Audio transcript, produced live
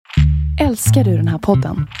Älskar du den här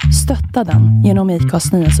podden? Stötta den genom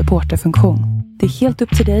IKAs nya supporterfunktion. Det är helt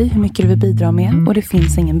upp till dig hur mycket du vill bidra med och det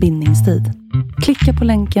finns ingen bindningstid. Klicka på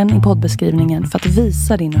länken i poddbeskrivningen för att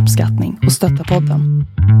visa din uppskattning och stötta podden.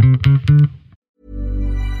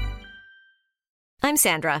 I'm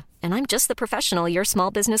Sandra, and I'm just the professional your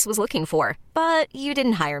small business was looking for. But you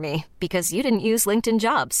didn't hire me because you didn't use LinkedIn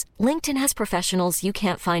Jobs. LinkedIn has professionals you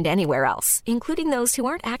can't find anywhere else, including those who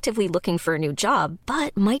aren't actively looking for a new job,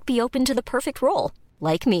 but might be open to the perfect role,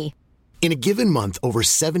 like me. In a given month, over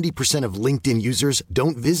 70% of LinkedIn users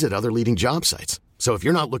don't visit other leading job sites. So if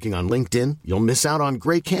you're not looking on LinkedIn, you'll miss out on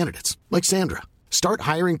great candidates like Sandra. Start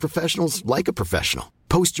hiring professionals like a professional.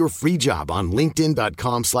 Post your free job on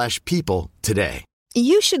linkedin.com/people today.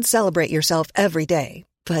 You should celebrate yourself every day,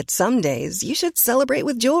 but some days you should celebrate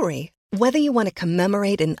with jewelry. Whether you want to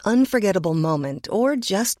commemorate an unforgettable moment or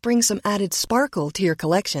just bring some added sparkle to your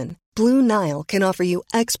collection, Blue Nile can offer you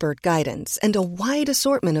expert guidance and a wide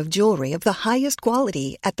assortment of jewelry of the highest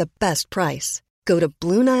quality at the best price. Go to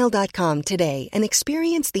BlueNile.com today and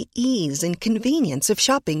experience the ease and convenience of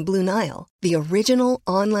shopping Blue Nile, the original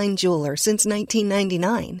online jeweler since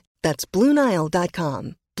 1999. That's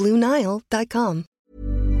BlueNile.com. BlueNile.com.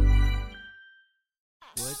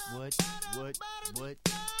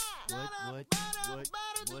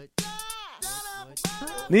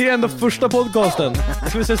 Ni är ändå första podcasten.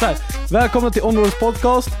 Ska vi säga så här. Välkomna till Onwards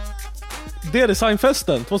podcast. Det är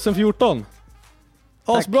Designfesten 2014.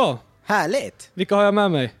 Asbra. Härligt. Vilka har jag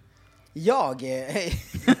med mig? Hej.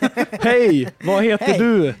 Hej, vad heter Hej.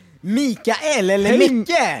 du? Mikael eller Micke.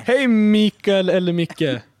 Hej Mikael eller Micke.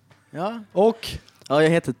 Ja. Och Ja, jag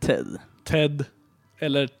heter Ted. Ted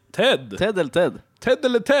eller Ted. Ted eller Ted? Ted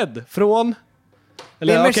eller Ted från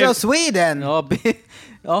Bimmers of Sweden.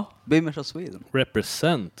 Ja, Bimmers of Sweden.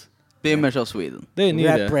 Represent. Bimmers of Sweden. Det är ni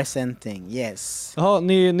det. Representing, yes. Jaha,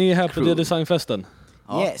 ni är här på Crew. det Designfesten.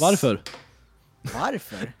 Ja. Yes. Varför?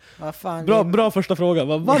 Varför? Vad fan? Bra första fråga.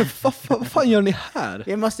 Vad fan gör ni här?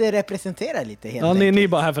 Vi måste representera lite helt Ja, ni enkelt. är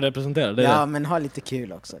bara här för att representera. Det är, Ja, det. men ha lite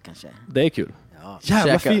kul också kanske. Det är kul. Ja,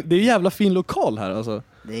 Det är jävla fin lokal här alltså.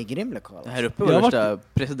 det är grym lokal. Här uppe var Jag värsta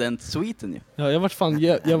president-suiten ju. Ja, jag vart fan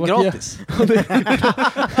jag vart Gratis.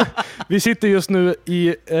 Vi sitter just nu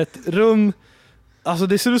i ett rum. Alltså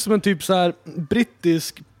det ser ut som en typ så här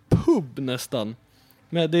brittisk pub nästan.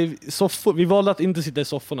 Men det är soffor. Vi valde att inte sitta i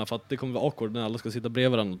sofforna för att det kommer vara awkward när alla ska sitta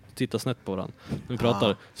bredvid varandra och titta snett på varandra när vi pratar.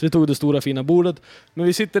 Så vi tog det stora fina bordet. Men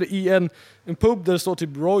vi sitter i en pub där det står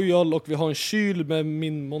typ Royal och vi har en kyl med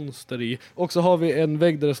min monster i. Och så har vi en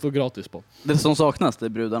vägg där det står gratis på. Det som saknas, det är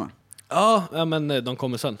brudarna. Ja, men de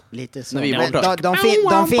kommer sen. Lite så. När vi är Men borta.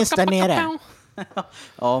 de finns där nere.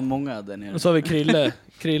 Ja, många där nere. Och så har vi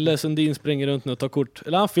Krille Sundin springer runt nu och tar kort.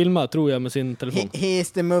 Eller han filmar tror jag med sin telefon. He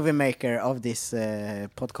is the movie maker of this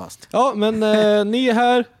podcast. Ja, men ni är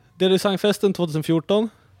här. Det är Designfesten 2014.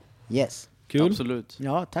 Yes. Kul. Absolut.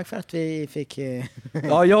 Ja, tack för att vi fick...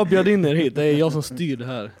 Ja, jag bjöd in er hit. Det är jag som styr det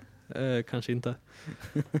här. Kanske inte.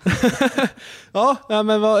 Ja,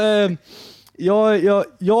 men vad...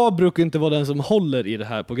 Jag brukar inte vara den som håller i det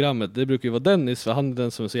här programmet. Det brukar ju vara Dennis, för han är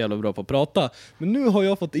den som är så jävla bra på att prata. Men nu har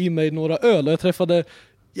jag fått i mig några öl och jag träffade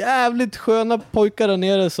jävligt sköna pojkar där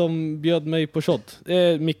nere som bjöd mig på shot.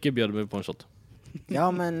 Micke bjöd mig på en shot.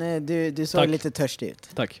 Ja, men du såg Tack. lite törstig ut.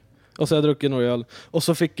 Tack. Och så har jag druckit några öl. Och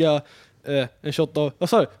så fick jag en shot av... Vad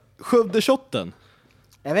sa du? Skövde-shotten.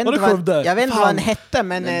 Jag vet Var inte det vad Skövde? jag vet inte vad han hette,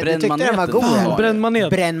 men Men du tyckte den var god. brännmaneten.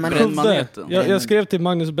 eller? Brännmanet. Brännmaneten. Skövde. Jag skrev till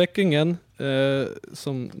Magnus Bäckingen,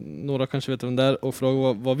 som några kanske vet vem det är, och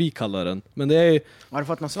frågade vad vi kallar den. Men det är... Har du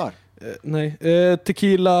fått något svar? Nej.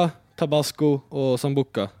 Tequila, Tabasco och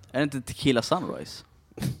Sambuca. Är det inte Tequila Sunrise?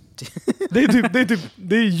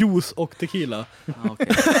 Det är juice och tequila. Okay.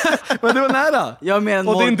 Men det var nära. Jag är mer en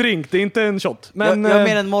Och det är en drink, det är inte en shot. Men jag är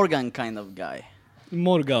mer en Morgan kind of guy.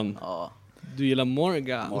 Morgan. Ja, Du gillar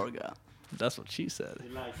Morgan. Morgan. That's what she said.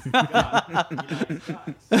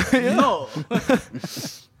 No!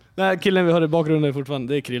 Nej, killen vi har i bakgrunden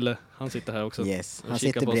fortfarande, det är Krille. Han sitter här också. Yes, och han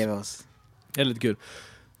kikar sitter på oss. bredvid oss. Det är lite kul.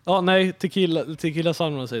 Ja, nej, tequila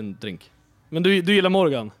Sunrise är en drink. Men du gillar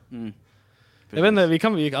Morgan. Mm. Jag vet inte,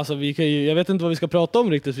 jag vet inte vad vi ska prata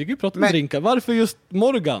om riktigt. Vi kan ju prata om drinkar. Varför just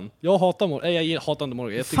Morgan? Jag hatar Morgan. Jag hatar inte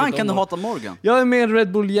Morgan. Jag tycker Fan inte kan om du Morgan. hata Morgan? Jag är med en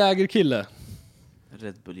Red Bull Jäger-kille.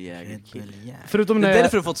 Red Bull Jäger. Förutom Det när är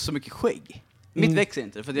därför du har fått så mycket skägg. Mitt växer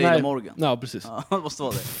inte, för att jag gillar Morgan. Ja, precis. Ja, det måste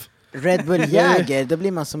vara det. Red Bull Jäger, då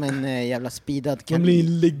blir man som en jävla speedad Man kanin. blir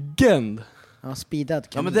en legend. Ja, speedad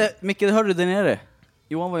Ja, kanin. men Micke, hörde du där nere?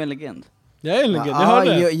 Johan var ju en legend. Jag är en legend, jag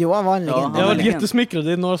hörde det. Johan var en legend. Ja, Jag var legend. jättesmickrad,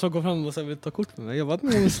 det är några som kom fram och sa vill ta kort med mig. Jag var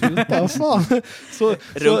nej, sluta, fan.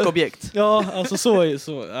 Runkobjekt. Ja, alltså så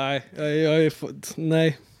nej, jag är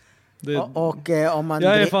nej. Det, Och om man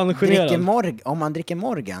jag är fan generad. om man dricker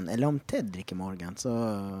Morgan, eller om Ted dricker Morgan,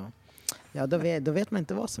 så ja, då vet man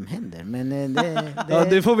inte vad som händer. Men ja,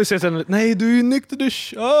 det får vi se sen. Nej, du är ju nykter, du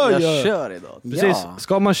kör. Jag kör idag. Precis, Ja.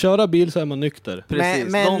 ska man köra bil så är man nykter.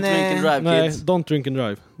 Precis, Men, don't drink and drive, Nej, kids. don't drink and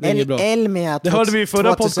drive. Det är inget bra. Elmia Det hörde vi i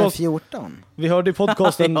förra 2014. Vi hörde i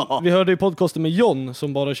podcasten, Ja. vi hörde i podcasten med John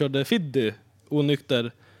som bara körde Fiddy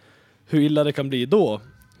onykter. Hur illa det kan bli då.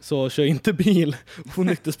 Så kör inte bil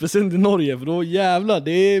onykter, speciellt i Norge, för då jävlar,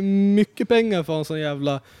 det är mycket pengar för en sån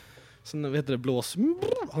jävla sån, vad heter det, blås.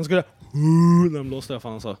 Han skulle när han blåste,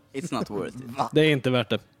 fan han sa. It's not worth it. Det är inte värt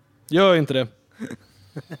det. Gör inte det.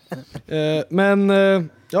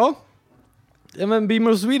 Ja, men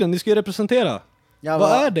Beamers Sweden, ni ska ju representera. Ja,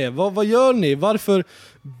 Vad är det? Vad gör ni? Varför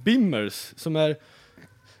Beamers som är...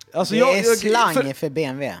 Alltså det är slang för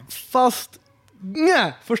BMW. Fast...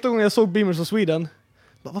 Nej! Första gången jag såg Beamers of Sweden,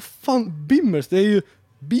 vad fan, Beamers? Det är ju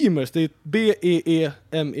Beamers, det är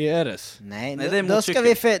B-E-E-M-E-R-S. Nej, Nej, det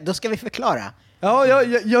är då ska vi förklara. Ja,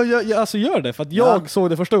 jag alltså gör det, för att jag såg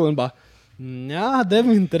det första gången bara... Ja, det är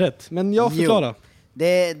väl inte rätt, men jag förklarar.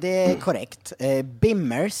 Det är korrekt.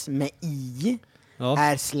 Beamers med I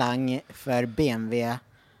är slang för BMW-bilar.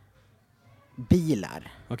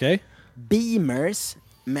 Okej. Beamers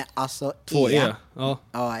med alltså 2E. Ja.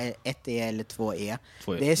 Ja, 1E eller 2E.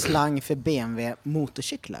 2E. Det är slang för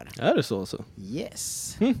BMW-motorcyklar. Är det så alltså?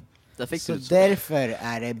 Yes. Där fick Så du så. därför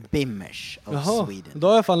är det Beamers of Jaha, Sweden. då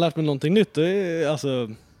har jag fan lärt mig någonting nytt. Det är,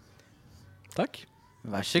 alltså... Tack.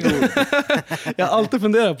 Varsågod. Jag har alltid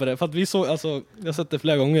funderat på det, för att vi såg, alltså, jag har sett det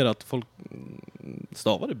flera gånger att folk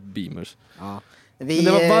stavade Beamers. Ja. Men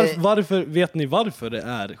det var varför, vet ni varför det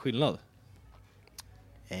är skillnad?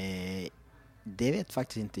 Det vet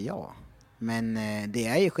faktiskt inte jag. Men det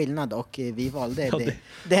är ju skillnad och vi valde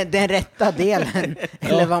Ja, den rätta delen.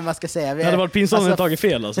 Eller vad man ska säga. Det hade varit pinsamt om jag tagit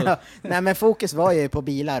fel alltså. Ja, nej, men fokus var ju på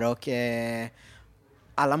bilar och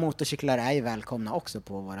alla motorcyklar är ju välkomna också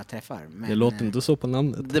på våra träffar. Men, Det låter inte så på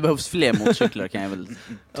namnet. Det behövs fler motorcyklar kan jag väl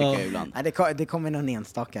tycka ibland. Nej, det kommer någon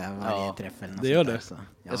enstaka varje träff eller något det gör sånt där, det. så.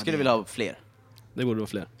 Ja, Jag skulle vilja ha fler. Det borde vara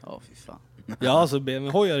fler. Ja, fy fan. Ja, alltså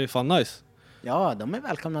BMW-hojar är fan nice. Ja, de är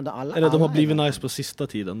välkomna då alla. Eller de har alla blivit är nice på sista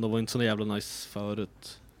tiden. De var inte så jävla nice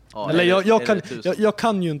förut. Ja, Eller är det jag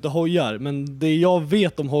kan ju inte hojar, men det jag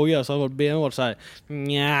vet om hojar så har BMW varit så här.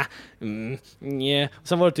 Nja.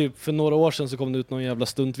 Sen var det typ för några år sedan så kom det ut någon jävla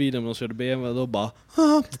stuntvideo när de körde BMW och då bara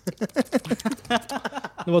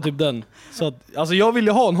det var typ den. Så att, alltså jag vill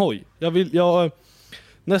ju ha en hoj.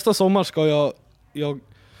 Nästa sommar ska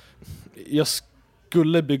jag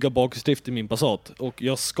skulle bygga bakhjulsdrift i min Passat och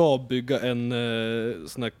jag ska bygga en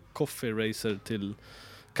sån här coffee racer till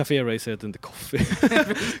Café Racer heter inte coffee.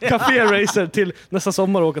 Café Racer till nästa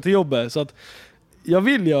sommar och åka till jobbet. Så att jag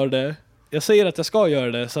vill göra det. Jag säger att jag ska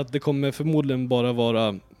göra det, så att det kommer förmodligen bara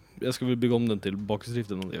vara... Jag ska väl bygga om den till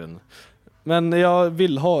bakhjulsdriften, jag vet inte. Men jag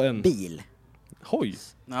vill ha en... bil. Hoj.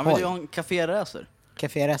 Han vill ju ha en kaféracer.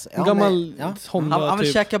 Caféracer. En gammal ja. Honda Han vill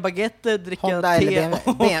typ. käka baguette, dricka Honda te eller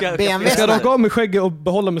och åka BMW. Jag ska raka av med skägget och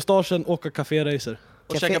behålla mustaschen, åka Café Racer.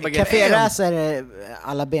 och käka baguette. Caféracer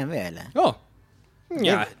alla BMW eller? Ja.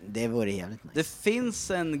 Ja. Det vore jävligt nice. Det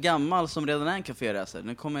finns en gammal som redan är en kaféracer.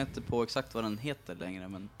 Nu kommer jag inte på exakt vad den heter längre,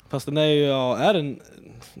 men Fast den är ju, är den...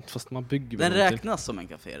 Fast man bygger den väl någonting. räknas som en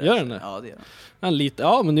kaféracer. Gör den det? Ja, det gör den. En lite,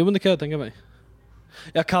 ja men det kan jag tänka mig.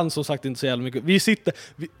 Jag kan som sagt inte så jävla mycket. Vi sitter,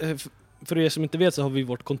 för er som inte vet så har vi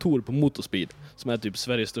vårt kontor på Motorspeed, som är typ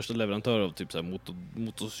Sveriges största leverantör av typ så här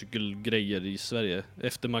motorcykelgrejer i Sverige,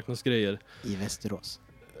 eftermarknadsgrejer. I Västerås.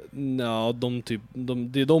 Ja, de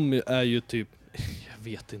är ju typ, jag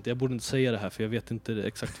vet inte, jag borde inte säga det här för jag vet inte det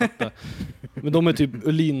exakt fakta. Men de är typ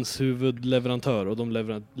Öhlins huvudleverantör och de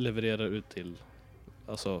levererar ut till,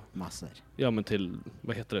 alltså, Massor. ja men till,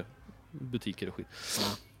 vad heter det, butiker och skit. Ja.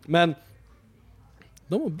 Men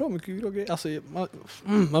de har bra mycket grejer. Alltså,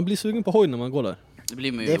 man blir sugen på hoj när man går där. Det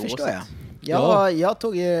blir man ju Det förstår jag. Ja. Jag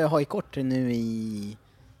tog ju hojkort nu i...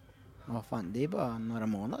 Vad fan, det är bara några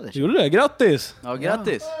månader sedan. Gjorde du det? Grattis! Ja,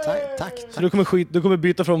 grattis. Ja, tack. Så du kommer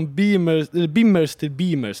byta från Beamers till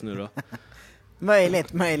Beamers nu då?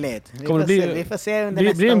 Möjligt. Vi får se under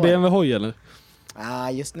nästa Blir det en år. BMW-hoj eller?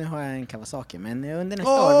 Just nu har jag en Kawasaki, men under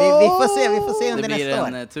nästa år. Vi får se under Det blir nästa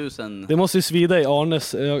en år. 1000. Det måste ju svida i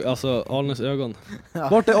Arnes ögon.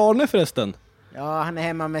 Vart är Arne förresten? Ja, han är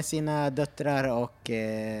hemma med sina döttrar och...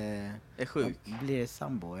 Är sjuk. Blir det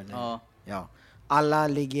sambo eller? Ja. Alla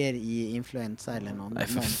ligger i influensa eller någon. Nej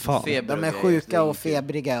för men fan. Feber de är och sjuka grejer, och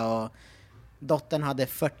febriga och Dottern hade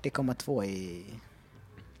 40,2 i...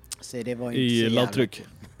 Så det var inte I så jävla... laddtryck.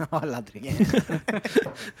 Ja, laddtryck.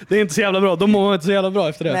 Det är inte så jävla bra. De mår inte så jävla bra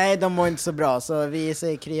efter det. Nej, de mår inte så bra, så vi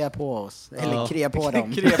säger krya på oss. Eller krya på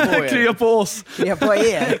dem. Krya på er. Krya på oss. Krya på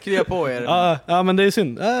er. Krya på er. Ja, men det är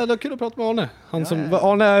synd. Det är kul att prata med Arne.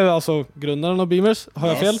 Arne är ju alltså grundaren av Beamers. Har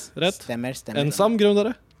jag fel? Rätt? Stämmer. Ensam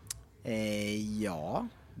grundare? Ja,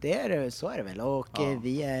 så är det väl. Och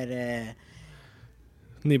vi är...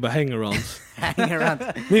 Ni bara hangarounds.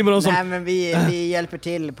 Ni bara som... Nej, men vi hjälper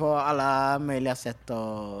till på alla möjliga sätt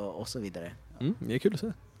och så vidare. Det är kul att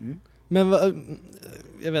se. Men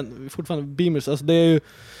jag vet fortfarande Beamers, alltså det är ju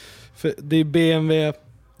det är BMW,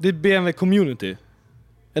 det är BMW community.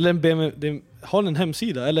 Eller en BMW, har ni en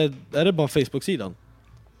hemsida eller är det bara Facebook-sidan?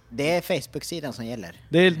 Det är Facebook-sidan som gäller.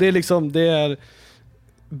 Det är liksom, det är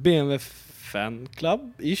BMW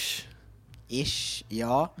fanclub-ish.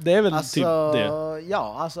 Ja. Det är väl alltså, typ det.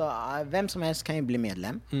 Ja, alltså vem som helst kan ju bli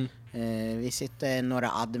medlem. Vi sitter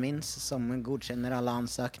några admins som godkänner alla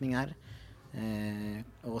ansökningar.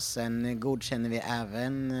 Och sen godkänner vi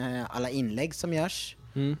även alla inlägg som görs.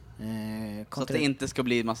 Så att det inte ska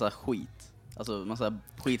bli massa skit. Alltså massa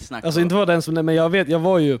skitsnack. Alltså inte var den som, men jag vet, jag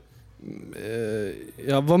var ju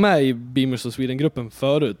jag var med i Beamers of Sweden-gruppen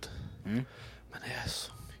förut. Men det är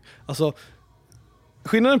så... Alltså,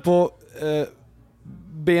 skillnaden på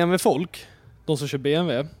BMW-folk, de som kör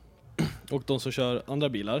BMW och de som kör andra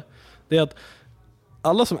bilar, det är att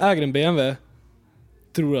alla som äger en BMW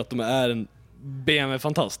tror att de är en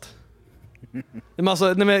BMW-fantast. Men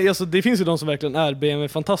alltså, det finns ju de som verkligen är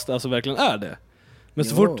BMW-fantaster, alltså verkligen är det. Men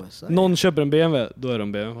så fort någon köper en BMW, då är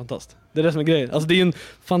de BMW-fantast. Det är det som är grejen. Alltså det är ju en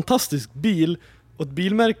fantastisk bil och ett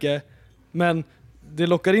bilmärke, men det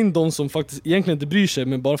lockar in de som faktiskt egentligen inte bryr sig,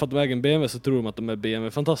 men bara för att de äger en BMW så tror de att de är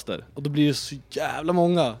BMW-fantaster. Och då blir det så jävla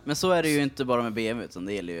många. Men så är det ju inte bara med BMW, utan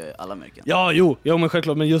det gäller ju alla märken. Ja, men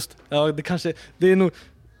självklart, men just, ja, det kanske, det är nog,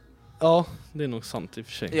 ja, det är nog sant i och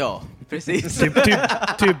för sig. Ja, precis.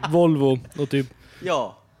 typ Volvo och typ...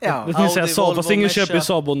 Ja. Det finns säga Saab, fast ingen köper ju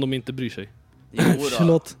Saab om de inte bryr sig. Jo då.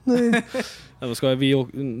 Förlåt. Nej. Vad ska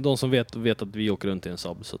de som vet att vi åker runt i en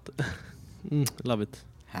Saab, så att, love it.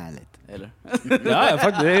 Härligt. Eller? Ja,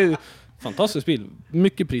 faktiskt, det är ju fantastisk bil.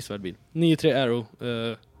 Mycket prisvärd bil. 9-3 Aero.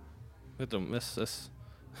 Vad heter de? SS?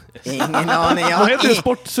 Ingen aning. Vad heter det?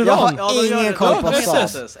 Sportsedan? Jag har ingen koll på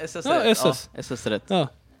SS. SS. SS är rätt. Ja.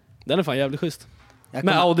 Den är fan jävligt schysst.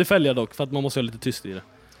 Med Audi-fälgar dock, för att man måste vara lite tyst i det.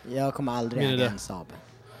 Jag kommer aldrig äga en Saab.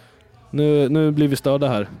 Nu blir vi störda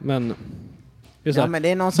här, men... Ja, men det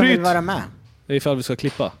är någon som vill vara med. Det är ifall vi ska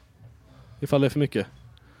klippa. Ifall det är för mycket.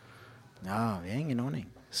 Ja, vi har ingen aning.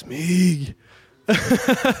 Smyg!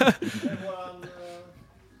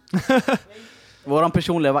 Våran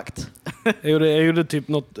personliga vakt. Jag gjorde typ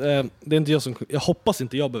något... det är inte jag som... Jag hoppas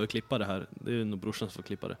inte jag behöver klippa det här. Det är nog brorsan som får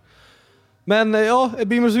klippa det. Men ja,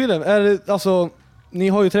 Beamers Sweden. Alltså, ni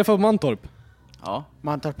har ju träffat på Mantorp. Ja.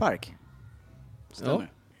 Mantorp Park?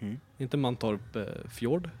 Stämmer. Ja. Inte Mantorp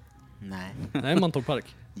Fjord? Nej, Mantorp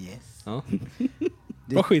Park. Yes. Ja.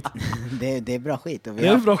 Bra skit. Det är bra skit. Och det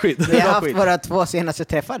är bra skit. Vi har haft våra 2 senaste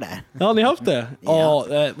träffar där. Ja, ni har haft det? Ja.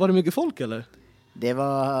 Var det mycket folk eller? Det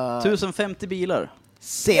var... 1050 bilar.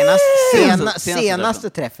 Senaste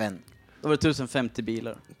träffen. Då var det 1050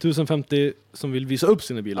 bilar. 1050 som vill visa upp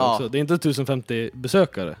sina bilar också. Det är inte 1050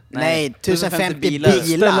 besökare. Nej, 1050 bilar.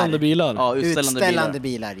 Utställande bilar. Ja, utställande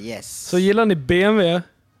bilar, yes. Så gillar ni BMW,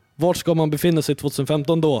 vart ska man befinna sig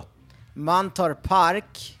 2015 då? Mantorp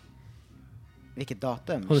Park. Vilket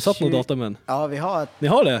datum? Har du satt något datum än? Ja, vi har. Ni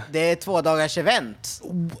har det? Det är 2 dagars event.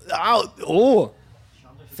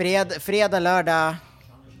 Fredag, lördag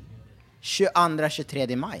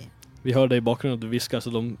 22-23 maj. Vi hör dig i bakgrunden att du viskar,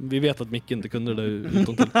 så vi vet att Micke inte kunde det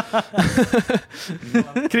utan till.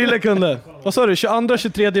 Krille kunde. Vad sa du?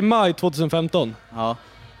 22-23 maj 2015? Ja,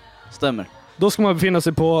 stämmer. Då ska man befinna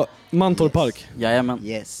sig på Mantorp Park. Jajamän.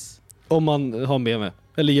 Yes. Om man har en BMW.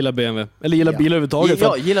 Eller gillar BMW. Eller gillar bilar överhuvudtaget.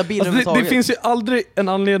 Ja, gillar bilar överhuvudtaget. Det finns ju aldrig en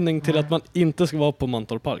anledning till att man inte ska vara på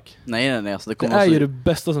Mantorp Park. Nej. Alltså, det är ju det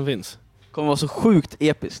bästa som finns. Det kommer vara så sjukt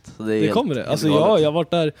episkt. Så det kommer det. Alltså jag har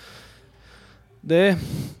varit där. Det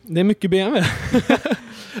är mycket BMW.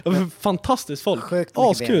 Fantastiskt folk.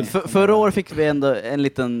 Askul. Förra året fick vi ändå en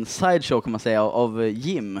liten sideshow kan man säga av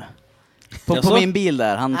Jim. På min bil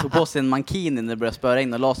där. Han tog på sig en mankini när det började spöra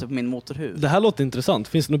in och la sig på min motorhuv. Det här låter intressant.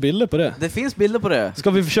 Finns det några bilder på det? Det finns bilder på det.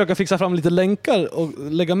 Ska vi försöka fixa fram lite länkar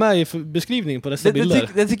och lägga med i beskrivningen på dessa bilder?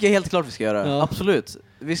 Det tycker jag helt klart vi ska göra. Ja. Absolut.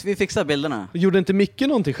 Vi fixar bilderna. Gjorde inte Micke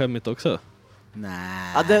någonting skämmigt också?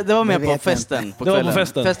 Nej. Ja, det var det med på vet festen på Det var kvällen. på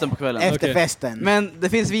festen? Festen på kvällen. Efter Okej. festen. Men det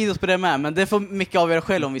finns videos på det med, men det får mycket avgöra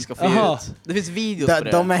själv om vi ska få Aha. ut. Det finns videos på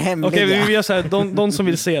det. De är hemliga. Okej, vi gör så här, de som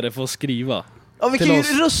vill se det får skriva. Ja, vi till kan ju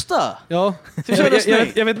oss. rösta! Ja, vi köra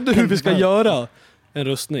röstning? jag vet inte hur vi ska göra en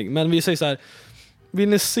röstning, men vi säger så här: vill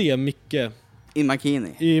ni se Micke I Mankini.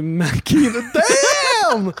 i Mankini?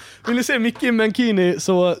 Damn! Vill ni se Micke i Mankini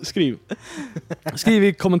så skriv. Skriv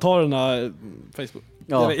i kommentarerna Facebook.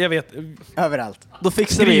 Ja. Jag vet. Överallt. Då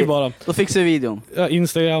fixar Skriv vi bara. Då fixar vi videon. Ja,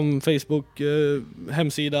 Instagram, Facebook,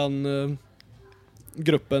 hemsidan,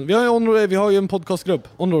 gruppen. Vi har ju en podcastgrupp,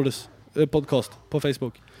 Onroads podcast på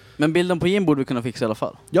Facebook. Men bilden på Jim borde vi kunna fixa i alla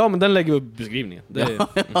fall. Ja, men den lägger vi upp i beskrivningen. Det är,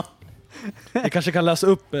 Jag kanske kan läsa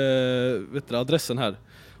upp adressen här.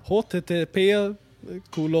 http://www.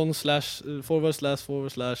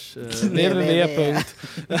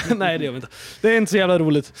 Nej, det gör vi inte. Det är inte så jävla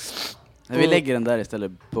roligt. Men vi lägger den där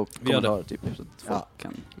istället på kommentarer typ. Så att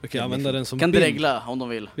folk Vi kan använda den som kan bild. dregla om de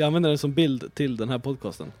vill. Vi använder den som bild till den här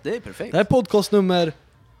podcasten. Det är perfekt. Det här är podcast nummer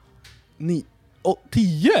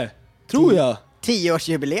 10, tror jag.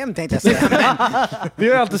 10-årsjubileum tänkte jag säga. Vi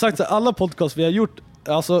har ju alltid sagt att alla podcast vi har gjort,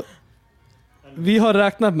 alltså vi har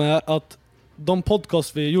räknat med att de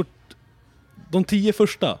podcast vi har gjort, de 10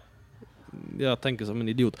 första, jag tänker som en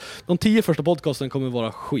idiot, de 10 första podcasten kommer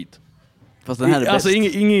vara skit. Fast den här är Alltså bäst.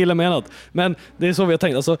 inget illa menat, men det är så vi har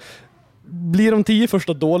tänkt. Alltså, blir de 10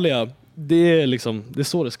 första dåliga, det är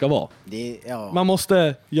så det ska vara. Man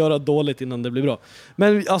måste göra dåligt innan det blir bra.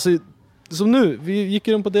 Men alltså, som nu, vi gick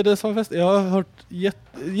runt på DDS-fest. Jag har hört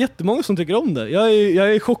jättemånga som tycker om det. Jag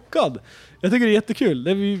är chockad. Jag tycker det är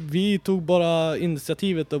jättekul. Vi tog bara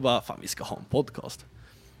initiativet och bara, fan, vi ska ha en podcast.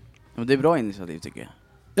 Men det är bra initiativ tycker jag.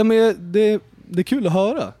 Ja, men det är kul att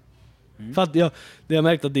höra. För att jag har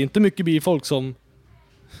märkt att det är inte mycket bilfolk som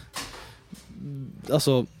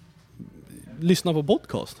alltså lyssnar på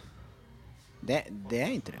podcast. Det är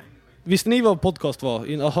inte det. Visste ni vad podcast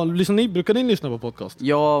var? Brukar ni lyssna på podcast?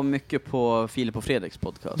 Ja, mycket på Filip och Fredriks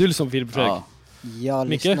podcast. Du lyssnar på Filip och Fredrik? Ja. Jag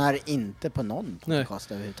Micke? lyssnar inte på någon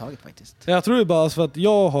podcast överhuvudtaget faktiskt. Jag tror det är bara för att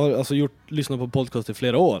jag har lyssnat på podcast i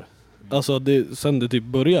flera år. Alltså sen det typ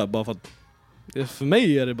började, bara för att för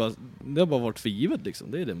mig är det har bara varit för givet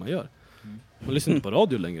liksom. Det är det man gör. Man lyssnar inte på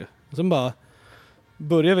radio längre. Och sen bara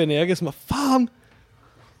börjar vi en egen som bara, fan,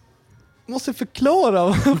 måste förklara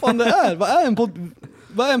vad fan det är.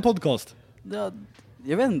 Vad är en podcast? Ja,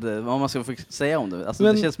 jag vet inte vad man ska få säga om det. Alltså,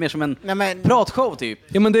 Men- det känns mer som en pratshow typ.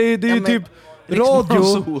 Ja, men det är ju men- typ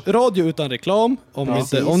radio utan reklam,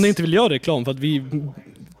 om ni inte vill göra reklam, för att vi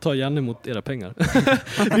tar gärna emot era pengar.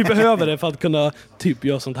 Vi behöver det för att kunna typ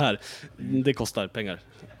göra sånt här. Det kostar pengar.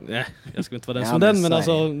 Nej, jag ska inte vara den som den, men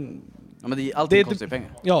alltså, Ja, men allting kostar ju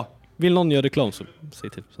pengar. ja, vill någon göra reklam så säg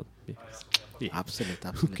till. Så att Absolut.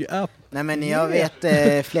 Nej, men jag vet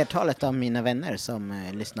flertalet av mina vänner som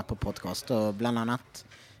lyssnar på podcast, och bland annat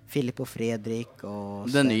Filip och Fredrik. Och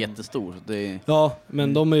Den är jättestor. Ja,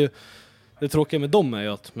 men de är ju, det tråkiga med dem är ju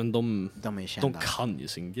att de är ju kända. de kan ju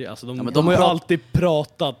sin grej. Alltså men de har ju alltid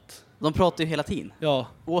pratat. De pratar ju hela tiden. Ja.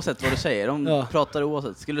 Oavsett vad du säger. De pratar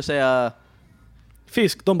oavsett. Skulle du säga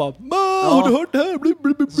Fisk, de bara, har du hört det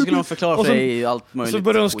här? Så skulle de förklara för dig allt möjligt. Så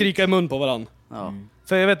börjar de skrika i mun på varann. Ja.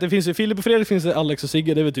 För jag vet, det finns ju Filip och Fredrik, finns det Alex och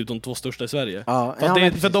Sigge, det är väl typ de 2 största i Sverige. Ja,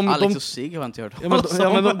 Alex och Sigge har jag inte hört.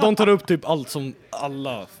 Ja, men de tar upp typ allt som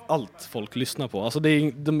allt folk lyssnar på. Alltså de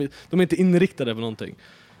är inte inriktade på någonting.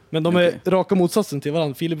 Men de är raka motsatsen till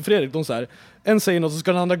varandra. Filip och Fredrik, de så här, en säger något så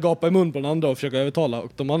ska den andra gapa i mun på den andra och försöka övertala,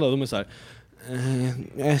 och de andra, de är så här,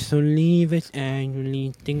 alltså livet är ju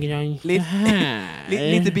lite grann så här.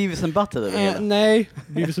 Lite Beavis and Butthead över hela. Nej,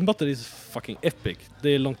 Beavis and Butthead is fucking epic. Det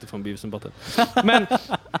är långt ifrån Beavis and Butthead. Men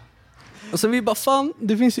alltså vi bara, fan,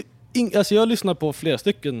 det finns ju alltså jag lyssnar på flera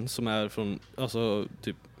stycken som är från, alltså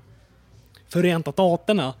typ Förenta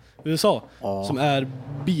Staterna, USA, som är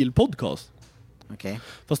bilpodcast. Okej.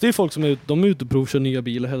 Fast det är folk som är ute och provkör nya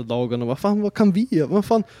bilar hela dagen, och vad kan vi göra? Vad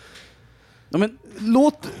fan? Ja, men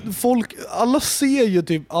Låt folk, alla ser ju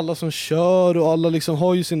typ alla som kör, och alla liksom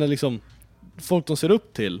har ju sina liksom folk de ser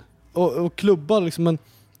upp till, och klubbar liksom, men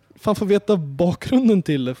fan, får veta bakgrunden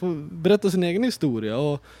till det, får berätta sin egen historia,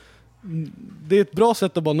 och det är ett bra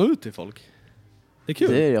sätt att bara nå ut till folk. Det är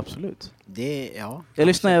kul. det är det absolut. Jag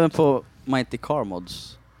lyssnar även på Mighty Car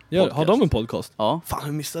Mods. Har de en podcast? Ja. Fan,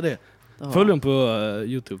 jag missade det. Följ dem på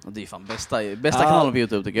YouTube. Det är fan bästa kanalen på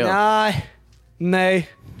YouTube tycker jag. Nej.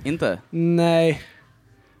 Inte? Nej.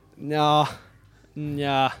 Ja.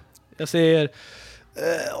 Jag säger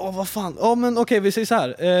vad fan. Men okej, vi säger så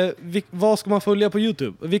här. Vad ska man följa på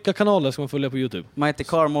YouTube? Vilka kanaler ska man följa på YouTube? Mighty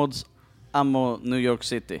Car Mods, Ammo New York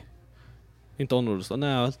City. Inte on-roaders då?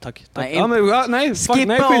 Nej, tack. Nej, nej,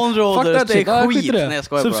 skippa on-roaders, det är skit. Nej, jag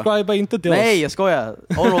skojar bara. Subscriba inte till oss. Nej, jag skojar.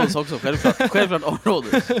 On-roaders också, självklart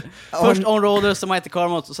on-roaders. Först on-roaders, sen Mighty Car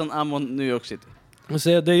Mods och sen Amon New York City.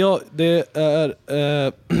 Så det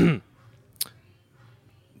är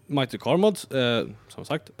Mighty Car Mods, som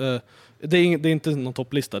sagt. Det är inte någon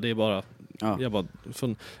topplista, det är bara... Ja. Jag bara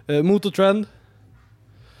Motortrend.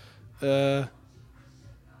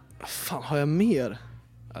 Fan, har jag mer?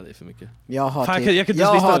 Ja, det är för mycket. Jag har Fan, typ, jag kan inte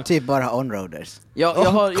jag lista. har typ bara on-roaders.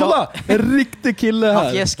 Kolla! En riktig kille här.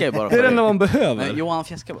 Han fjäskar ju bara. Det är det enda man behöver. Nej, Johan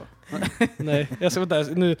fjäskar bara. Nej, jag ska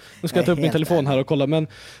vänta. Nu ska jag ta upp min telefon här och kolla. Men,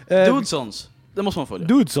 Dudesons, det måste man följa.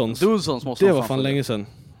 Dudesons måste det man var fan länge sedan.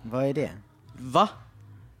 Vad är det? Va?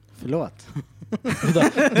 Förlåt.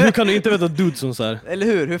 Hur kan du inte veta Dudesons är? Eller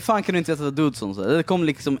hur? Hur fan kan du inte veta vad Dudesons är? Det kom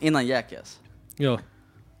liksom innan Jackass. Ja.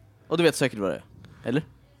 Och du vet säkert vad det är. Eller?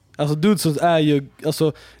 Alltså Dudesons är ju...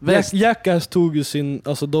 Alltså, Jackass tog ju sin...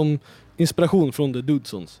 Alltså de inspiration från The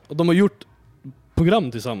Dudesons. Och de har gjort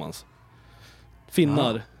program tillsammans.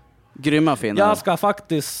 Finnar. Ja. Grymma finnar. Jag ska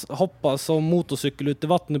faktiskt hoppa som motorcykel ut i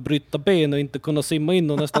vattnet, bryta ben och inte kunna simma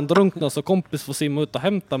in och nästan drunkna, så kompis får simma ut och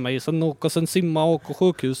hämta mig. Sen simma och åka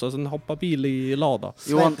sjukhus och sen hoppa bil i lada.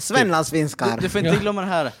 Johan, Svenlandsvinskar. Du får inte glömma det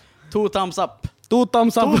här. 2 thumbs up. 2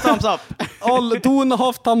 thumbs up. 2 thumbs up.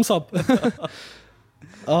 2,5 thumbs up.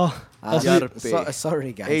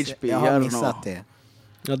 Sorry guys. HP, jag har missat det.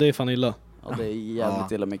 Ja, det är fan illa. Ja, det är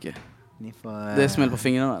jävligt illa mycket. Ni får, Det är smäll på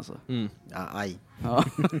fingrarna alltså. Ja, aj. Ja.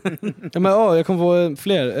 Ja, men jag kommer få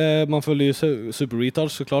fler. Man följer ju Super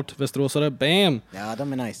Retards såklart, Västeråsare. Bam! Ja,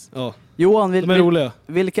 de är nice. Ja. Johan, De är roliga.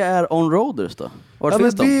 vilka är on-roaders då? Vart Ja,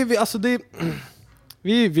 finns de?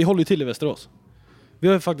 Vi håller ju till i Västerås. Vi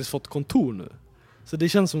har ju faktiskt fått kontor nu. Så det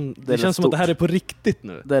känns som att det här är på riktigt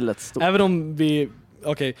nu. Det är lätt stort. Även om vi,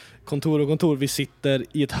 kontor, vi sitter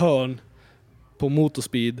i ett hörn på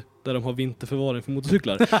Motorspeed där de har vinterförvaring för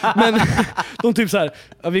motorcyklar. Men de typ så här,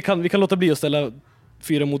 vi kan låta bli att ställa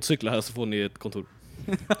 4 motorcyklar här så får ni ett kontor.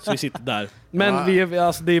 Så vi sitter där. Men det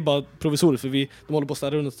är bara provisoriskt, för de håller på att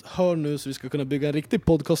ställa runt ett hörn nu så vi ska kunna bygga en riktig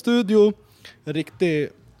podcaststudio. En riktig...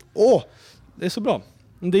 det är så bra.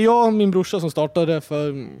 Det är jag och min brorsa som startade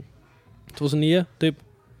för 2009 typ.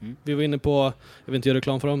 Vi var inne på, jag vill inte göra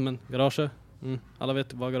reklam för dem, men garage. Alla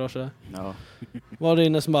vet vad garage är. Ja. Var det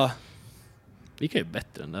inne som bara, vi kan ju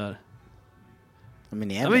bättre än det här. Men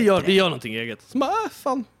vi gör någonting eget. Så bara,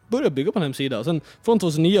 fan, börja bygga på en hemsida. Och sen från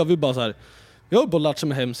 2009 har vi bara så här, jag har bara lärt sig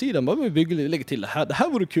med hemsidan. Bara vi lägger till det här. Det här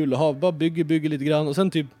vore kul att ha. Bara bygger lite grann. Och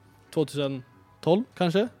sen typ 2012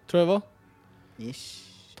 kanske, tror jag var. Ish.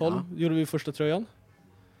 12 gjorde vi första tröjan.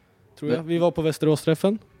 Tror jag. Vi var på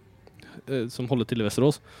Västerås-träffen. Som håller till i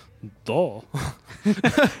Västerås. Då.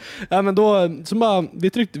 Ja, men då så bara,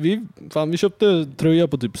 vi köpte tröja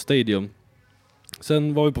på typ Stadium.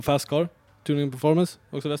 Sen var vi på Fastcar, Tuning Performance,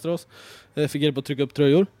 också Västerås. Fick hjälp att trycka upp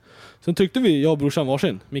tröjor. Sen tryckte jag och brorsan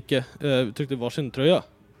varsin, Micke, tryckte varsin tröja.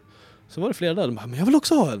 Så var det flera där, de bara, men jag vill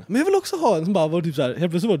också ha en. Så bara var det typ så här,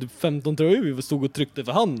 helt plötsligt var det typ 15 tröjor vi stod och tryckte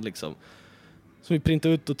för hand liksom. Så vi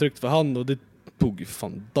printade ut och tryckte för hand, och det tog ju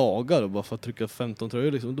fan dagar bara för att trycka 15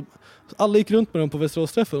 tröjor liksom. Alla gick runt med dem på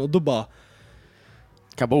Västerås-träffen och då bara...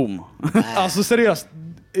 Kaboom! Alltså seriöst,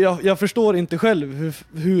 jag förstår inte själv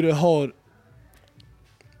hur det har...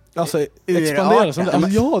 Alltså expanderat.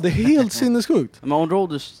 Alltså, det är helt sinnessjukt. Men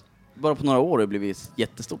on-roaders bara på några år har blivit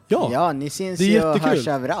jättestort. Ja, ni syns ju och hörs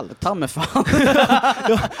överallt. Ta mig fan.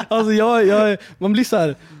 Alltså man blir så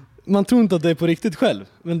här, man tror inte att det är på riktigt själv.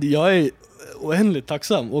 Men jag är oändligt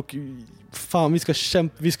tacksam. Och fan, vi ska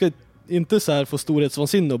kämpa. Vi ska inte så här få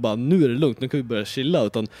storhetsvansinne och bara, nu är det lugnt, nu kan vi börja chilla.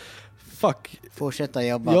 Utan fuck. Fortsätta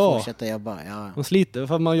jobba. Ja. Man sliter.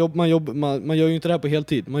 För man gör ju inte det här på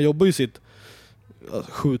heltid. Man jobbar ju sitt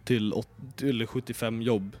 7 till 8 eller 75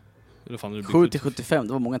 jobb. 7 till 75,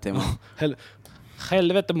 det var många timmar.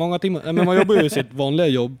 Helvete många timmar. Men man jobbar ju sitt vanliga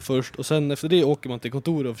jobb först, och sen efter det åker man till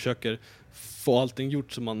kontoret och försöker få allting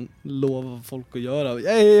gjort som man lovar folk att göra.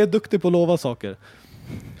 Jag är duktig på att lova saker.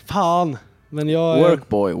 Fan. Men work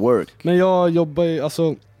boy, work. Men jag jobbar ju,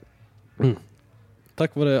 alltså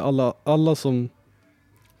tack vare alla som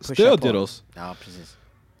stödjer oss. Ja, precis.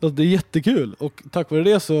 Alltså, det är jättekul, och tack vare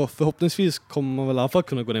det så förhoppningsvis kommer man väl i alla fall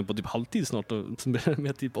kunna gå ner på typ halvtid snart och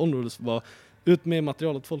med typ on-roaders, bara ut med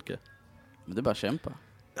material åt folket. Men det är bara att kämpa.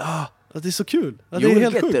 Ja, det är så kul. Det är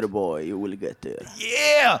helt sjukt. Boy, you'll get there.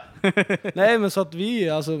 Yeah! Nej, men så att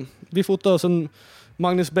vi fotar, och sen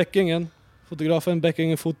Magnus Bäckingen, fotografen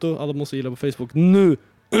Bäckingen foto, alla måste gilla på Facebook nu.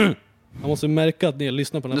 Han måste märka att ni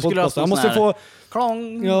lyssnar på den här podcasten. Han måste få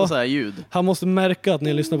klong och så här ljud. Han måste märka att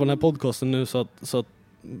ni lyssnar på den här podcasten nu, så att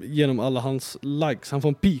genom alla hans likes. Han får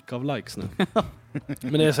en peak av likes nu.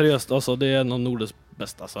 Men det är seriöst, alltså, det är en av Nordens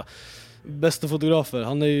bästa. Alltså. Bästa fotografer,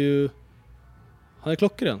 han är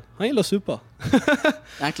klockren. Han gillar att supa.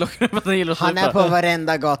 Han klockren för att han gillar att Han är på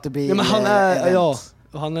varenda gatubil. Ja, men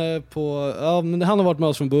han är på... Ja, men han har varit med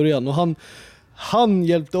oss från början. Och han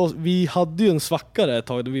hjälpte oss. Vi hade ju en svackare ett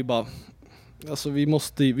tag där vi bara... Alltså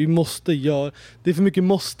vi måste göra... Det är för mycket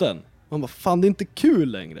måsten. Man bara, fan det är inte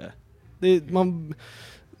kul längre.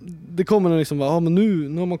 Det kommer liksom bara, men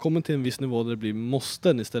nu har man kommit till en viss nivå där det blir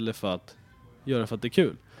måsten istället för att göra för att det är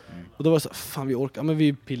kul. Och då var det så, fan vi orkar, men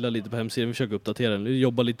vi pillar lite på hemsidan, vi försöker uppdatera den, vi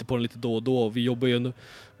jobbar lite på den lite då och då, och vi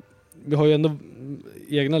har ju ändå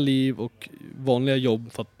egna liv och vanliga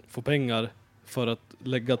jobb för att få pengar för att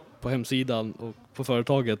lägga på hemsidan och på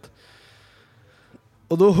företaget.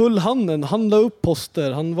 Och då höll han la upp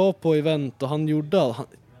poster, han var på event och han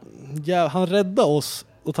räddade oss,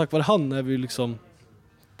 och tack vare han är vi liksom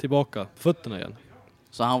tillbaka på fötterna igen.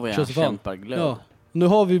 Så han var ju en kämparglöd. Ja. Nu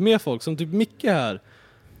har vi med folk som typ Micke här.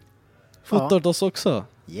 Fotat oss också.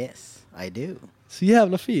 Yes, I do. Så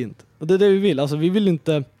jävla fint. Och det är det vi vill. Alltså vi vill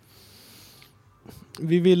inte...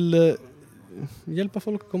 Vi vill hjälpa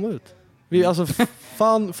folk att komma ut. Alltså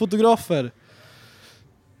fan, fotografer.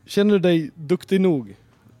 Känner du dig duktig nog?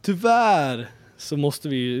 Tyvärr så måste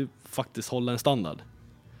vi faktiskt hålla en standard.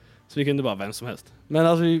 Så vi kan inte bara vem som helst. Men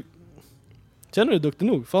alltså känner du dig duktig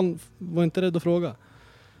nog? Fan, var inte rädd att fråga.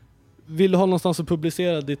 Vill du ha någonstans att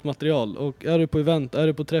publicera ditt material? Och är du på event, är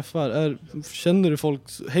du på träffar, känner du folk,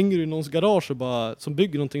 hänger du i någons garage och bara, som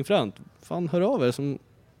bygger någonting fränt? Fan, hör av er som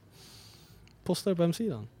postar på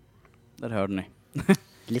hemsidan. Där hörde ni.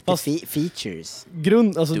 Lite features.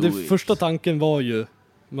 Första tanken var ju,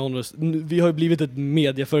 vi har ju blivit ett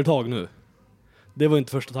medieföretag nu. Det var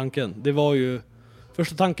inte första tanken.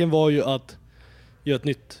 Första tanken var ju att göra ett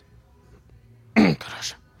nytt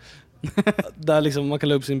garage. Där liksom man kan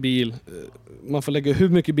lägga upp sin bil. Man får lägga hur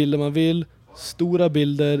mycket bilder man vill. Stora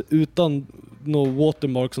bilder utan någon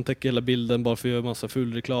watermark som täcker hela bilden, bara för att göra massa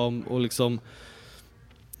full reklam. Och liksom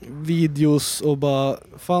videos och bara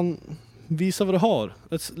fan, visa vad du har.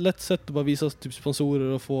 Ett lätt sätt att bara visa typ sponsorer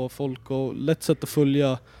och få folk, och lätt sätt att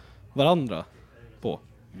följa varandra på.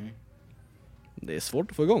 Det är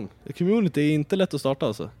svårt att få igång. Community är inte lätt att starta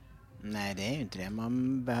alltså. Nej, det är ju inte det.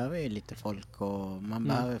 Man behöver ju lite folk och man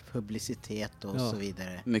behöver publicitet och så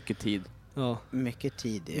vidare. Mycket tid. Ja. Mycket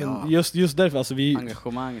tid, ja. Just därför alltså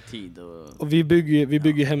engagemang, tid och vi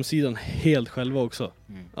bygger hemsidan helt själva också.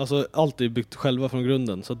 Alltså allt är byggt själva från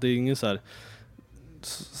grunden, så att det är ingen så här.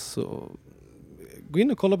 Så gå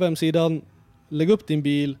in och kolla på hemsidan, lägg upp din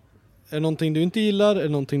bil. Är det någonting du inte gillar? Är det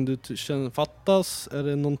någonting du känner fattas? Är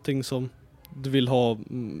det någonting som du vill ha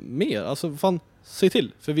mer? Alltså fan, säg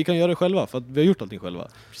till, för vi kan göra det själva, för att vi har gjort allting själva.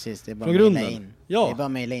 Precis, det är bara att mejla in. Ja. Det är bara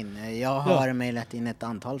att mejla in. Jag har mejlat in ett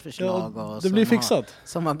antal förslag och det blir fixat.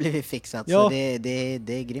 Som har blivit fixat, så det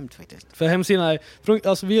är grymt faktiskt. För hemsidan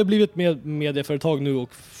alltså vi har blivit medieföretag nu,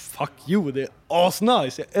 och fuck you, det är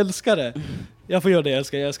asnice, jag älskar det. Jag får göra det jag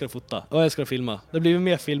älskar att fota, och jag älskar att filma. Det blir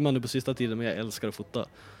mer filma nu på sista tiden, men jag älskar att fota.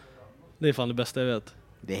 Det är fan det bästa jag vet.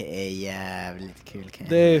 Det är jävligt kul.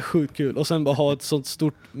 Det är sjukt kul. Och sen bara ha ett sånt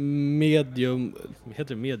stort medium.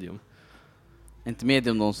 Heter det medium? Inte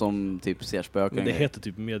medium, de som typ ser spöken. Men det heter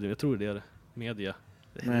typ medium, jag tror det är det. Media.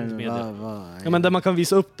 Det är inte media. Ja, men där man kan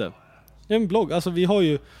visa upp det. Det är en blogg, alltså vi har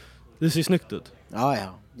ju... Det ser snyggt ut.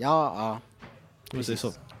 Ja. Det ser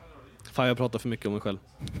så. Fan, jag pratar för mycket om mig själv.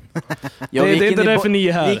 Det är inte därför ni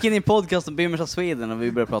är här. Vi gick in i podcasten Bimmers of Sweden och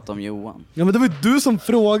vi började prata om Johan. Ja, men det var ju du som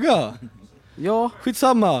frågade. Ja.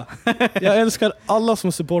 Skitsamma. Jag älskar alla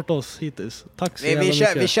som supportar oss hittills. Tack så jävla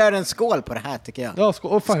mycket. Vi kör en skål på det här, tycker jag. Ja,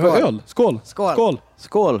 skål. Fan, skål. Öl.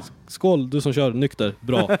 Skål. Skål, du som kör nykter.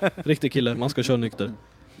 Bra. Riktig kille, man ska köra nykter.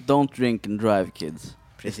 Don't drink and drive, kids.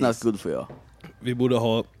 Precis. It's not good for you.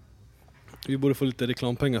 Vi borde få lite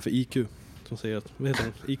reklampengar för IQ. Som säger att, vad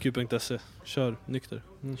heter det? IQ.se. Kör nykter.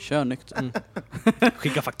 Kör nykter.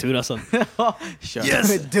 Skicka faktura sen.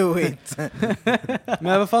 Yes, do it.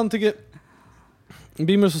 Men vad fan tycker...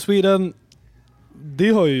 Bimmers of Sweden, det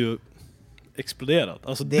har ju exploderat.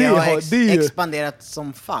 Alltså det har expanderat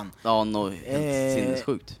som fan. Ja,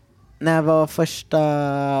 sinnessjukt. När var första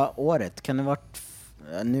året? Kan det varit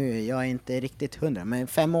nu? Jag är inte riktigt 100, men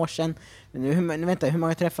 5 år sedan. Nu vänta, hur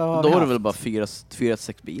många träffar har vi haft? Då är det väl bara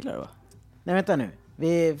 4-6 bilar, va? Nej, vänta nu.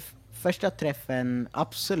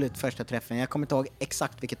 Absolut första träffen, jag kommer inte ihåg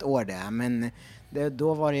exakt vilket år det är, men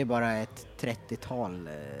då var det ju bara ett 30-tal...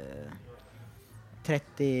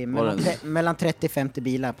 mellan 30-50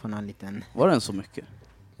 bilar på någon liten... Var det så mycket?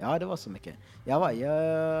 Ja, det var så mycket. Jag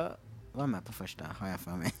var med på första, har jag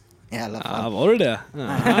för mig. I alla fall. var det det?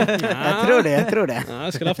 Jag tror det.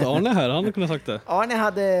 Jag skulle haft Arne här, han hade kunnat sagt det. Arne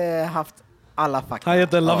hade haft alla fakta. Han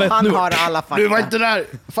heter Lavett Han nu. har alla fakta. Du var inte där!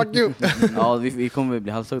 Fuck you! Ja, vi kommer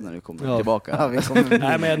bli halshugna när vi kommer tillbaka. Ja, vi kommer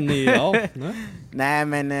Nej men Nej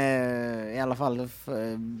men i alla fall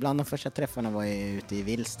bland de första träffarna var jag ute i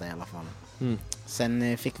Vilsta i alla fall.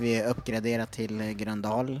 Sen fick vi uppgradera till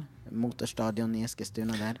Gröndal, motorstadion i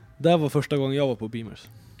Eskilstuna där. Det var första gången jag var på Beamers.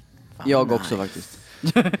 Fan, Jag också faktiskt.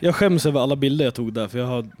 Jag skäms över alla bilder jag tog där, för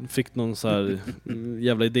jag fick någon så här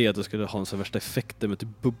jävla idé att jag skulle ha en så värsta effekter med typ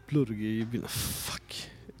bubblor i bilden. Fuck.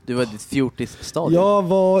 Du var i ditt 40s-stadion. Jag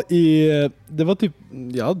var i, det var typ,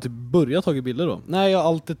 jag hade typ börjat tagit bilder då. Nej, jag har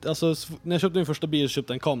alltid, alltså när jag köpte min första bil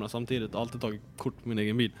köpte jag en kamera samtidigt och alltid tagit kort på min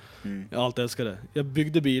egen bil. Jag har alltid älskat det. Jag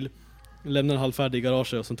byggde bil, lämnade en halvfärdig i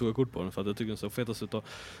garaget och sen tog jag kort på den för att jag tyckte den såg fetast ut då.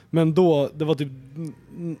 Men då, det var typ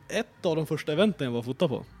ett av de första eventen jag var fota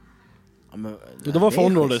på. Ja, men, Det var för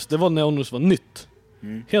Onroaders, det var när Onroaders var nytt.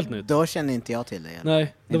 Helt nytt. Då kände inte jag till det igen. Nej,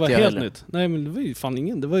 det Inte var jag helt heller. nytt. Nej men det var ju fan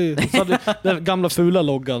ingen, det var ju så hade den gamla fula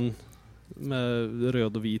loggan med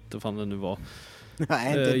röd och vit och fan det nu var. Nej,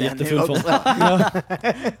 inte den jätteful nu font. också.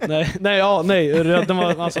 Nej, röd, den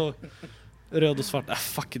var alltså röd och svart.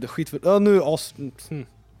 Fuck it, det är skitfult. Nu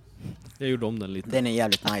jag gjorde om den lite. Den är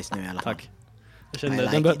jävligt nice nu i alla fall. Tack. Jag kände I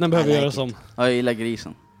like den it. behöver I göra like som. Ja, jag gillar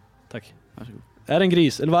grisen. Tack. Varsågod. Är det en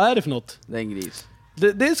gris eller vad är det för något? Det är en gris.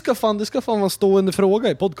 Det ska fan vara en stående fråga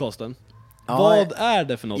i podcasten. Ja, vad är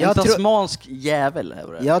det för något? Jag En tror- tasmansk jävel här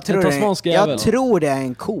var det. Jag tror, En tasmansk jävel. jag tror det är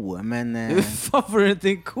en ko, men... Hur fan får du inte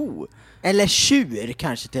en ko? eller tjur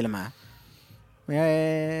kanske till och med. Men jag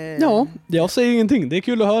är... Ja, jag säger ingenting. Det är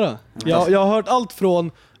kul att höra. Jag har hört allt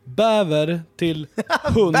från bäver till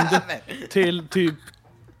hund till typ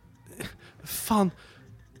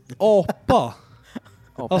apa.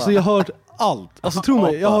 Alltså jag har hört allt. Alltså tro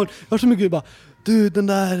mig, jag har så mycket bara du den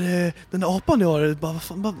där apan jag har bara vad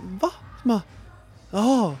fan va?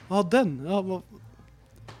 Ja, den. Ja,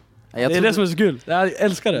 det är det som är så kul. Jag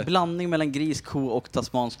älskar det. Blandning mellan gris, ko och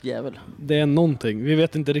tasmansk jävel. Det är någonting. Vi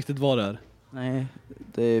vet inte riktigt vad det är. Nej,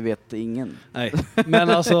 det vet ingen. Nej, men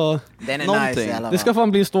alltså Den är Någonting. nice i alla fall. det ska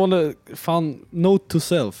fan bli stående note to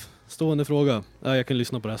self. Stående fråga. Ja, jag kan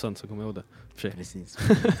lyssna på det här sen så kommer jag ihåg det. För sig. Precis.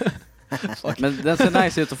 Men den ser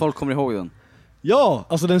nice ut och folk kommer ihåg den. Ja,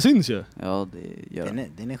 alltså den syns ju. Ja, det gör den.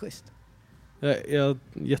 Den är schysst. Jag är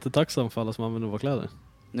jättetacksam för alla som använder våra kläder.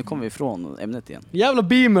 Nu kommer vi ifrån ämnet igen. Jävla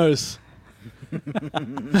Beamers!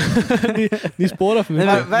 ni spårar för mig.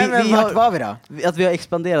 Vart var vi då? Att vi har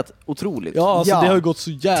expanderat otroligt. Ja, alltså Ja. det har ju gått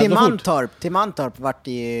så jävla fort. Till Mantorp vart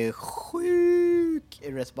det ju sjuk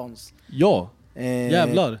respons. Ja,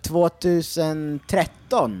 jävlar.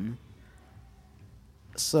 2013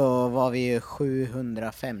 så var vi ju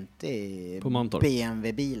 750 På Mantorp.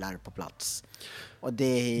 BMW-bilar på plats. Och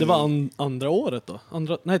Det var andra året då?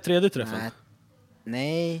 Tredje träffen.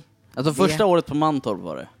 Nej. Alltså första året på Mantorp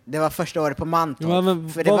var det. Det var första året på Mantorp. Ja, men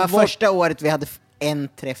för det var första året vi hade en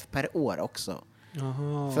träff per år också.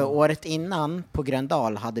 Jaha. För året innan på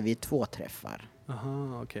Gröndal hade vi 2 träffar.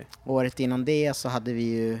 Aha, okej. Året innan det så hade vi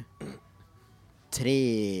ju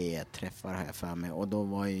 3 träffar här för mig. Och då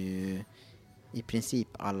var ju i princip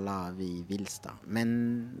alla vi Vilsta.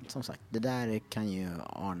 Men som sagt, det där kan ju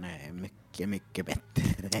Arne mycket bättre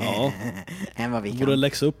Ja. än vad vi Borde kan.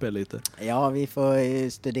 läxa upp er lite. Ja, vi får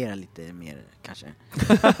studera lite mer kanske.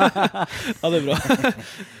 Ja, det är bra.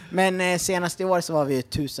 Men senast i år så var vi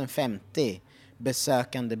 1050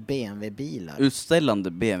 besökande BMW-bilar.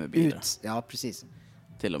 Utställande BMW-bilar Ja, precis.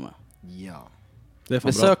 till och med. Ja. Det är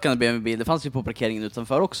fan bra. Besökande BMW-bil, det fanns ju på parkeringen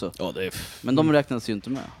utanför också. Ja, det är Men de räknas ju inte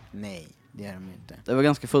med. Nej, det är de inte. Det var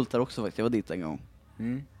ganska fullt där också faktiskt, jag var dit en gång.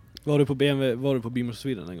 Var du på Beamers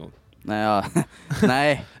Sweden en gång? Nej,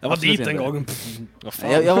 nej. Jag var absolut dit en inte. gång. Vad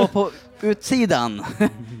fan? Jag var på utsidan.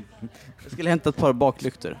 Jag skulle hämta ett par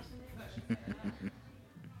baklyktor.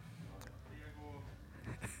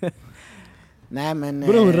 Nej, men...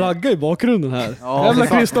 Börjar de ragga i bakgrunden här? Ja, Jävla för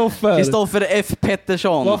fan. Kristoffer! Kristoffer F.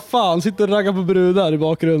 Pettersson. Vad fan, sitter och raggar på brudar i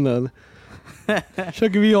bakgrunden.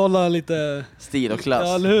 Försöker vi hålla lite... Stil och klass.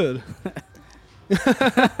 Ja, eller hur?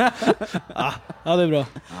 Ja, det är bra.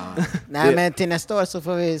 Ja. Nej, men till nästa år så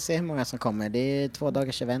får vi se hur många som kommer. Det är 2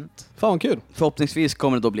 dagars event. Fan vad kul. Förhoppningsvis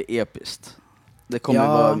kommer det då bli episkt. Det kommer Ja.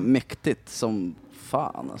 vara mäktigt som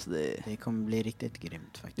fan. Alltså Det kommer bli riktigt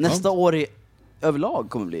grymt faktiskt. Nästa år överlag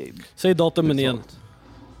kommer bli Säg datumen igen.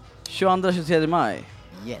 22-23 maj.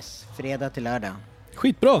 Yes, fredag till lördag.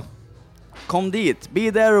 Skitbra. Kom dit,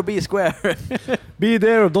 be there or be square. Be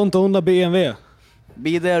there och don't own the BMW.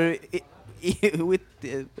 Be there with...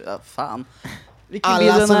 fan. Vilken bil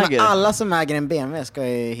den äger. Alla som äger en BMW ska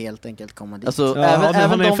ju helt enkelt komma dit. Alltså, Ja,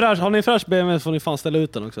 har ni en fräsch BMW får ni fan ställa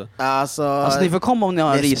ut den också. Alltså ni får komma om ni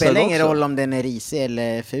har en det risad spelar ingen också. roll om den är risig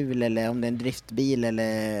eller ful eller om det är en driftbil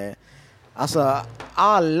eller... Alltså,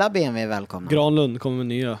 alla BMW är välkomna. Granlund kommer med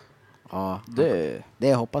nya. Ja,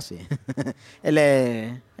 Det hoppas vi. Eller,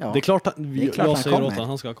 ja. Det är klart, är klart jag han säger kommer. åt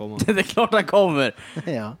han ska komma. det är klart han kommer.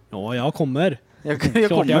 Ja. Ja, jag kommer. Jag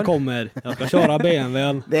Klart jag kommer. Jag ska köra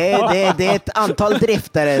BMWn. Det är ett antal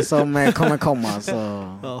driftare som kommer komma, så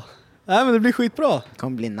Ja. Nej, men det blir skitbra. det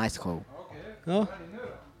kommer bli en nice show. Ja.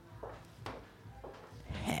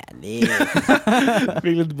 Härligt.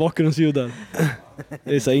 Fick lite bakgrundsljud där.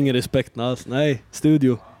 Det är så ingen respekt alls. Nej,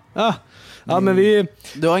 studio. Ja, men vi...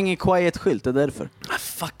 Du har ingen quiet-skylt, det är därför.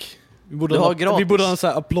 Fuck. Vi Du har gratis. borde ha en sån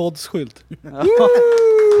här applådsskylt. Ja,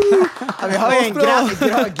 vi har ju en gratis.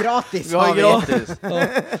 Vi har ju vi. gratis.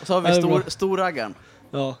 Och så har Ja, det är bra. vi storraggarn.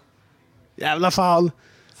 Ja. Jävla fan.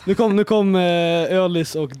 Nu kom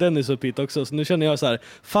Ölis och Dennis upp hit också, så nu känner jag så här: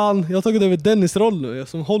 fan, jag har tagit över Dennis roll nu, jag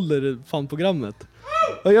som håller fan programmet.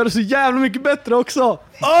 Jag gör det så jävla mycket bättre också.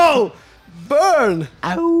 Oh! Burn!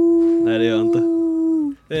 Nej, det gör jag inte.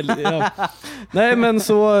 Ja. Nej, men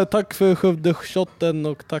så tack för Skövde-shotten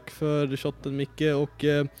och tack för shotten Micke. Och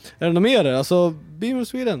är det något mer? Alltså, Beamer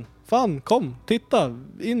Sweden. Fan, kom, titta.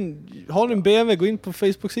 Har ni en BMW, gå in på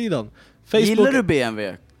Facebook-sidan. Gillar du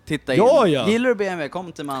BMW? Titta in. Ja. Gillar du BMW?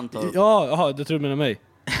 Kom till Mantorp. Ja, aha, det tror du menar mig.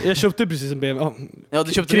 Jag köpte precis en BMW. Ja,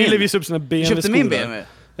 du köpte Krille min. visade upp sina Du BMW-skor. köpte min där. BMW.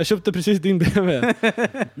 Jag köpte precis din BMW.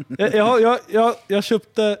 jag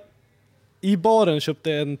köpte... I baren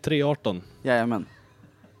köpte en 318 Jajamän.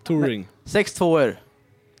 Touring. 6-2-er.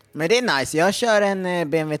 Men det är nice, jag kör en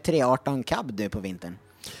BMW 318 cab du på vintern.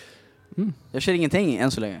 Jag kör ingenting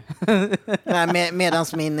än så länge.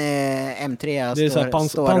 Medans min M3 Det är så här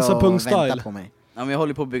står och pansarpung-style. väntar på mig. Ja, men jag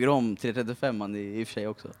håller på att bygga om 335 i och för sig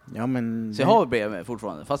också. Ja, men Så jag har BMW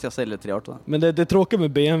fortfarande, fast jag säljer 318. Men det tråkiga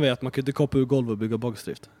med BMW är att man kan inte kapa ur golv och bygga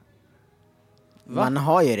bakstrift. man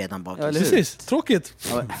har ju redan bakom. Ja, eller hur? Precis, tråkigt.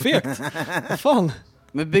 Fegt. Vad fan.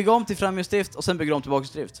 Men bygga om till framhjulsdrift och sen bygga om till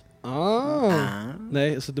bakhjulsdrift.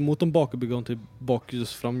 Nej, så det är motorn bak och bygga om till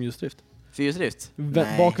framhjulsdrift. Fyrhjulsdrift.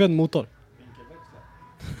 Nej. Bakvänd motor.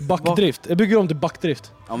 Backdrift. Jag bygger om till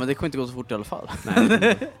backdrift. Ja, men det kommer inte gå så fort i alla fall.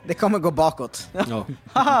 Det kommer gå bakåt. Ja.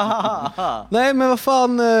 Nej, men vad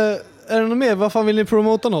fan, är det något mer? Vad fan vill ni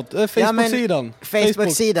promota något? Facebook-sidan.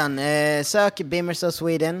 Facebook-sidan. Sök Beamers of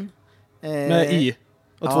Sweden. Med I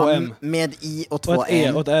och två M. Med I och Och två ett E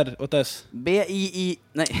M. och ett R och ett S.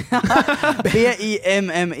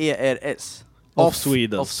 B-I-M-M-E-R-S. Of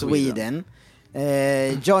Sweden. Of Sweden.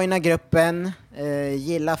 Joina gruppen.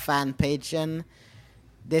 Gilla fanpagen.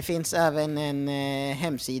 Det finns även en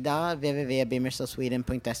hemsida,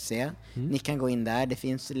 www.beamersofsweden.se. Ni kan gå in där, det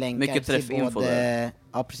finns länkar Mycket till träffinfo både... där.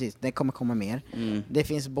 Ja, precis, det kommer komma mer. Det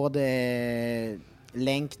finns både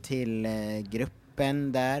länk till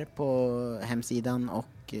gruppen där på hemsidan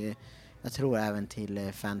och jag tror även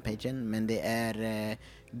till fanpagen. Men det är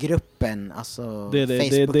gruppen, alltså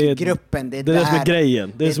Facebook-gruppen. Det är det som är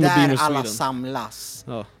grejen. Det är som är där Beamers alla Sweden. samlas.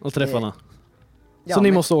 Ja, och träffarna. Ja, Så ni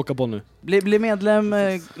men- måste åka på nu. Bli medlem,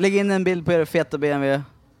 lägg in en bild på er feta BMW.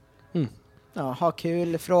 Ja, ha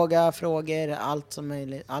kul, frågor,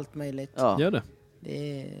 allt möjligt. Ja. Gör det.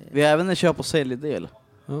 Vi har även en köp- och säljdel.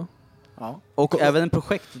 Ja. Ja. Och även en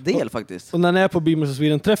projektdel faktiskt. Och när ni är på Beamers of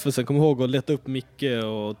Sweden-träffelsen, kom ihåg att leta upp Micke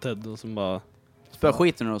och Ted och som bara Spöa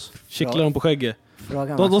skiten ur oss. kittlar dem på skägget.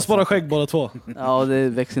 Frågan De sparar skägg båda två. Ja, det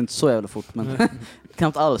växer inte så jävla fort, men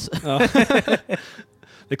knappt alls. Ja.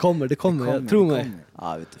 Det kommer, jag tror mig.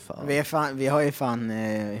 Ja, vet du fan. Vi har ju fan,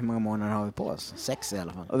 hur många månader har vi på oss? 6 i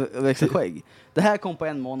alla fall. Och växer skägg. Det här kom på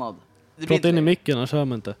en månad. Prata in i micken, annars hör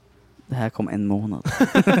man inte. Det här kom en månad.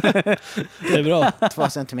 Det är bra. 2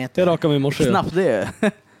 centimeter. Jag rakade mig i morse. Knappt det.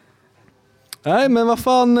 Nej, men vad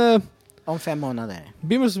fan. Om 5 månader.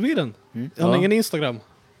 Beamers of Sweden. Har Ja. ni ingen Instagram?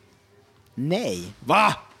 Nej.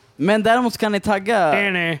 Va? Men däremot kan ni tagga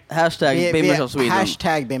Nej. hashtag Beamers of Sweden.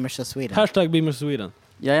 Hashtag Beamers of Sweden. Hashtag Beamers of Sweden.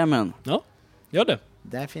 Jajamän. Ja, gör det.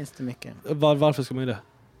 Där finns det mycket. Varför ska man göra det?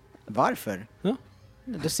 Varför? Ja.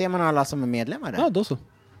 Då ser man alla som är medlemmar där. Ja, då så.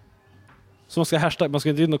 Så man ska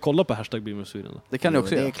inte in och kolla på hashtag Beamers of Sweden då. Det kan ni också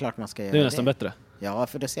Det är göra. klart man ska göra Det är nästan bättre. Ja,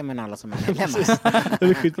 för då ser man alla som är medlemmar. Det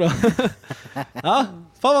är skitbra. Ja,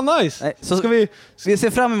 fan vad nice. Nej, Så så ska vi... vi ser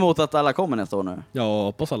fram emot att alla kommer nästa år nu. Ja,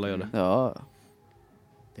 hoppas alla gör det. Ja,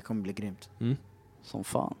 Det kommer bli grymt. som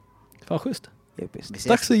fan. Fan schysst.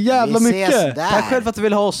 Tack så jävla mycket. Tack själv för att du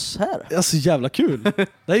ville ha oss här. Det är så jävla kul. Det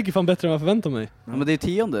här gick ju fan bättre än vad jag förväntade mig. Ja, men det är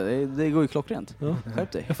 10:e. Det går ju klockrent. Ja.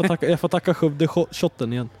 Skärp dig. Jag får tacka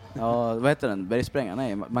Skövde-shotten igen. Ja, vad heter den? Bergspränga?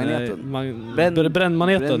 Nej, magneten.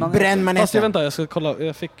 Brännmaneten. Fast vänta, jag ska kolla.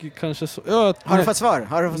 Jag fick kanske så... Har du fått svar?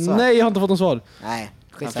 Nej, jag har inte fått någon svar. Nej,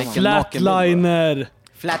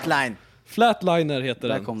 Flatliner heter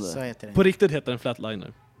den. Där kom det. Så heter det. På riktigt heter den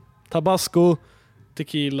Flatliner. Tabasco,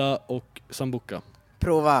 tequila och sambuca.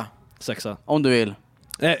 Prova. 6. Om du vill.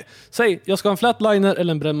 Säg, jag ska ha en Flatliner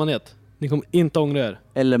eller en brännmanet. Ni kommer inte ångra er.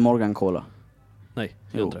 Eller Morgan Cola. Nej,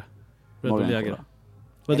 jag inte det. Red Morgan Bull Jäger. Cola.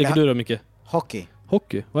 Vad dricker du då, Micke? Hockey.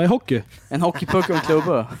 Hockey? Vad är hockey? En hockeypuck och en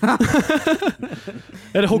klubba.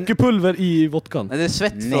 Är det hockeypulver i vodkan? Nej, det är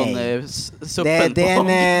svett från suppen det är på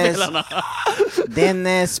en, det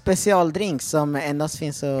är en specialdrink som endast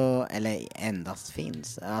finns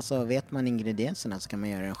finns. Alltså vet man ingredienserna så kan man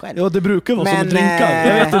göra den själv. Ja, det brukar vara som drinkar.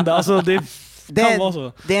 Jag vet inte, alltså det kan vara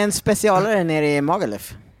så. Det är en specialare nere i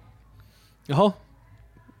Magaluf. Jaha.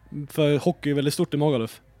 För hockey är väldigt stort i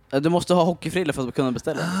Magaluf. Du måste ha hockeyfriller för att kunna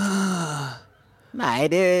beställa. Nej,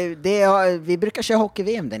 vi brukar köra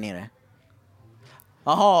hockey-VM där nere.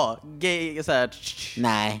 Jaha, gay såhär.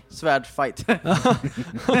 Nej. Svärdfight.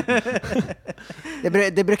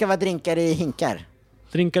 det brukar vara drinkar i hinkar.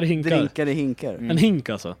 Drinkar i hinkar. En hink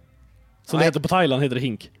alltså. Som det heter på Thailand heter det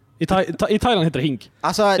hink. I Thailand heter det hink.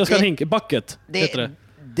 Alltså, jag ska ha en hink. Bucket heter det.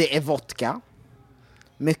 Det är vodka.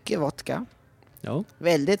 Mycket vodka. Ja.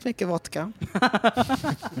 Väldigt mycket vodka.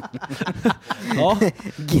 Ja.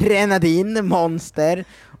 Grenadin, Monster.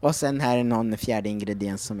 Och sen här är någon fjärde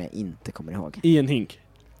ingrediens som jag inte kommer ihåg. I en hink.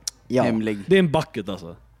 Ja. Hemlig. Det är en bucket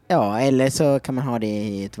alltså. Ja, eller så kan man ha det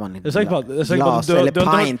i ett vanligt glas.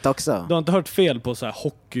 Eller pint också. Du har inte hört fel på så här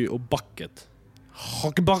hockey och bucket.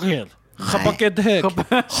 Hockeybucket.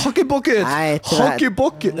 Hockeybucket. Nej,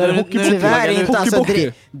 hockeybucket. Tyvärr inte. Alltså,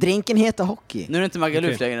 drinken heter hockey. Nu är det inte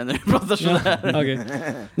Magaluf längre när du pratar sådär. Okay.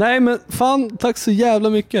 Nej men fan, tack så jävla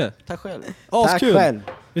mycket. Tack själv. Tack själv.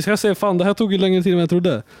 Vi ska se, fan det här tog ju längre tid än jag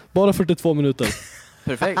trodde. Bara 42 minuter.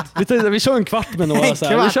 Perfekt. Vi kör en kvart med några så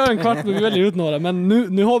här. Vi kör en kvart men vi väljer ut några. Men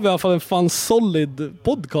nu har vi i alla fall en fan solid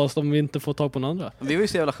podcast om vi inte får tag på någon andra. Vi var ju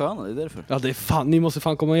så jävla sköna, det är därför. Ja det är fan, ni måste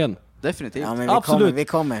fan komma igen. Definitivt. Ja, men absolut. Vi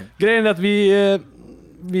kommer. Grejen är att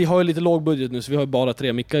vi har ju lite låg budget nu så vi har bara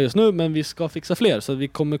 3 mickar just nu. Men vi ska fixa fler så vi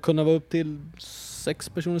kommer kunna vara upp till 6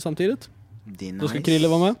 personer samtidigt. Det är nice. Då ska Krille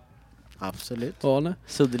vara med. Absolut. Arne.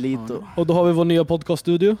 Sudelito. Och då har vi vår nya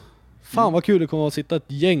podcaststudio. Fan vad kul det kommer att sitta ett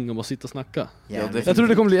gäng och bara sitta och snacka. Ja, jag tror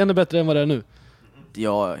det kommer bli ännu bättre än vad det är nu.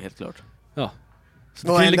 Ja, helt klart. Ja.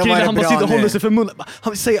 Krille han bara sitter och håller sig för munnen.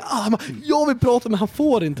 Han vill säga, jag vill prata men han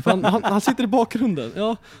får inte. För han sitter i bakgrunden.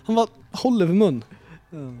 Ja, han bara håller för mun.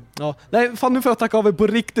 Ja. Nej, fan nu får jag tacka av er på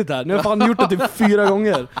riktigt här. Nu har jag fan gjort det typ 4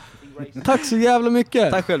 gånger. Tack så jävla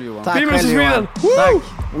mycket. Tack själv Johan. Tack själv Johan. Tack.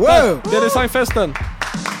 Wow. Det är designfesten.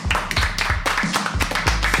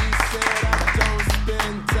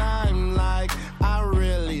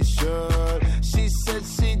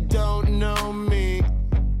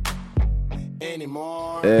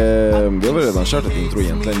 Vi har väl redan kört ett intro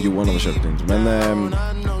egentligen. Johan har kört ett intro. Men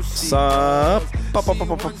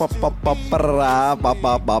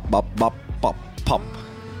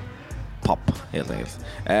papp helt enkelt.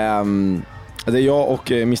 Det är jag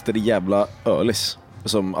och Mr. Jävla Ölis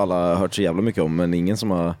som alla har hört så jävla mycket om, men ingen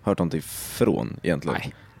som har hört någonting från egentligen.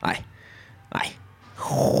 Nej.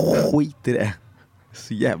 Skit i det.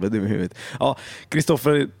 Så jävla dum i huvudet. Ja,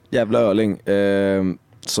 Kristoffer Jävla Öling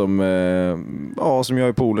som jag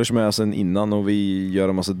är polers med sen innan och vi gör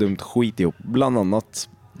en massa dumt skit ihop. Bland annat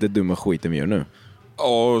det dumma skiten vi gör nu.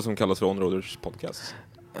 Ja, som kallas för On-Roaders podcast.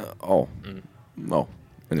 Ja.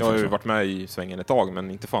 Jag har ju varit med i svängen ett tag,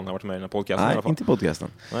 men inte fan har varit med i den här podcasten. Nej, i alla fall. inte i podcasten.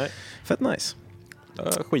 Nej. Fett nice.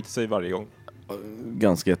 Jag skiter sig varje gång.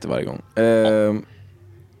 Ganska jätte varje gång.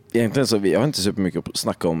 Egentligen så vi har inte så mycket att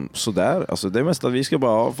snacka om sådär. Alltså det är mest att vi ska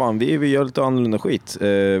bara, vi gör lite annorlunda skit.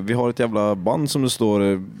 Vi har ett jävla band som det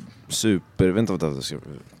står super... Vänta, jag ska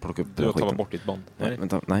plocka upp du har tagit bort ditt band. Nej,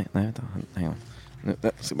 vänta, hang on. Nu,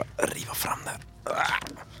 jag ska bara riva fram där.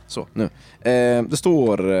 Så, nu. Det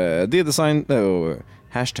står D-design...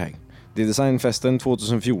 hashtag D-designfesten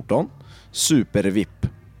 2014 Super-VIP.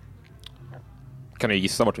 Kan du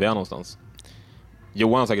gissa vart vi är någonstans?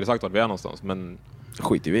 Johan har säkert sagt vart vi är någonstans, men...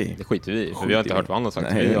 Skiter vi. Det skiter vi. För vi har inte hört vad han har sagt.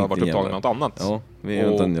 Nej, vi har varit upptagna med något annat. Ja, vi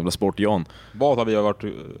är inte en jävla sport, Jan. Vad har vi varit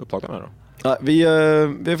upptagna med då? Ja, vi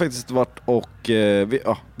har faktiskt varit och...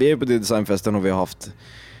 vi är på designfesten och vi har haft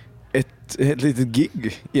ett litet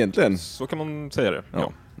gig egentligen. Så kan man säga det.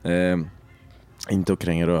 Ja. Inte att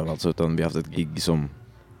kränga röv alltså, utan vi har haft ett gig som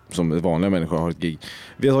som vanliga människor har ett gig.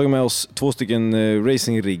 Vi har tagit med oss 2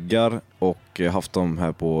 racingriggar och haft dem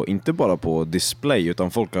här på, inte bara på display,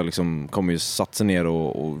 utan folk har liksom kommit och satt sig ner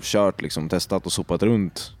och kört liksom, testat och sopat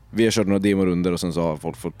runt. Vi har kört några demorunder och sen så har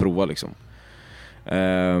folk fått prova liksom.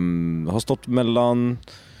 Har stått mellan,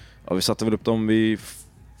 ja, vi satte väl upp dem vid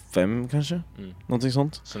 5 kanske, någonting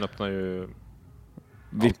sånt. Sen öppnar ju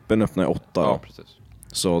Vippen öppnar 8 då. Ja, precis.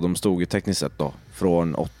 Så de stod ju tekniskt sett då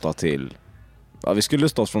från 8 till, ja, vi skulle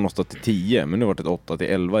stått från 8 till 10, men nu var det 8 till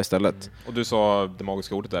 11 istället. Och du sa det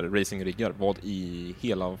magiska ordet där, racingriggar. Vad i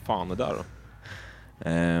hela fan är där då?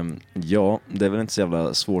 Ja, det är väl inte så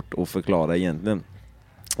jävla svårt att förklara egentligen.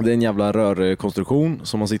 Det är en jävla rörkonstruktion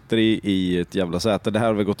som man sitter i ett jävla säte. Det här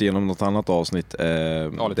har vi gått igenom något annat avsnitt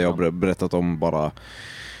där jag har berättat om bara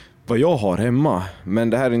vad jag har hemma. Men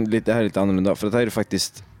det här är lite annorlunda, för det här är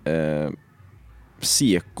faktiskt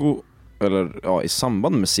Seco, eller ja, i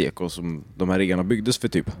samband med Seco som de här riggarna byggdes för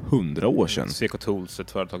typ 100 år sedan. Seco Tools,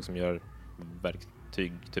 ett företag som gör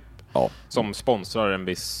verktyg typ, ja, som sponsrar en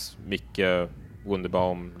viss Micke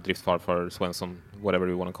Wunderbaum, driftfarfar, Svensson, whatever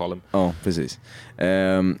you want to call them. Ja, precis.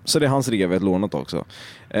 Så det är hans riggar vi har lånat också.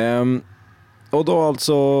 Och då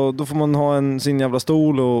alltså, då får man ha sin jävla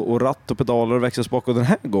stol och ratt och pedaler och växelspak. Och den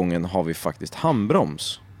här gången har vi faktiskt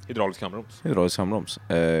handbroms. Hydraulisk handbroms.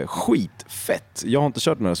 Skitfett. Jag har inte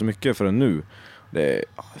kört med det så mycket förrän nu. Det är,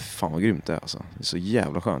 fan vad grymt det är alltså. Det är så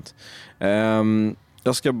jävla skönt.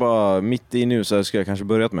 Jag ska bara, mitt i nu så ska jag kanske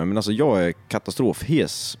börjat med, men alltså jag är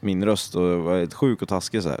katastrofhes, min röst, och är sjuk och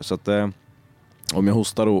taskig så här. Så att om jag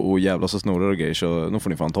hostar och jävlas och snorar och grejer, så nu får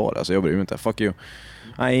ni fan ta det. Alltså jag bryr mig inte. Fuck you.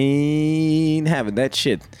 I ain't having that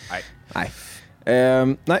shit. Nej.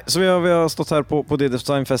 Nej, så vi har stått här på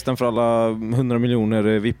D-Designfesten för alla 100 miljoner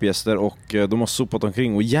VIP-gäster, och de har sopat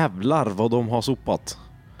omkring, och jävlar vad de har sopat.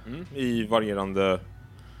 I varierande,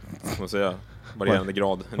 vad ska man säga, varierande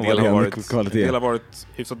grad. En del har varit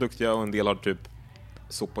hyfsat duktiga, och en del har typ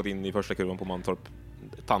sopat in i första kurvan på Mantorp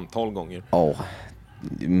ett antal gånger.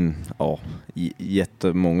 Ja,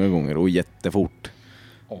 jättemånga gånger och jättefort.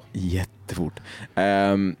 Jättefort.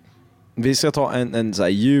 Vi ska ta en så här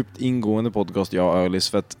djupt ingående podcast, jag och Ölis,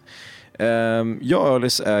 för att jag och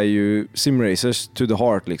Ölis är ju simracers to the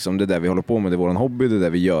heart liksom. Det är det vi håller på med, det är våran hobby, det är det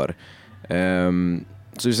vi gör.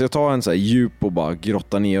 Så vi ska ta en så här djup och bara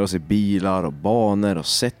grotta ner oss i bilar och banor och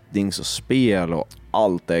settings och spel och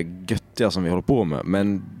allt det göttiga som vi håller på med.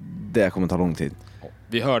 Men det kommer ta lång tid.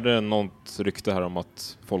 Vi hörde något rykte här om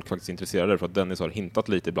att folk faktiskt är intresserade, för att Dennis har hintat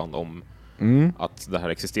lite ibland om att det här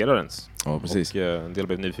existerar ens. Ja, precis. Och en del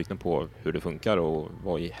blev nyfikna på hur det funkar och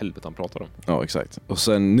vad i helvete han pratar om. Ja, exakt. Och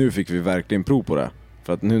sen nu fick vi verkligen prov på det.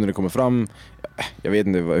 För att nu när det kommer fram, jag vet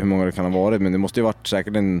inte hur många det kan ha varit, men det måste ju varit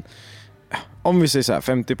säkert om vi säger så här,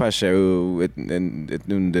 50 pers är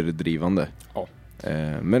ett underdrivande. Ja.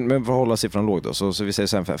 Men för att hålla siffran låg då, så vi säger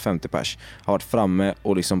sen 50 pers har varit framme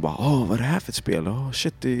och liksom bara, vad är det här för ett spel?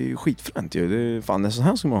 Shit, det är skitfränt ju. Det är fan, det är så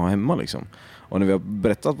här ska man ha hemma liksom. Och när vi har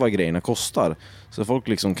berättat vad grejerna kostar, så folk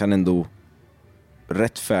liksom kan ändå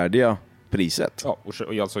rättfärdiga priset. Ja,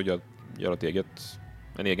 och alltså göra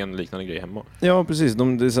en egen liknande grej hemma. Ja, precis.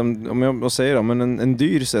 Om jag säger men en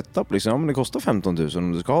dyr setup liksom, men det kostar 15 000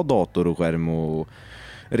 om du ska ha dator och skärm och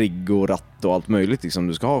rigg och ratt och allt möjligt liksom.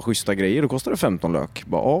 Du ska ha schyssta grejer, då kostar det 15 lök.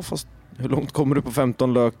 Bara, fast hur långt kommer du på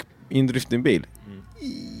 15 lök i en driftingbil?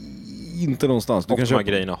 Inte någonstans. Och de här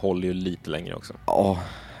grejerna håller ju lite längre också. Ja,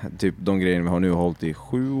 typ de grejerna vi har nu har hållit i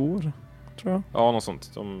 7 år, tror jag. Ja, något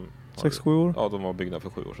sånt. 6-7 år? Ja, de var byggda för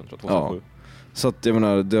 7 år sedan, tror jag. 2007. Ja. Så att jag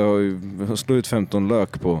menar, det har ju slagit ut 15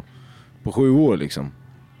 lök på 7 år liksom.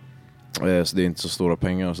 Så det är inte så stora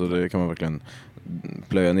pengar, så det kan man verkligen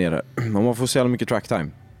plöja ner det. Man får så jävla mycket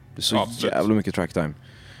tracktime. Det är så jävla mycket tracktime.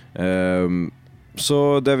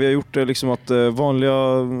 Så det vi har gjort är liksom att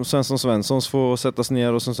vanliga Svenssons får sättas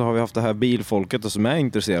ner, och sen så har vi haft det här bilfolket som är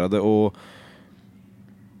intresserade, och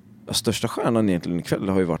största stjärnan egentligen ikväll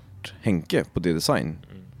har ju varit Henke på D-Design.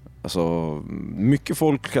 Alltså mycket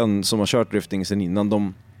folk som har kört drifting sen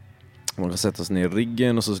innan, man kan sätta sig ner i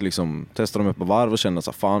riggen och så liksom testar de upp på varv och känner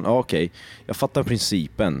så fan, okej, jag fattar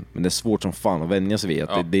principen, men det är svårt som fan att vänja sig vid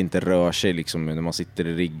att det inte rör sig liksom när man sitter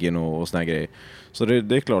i riggen och såna här grejer. Så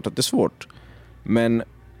det är klart att det är svårt. Men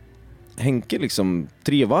Henke liksom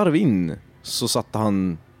 3 varv in så satte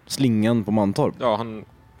han slingan på Mantorp. Ja, han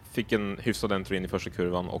fick en hyfsad entry in i första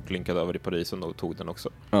kurvan och linkade över i Parisen och tog den också.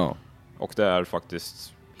 Ja. Och det är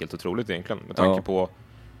faktiskt helt otroligt egentligen, med tanke på,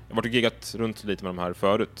 jag har varit och giggat runt lite med de här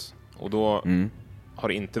förut, och då har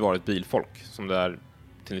det inte varit bilfolk som det är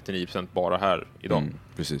till 99% bara här idag.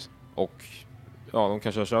 Precis. Och de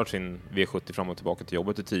kanske har kört sin V70 fram och tillbaka till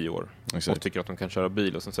jobbet i 10 år. Exakt. Och tycker att de kan köra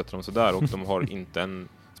bil, och sen sätter de sig där och de har inte en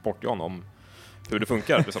sport-Jan om hur det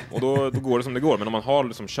funkar liksom. Och då går det som det går. Men om man har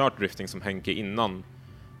liksom kört drifting som Henke innan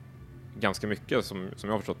ganska mycket som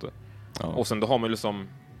jag har förstått det. Ja. Och sen då har man liksom,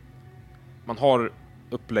 man har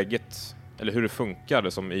upplägget eller hur det funkar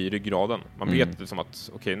liksom i ryggraden. Man vet liksom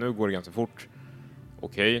att okej, nu går det ganska fort.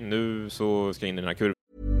 Okej, nu så ska jag in i den här kurvan.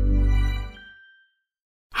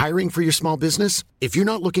 Hiring for your small business? If you're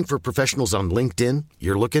not looking for professionals on LinkedIn,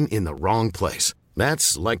 you're looking in the wrong place.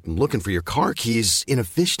 That's like looking for your car keys in a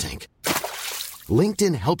fish tank.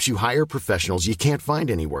 LinkedIn helps you hire professionals you can't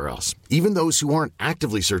find anywhere else, even those who aren't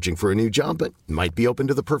actively searching for a new job but might be open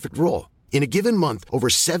to the perfect role. In a given month, over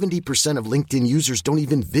 70% of LinkedIn users don't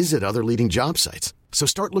even visit other leading job sites. So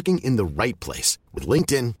start looking in the right place. With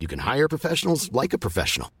LinkedIn, you can hire professionals like a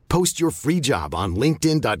professional. Post your free job on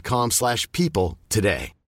linkedin.com/people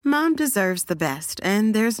today. Mom deserves the best,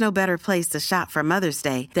 and there's no better place to shop for Mother's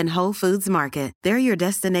Day than Whole Foods Market. They're your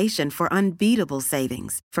destination for unbeatable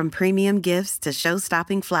savings, from premium gifts to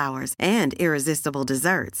show-stopping flowers and irresistible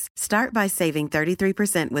desserts. Start by saving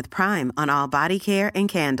 33% with Prime on all body care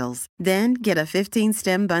and candles. Then get a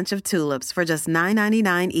 15-stem bunch of tulips for just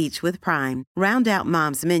 $9.99 each with Prime. Round out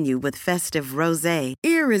Mom's menu with festive rosé,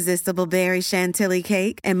 irresistible berry chantilly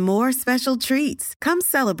cake, and more special treats. Come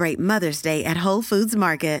celebrate Mother's Day at Whole Foods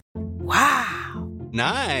Market. Wow.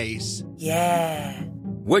 Nice. Yeah.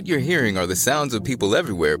 What you're hearing are the sounds of people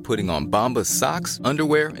everywhere putting on Bombas socks,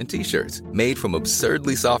 underwear, and T-shirts made from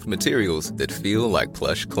absurdly soft materials that feel like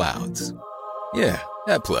plush clouds. Yeah,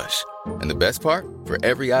 that plush. And the best part? For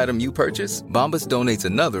every item you purchase, Bombas donates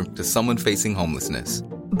another to someone facing homelessness.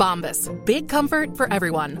 Bombas. Big comfort for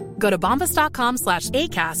everyone. Go to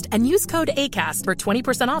bombas.com/ACAST and use code ACAST for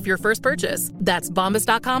 20% off your first purchase. That's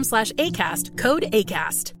bombas.com/ACAST. Code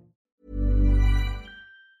ACAST.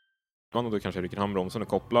 Och då kanske rycker handbromsen och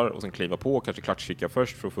kopplar och sen kliva på, kanske klatschkicka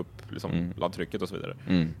först för att få upp liksom, laddtrycket och så vidare.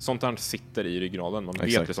 Sånt här sitter i ryggraden. Man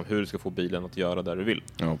vet liksom hur du ska få bilen att göra där du vill.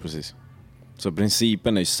 Ja, precis. Så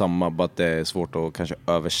principen är ju samma, bara att det är svårt att kanske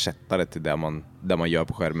översätta det till det man gör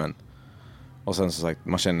på skärmen. Och sen som sagt,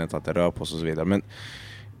 man känner inte att det rör på sig och så vidare. Men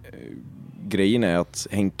grejen är att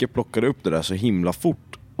Henke plockade upp det där så himla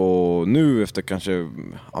fort. Och nu efter kanske,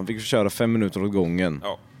 han fick köra 5 minuter åt gången.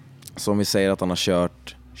 Ja. Så om vi säger att han har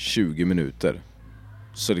kört 20 minuter.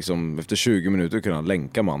 Så liksom efter 20 minuter kan han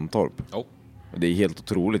länka Mantorp. Ja. Det är helt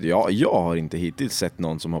otroligt. Jag har inte hittills sett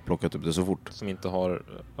någon som har plockat upp det så fort. Som inte har,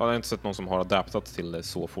 jag har inte sett någon som har adaptat till det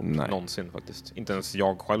så fort. Nej. Någonsin faktiskt. Inte ens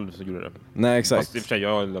jag själv så gjorde det. Nej, exakt. Fast i och för sig,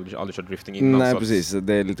 jag har aldrig kört drifting innan. Nej, så precis.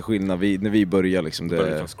 Det är lite skillnad. När vi börjar liksom. Det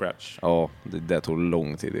börjar från scratch. Ja, det tog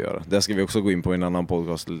lång tid att göra. Det ska vi också gå in på i en annan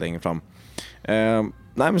podcast lite längre fram.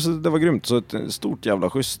 Nej, men så det var grymt. Så ett stort jävla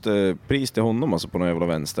schysst pris till honom alltså på någon jävla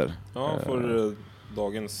vänster. Ja, för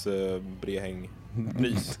dagens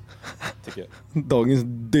brehäng-pris, tycker jag. Dagens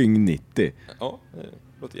dygn 90. Ja, det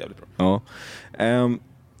låter jävligt bra. Ja.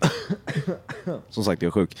 Som sagt, jag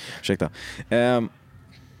är sjuk. Ursäkta.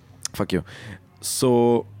 Fuck you.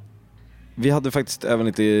 Så vi hade faktiskt även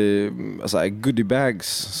lite goodie bags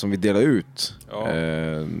som vi delade ut. Ja.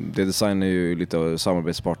 Det designar ju lite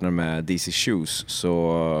samarbetspartner med DC Shoes.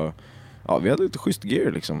 Så ja, vi hade lite schysst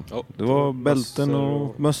gear liksom. Ja, det var bälten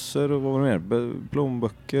och mössor och vad var det mer?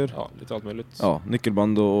 Plånböcker. Ja, lite allt möjligt. Ja,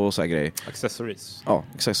 nyckelband och så här grejer. Accessories. Ja,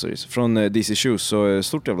 accessories. Från DC Shoes. Så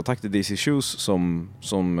stort jävla tack till DC Shoes som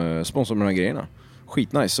sponsor med de här grejerna.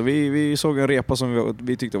 Skitnice. Så vi såg en repa som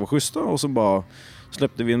vi tyckte var schyssta och så bara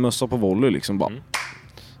släppte vi en mössa på volley liksom bara.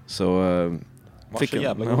 Så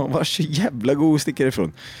var så jävla god stickare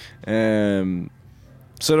ifrån.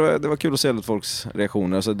 Så det var kul att se lite folks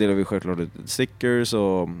reaktioner. Så delade vi självklart stickers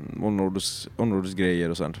och onorders grejer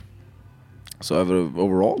och sånt. Så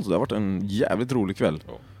overall så det har varit en jävligt rolig kväll.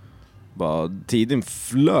 Bara tiden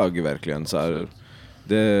flög verkligen så här.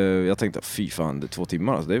 Jag tänkte, fy fan, det är 2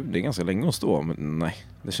 timmar. Alltså, det är ganska länge att stå. Men nej,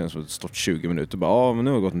 det känns som att det stått 20 minuter. Bara, men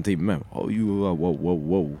nu har det gått en timme.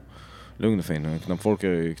 Wow. Lugn och fin. Folk har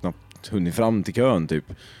ju knappt hunnit fram till kön typ.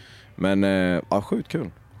 Men sjukt kul.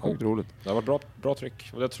 Sjukt roligt. Det har varit bra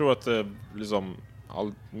tryck. Och jag tror att liksom,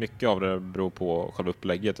 mycket av det beror på själva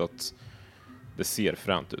upplägget. Att det ser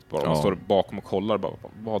fränt ut. Bara. Man står bakom och kollar. Bara,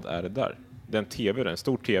 vad är det där? Det är en TV, det är en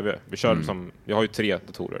stor TV. Vi har ju 3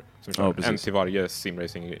 datorer som kör. En till varje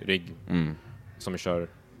simracing-rigg som vi kör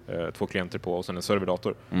 2 klienter på och sen en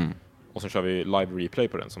serverdator. Och så kör vi live replay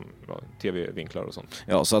på den som TV-vinklar och sånt.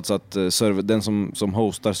 Ja, så att den som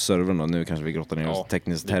hostar servern då, nu kanske vi grottar ner oss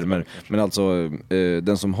tekniska termer, men alltså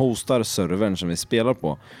den som hostar servern som vi spelar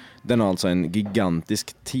på, den har alltså en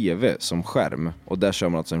gigantisk TV som skärm och där kör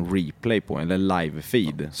man alltså en replay på, eller en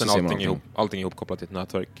live-feed. Sen allting är ihopkopplat till ett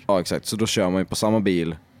nätverk. Ja, exakt. Så då kör man ju på samma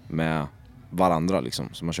bil med varandra liksom,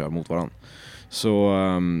 som man kör mot varandra. Så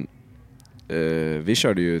vi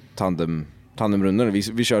körde ju tandemrundor.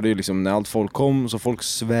 Vi körde ju liksom när allt folk kom, så folk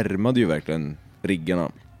svärmade ju verkligen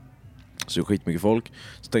riggarna. Så skitmycket folk.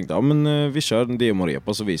 Så tänkte jag, men vi kör en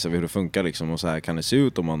demo-repa så visar vi hur det funkar liksom, och så här kan det se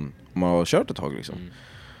ut om man har kört ett tag liksom.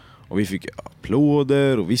 Och vi fick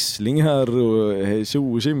applåder och visslingar och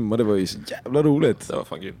tjo och tjimma. Det var ju så jävla roligt. Det var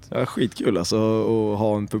fan grymt. Ja, skitkul alltså, att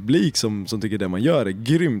ha en publik som tycker det man gör är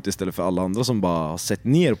grymt, istället för alla andra som bara har sett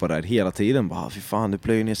ner på det här hela tiden. Bara, fy fan, du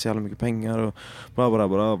plöjer ner så jävla mycket pengar och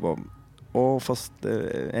bla. Och fast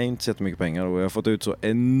det är inte så mycket pengar, och jag har fått ut så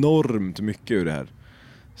enormt mycket ur det här.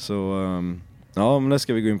 Så ja, men det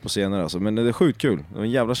ska vi gå in på senare alltså. Men det är sjukt kul. Det är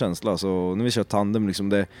en jävla känsla. Så när vi kör tandem liksom,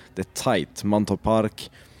 det är tight. Mantorp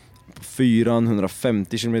Park på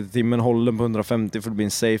 450 km/h, håller på 150 för att bli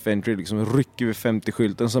en safe entry liksom, rycker vi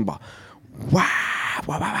 50-skylten och sen bara wow.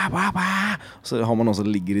 Så har man någon som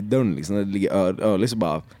ligger i dörren liksom, när det ligger öl så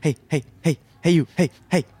bara hej you, hej.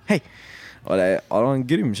 Och det var en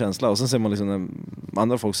grym känsla. Och sen ser man liksom när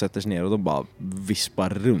andra folk sätter sig ner och de bara vispar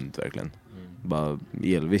runt verkligen. Bara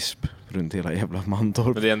elvisp runt hela jävla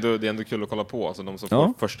Mantorp. Men det är ändå kul att kolla på. Alltså de som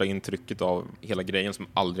får första intrycket av hela grejen, som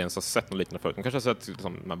aldrig ens har sett något liknande förut. De kanske har sett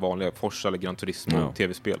liksom, de vanliga Forza eller Gran Turismo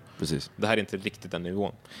tv-spel. Precis. Det här är inte riktigt den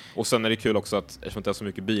nivån. Och sen är det kul också att, eftersom det är så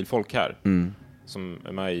mycket bilfolk här som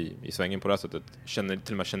är med i svängen på det här sättet,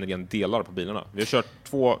 till och med känner igen delar på bilarna. Vi har kört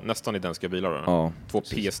 2 nästan identiska bilar. 2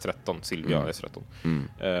 PS13, Silvia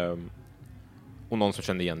S13. Och någon som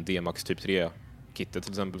kände igen D-Max Typ 3 kittet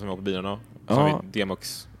till exempel som var på bilarna. Så har vi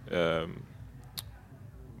D-Max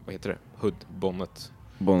vad heter det? Hood, bonnet,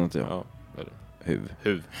 ja. Huv.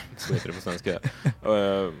 Så heter det på svenska.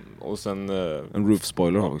 Och sen en roof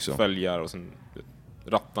spoiler har vi också. Fälgar och sen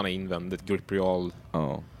rattarna invändigt, grip real.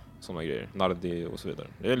 Såna grejer, Nardi och så vidare.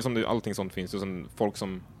 Det är liksom allting sånt finns. Och sen folk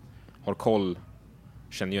som har koll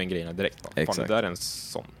känner ju en grejerna direkt. Fan, det där är en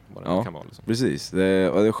sån. Kan vara, liksom. Precis. Det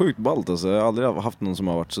är sjukt ballt alltså. Jag har aldrig haft någon som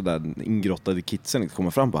har varit så där ingrottad i kitsen och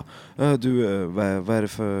kommer fram bara, du, vad är det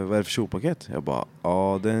för kjolpaket? Jag bara,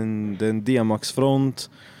 det är en D-Max-front,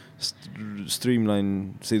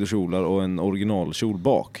 streamline sidokjolar och en original kjol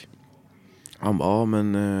bak. Han bara,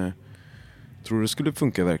 men tror du det skulle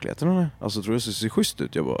funka i verkligheten eller? Alltså tror du det ser schysst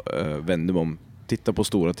ut? Jag bara vände mig om, titta på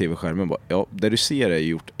stora tv-skärmen, bara, det du ser är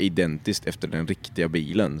gjort identiskt efter den riktiga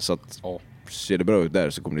bilen, så att ser det bra ut där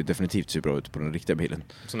så kommer det definitivt se bra ut på den riktiga bilen.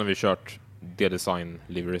 Så när vi kört D-Design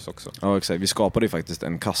liveries också. Ja, exakt. Vi skapade ju faktiskt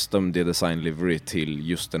en custom D-Design livery till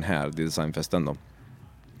just den här D-Design-festen då.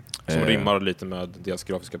 Som rimmar lite med deras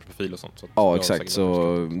grafiska profil och sånt. Så ja, exakt.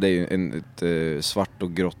 Så det är ju ett svart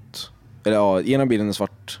och grått. Eller ena bilen är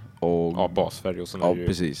svart och basfärg och sen är det ju...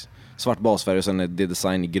 precis. Svart basfärg och sen är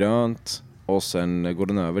D-Design i grönt och sen går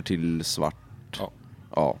den över till svart.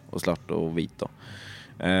 Ja, och svart och vit då.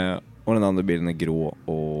 Och den andra bilen är grå,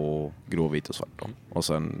 vit och svart då. Och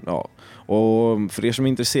sen, och för er som är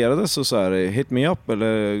intresserade så är det hit me up, eller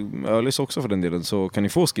Ölis också för den delen, så kan ni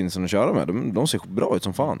få skinsen att köra med. De ser bra ut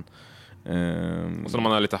som fan. Och så om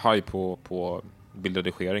man är lite high på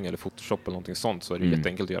bildredigering eller Photoshop eller någonting sånt, så är det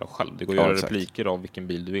jätteenkelt att göra själv. Det går att göra repliker av vilken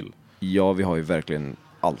bil du vill. Ja, vi har ju verkligen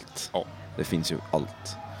allt. Ja. Det finns ju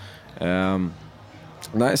allt.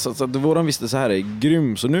 Nej, så våran vistelse här är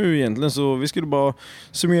grym. Så nu egentligen så vi skulle bara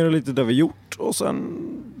summera lite det vi gjort och sen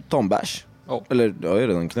ta en bash. Eller jag är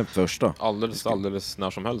redan knäppt första. Alldeles när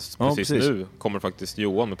som helst. Precis nu kommer faktiskt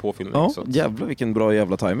Johan med påfyllning. Ja, så att... jävlar vilken bra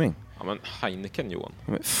jävla timing. Ja, men Heineken Johan.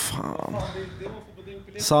 Men fan.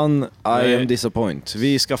 Son, I am disappoint.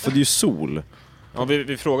 Vi skaffade ju sol. Ja,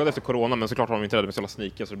 vi frågade efter corona, men såklart var de inte rädda med sådana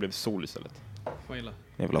snika, så det blev sol istället.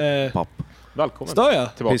 Jävla papp. Välkommen. Står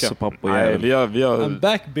jag? Tillbaka. Piss och papp och Nej, vi har... I'm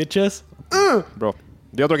back, bitches. Bra.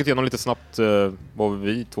 Vi har dragit igenom lite snabbt vad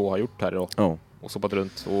vi två har gjort här idag. Och soppat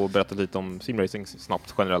runt och berättat lite om simracing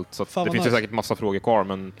snabbt generellt. Så det finns ju säkert massa frågor kvar,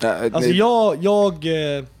 men... Alltså jag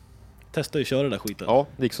testar ju köra det där skiten. Ja,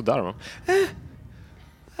 det gick så där va?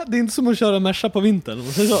 Det är inte som att köra Merca på vintern, om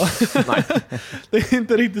man säger så. Nej. Det är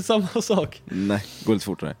inte riktigt samma sak. Nej, går lite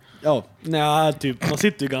fortare. Ja, nej, typ man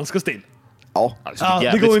sitter ju ganska still. Ja,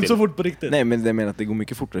 det går inte så fort på riktigt. Nej, men det menar att det går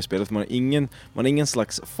mycket fortare i spelet. Man har ingen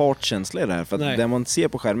slags fartkänsla i det här. För att det man ser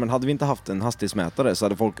på skärmen, hade vi inte haft en hastighetsmätare så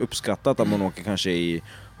hade folk uppskattat att man åker kanske i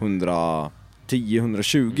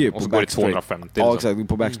 110-120 på backstraight. 250. Ja, exakt.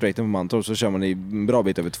 På backstraighten på Mantorp så kör man i en bra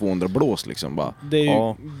bit över 200 blås liksom bara. Det är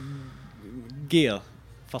ju G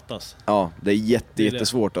fattas. Ja, det är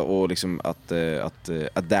jättesvårt att liksom att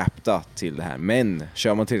adapta till det här. Men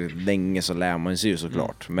kör man tillräckligt länge så lär man sig ju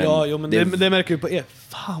såklart. Men men det märker vi på er.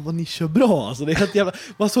 Fan vad ni kör bra alltså. Det är helt jävla...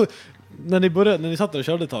 när ni satt där och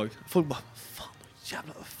körde ett tag, folk bara, fan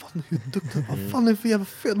jävla, hur duktiga, vad fan är det för jävla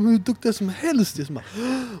fel? De är hur duktiga som helst. Det är som bara,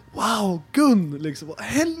 wow, Gun, liksom, vad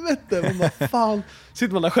helvete. Man bara, fan.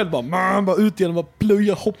 Sitter man där själv bara ut genom att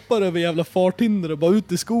plöja, hoppar över jävla farthinder och bara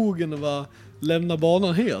ut i skogen och bara lämna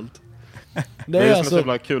banan helt. Det är alltså... så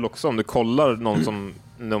jävla kul också om du kollar någon som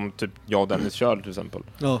typ jag och Dennis kör till exempel.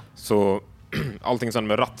 Ja. Så allting sen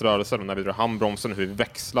med rattrörelser, när vi drar handbromsen, hur vi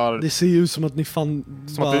växlar. Det ser ju ut som att ni fan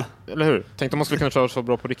som bara... eller hur? Tänk om man skulle kunna köra så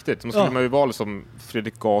bra på riktigt. Man skulle man ju vara som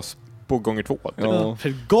Fredrik Gasbo gånger 2. Ja.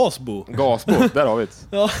 Fredrik Gasbo? Gasbo, där har vi det.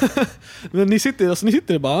 Ja. Men ni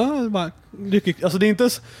sitter bara rycker, alltså det är inte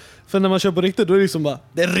för när man kör på riktigt då är det liksom bara,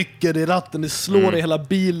 det rycker i ratten, det slår i hela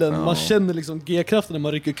bilen, man känner liksom G-kraften när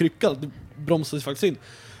man rycker kryckan, det bromsar sig faktiskt in.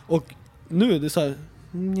 Och nu är det så här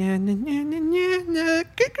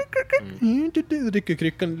rycker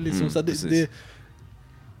kryckan liksom så här,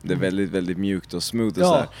 det är väldigt, väldigt mjukt och smooth och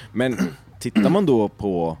så här. Men tittar man då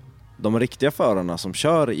på de riktiga förarna som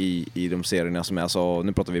kör i de serierna som är, alltså,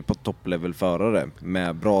 nu pratar vi på topplevel-förare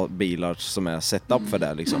med bra bilar som är setup för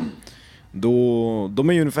det liksom. Då, de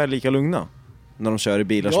är ju ungefär lika lugna när de kör i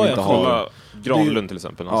bilar som inte har... Granlund till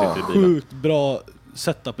exempel, när han sitter i bilen. Sjukt bra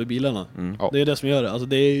setup i bilarna. Det är det som gör det. Alltså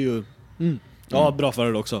det är ju... Ja, bra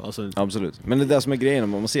förare också. Alltså. Absolut. Men det är det som är grejen, om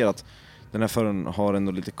man ser att den här föraren har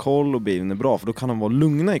ändå lite koll och bilen är bra, för då kan de vara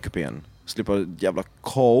lugna i kupén. Slippa jävla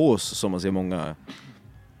kaos som man ser många.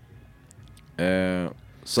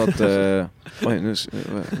 Så att...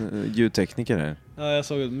 ljudtekniker här. Ja, jag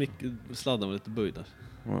såg att sladden var lite böjd där.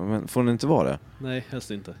 Men får den inte vara det? Nej,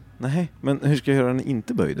 helst inte. Nej, men hur ska jag göra den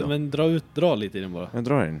inte böjd då? Men dra lite i den bara. Jag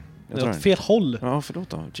drar in. Jag drar fel håll. Ja, förlåt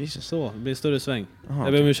då. Jesus. Så, det blir en större sväng. Aha,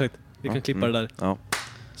 jag ber om ursäkt. Vi kan klippa det där. Ja.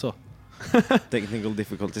 Så. Technical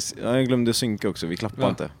difficulties. Ja, jag glömde synka också. Vi klappar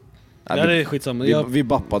inte. Nej, det är skitsamma. Vi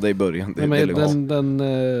bappade i början. Det är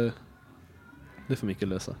för mycket att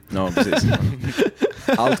lösa. Ja, precis.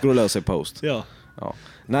 Allt går att lösa i post. Ja.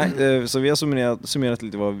 Nej, så vi har summerat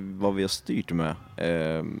lite vad vi har styrt med.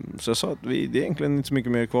 Så jag sa att det är egentligen inte så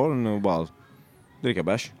mycket mer kvar än att bara dricka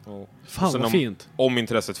bärs. Fan vad fint. Om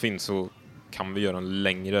intresset finns så kan vi göra en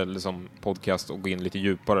längre liksom, podcast och gå in lite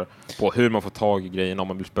djupare på hur man får tag i grejerna, om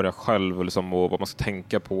man vill börja själv liksom, och vad man ska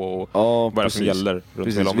tänka på och vad det som gäller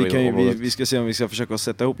runt hela området. Vi ska se om vi ska försöka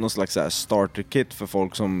sätta ihop någon slags så här starter kit för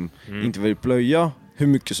folk som inte vill plöja hur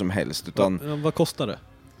mycket som helst. Utan, vad kostar det?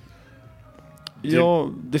 Ja,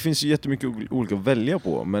 det finns ju jättemycket olika att välja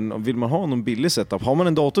på. Men vill man ha någon billig setup, har man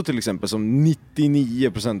en dator till exempel som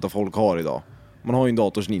 99% av folk har idag. Man har ju en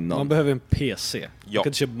dator sedan innan. Man behöver en PC. Ja. Man kan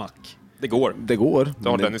inte köpa Mac. Det går. Det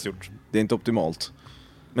har Dennis gjort. Det är inte optimalt.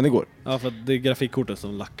 Men det går. Ja, för det är grafikkortet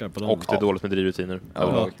som lackar på dem. Och det är dåligt med drivrutiner.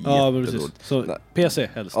 Ja, precis. Så PC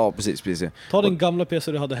helst. Ja, precis, PC. Ta den gamla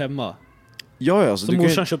PC du hade hemma. Ja, alltså, som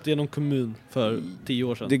morsan köpte genom kommun för 10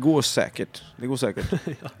 år sedan. Det går säkert.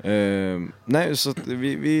 Nej, så att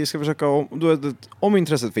vi ska försöka, om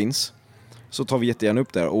intresset finns så tar vi jättegärna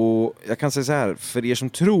upp det. Och jag kan säga så här, för er som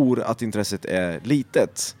tror att intresset är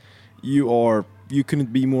litet, you couldn't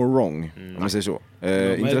be more wrong, om man säger så.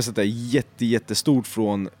 Intresset är jättestort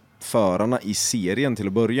från förarna i serien till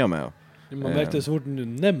att börja med. Man märkte så fort du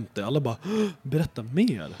nämnt det, alla bara, berätta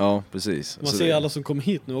mer. Ja, precis. Man ser alla som kommer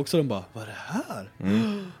hit nu också, de bara, vad är det här?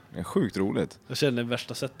 Det är sjukt roligt. Jag känner den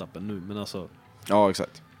värsta setupen nu, men alltså... Ja,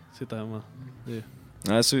 exakt. Sitta hemma.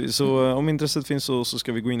 Nej, så om intresset finns så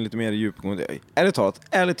ska vi gå in lite mer i djupgång. Ärligt talat,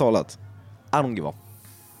 I don't give a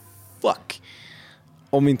fuck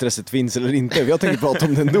om intresset finns eller inte. Jag tänker prata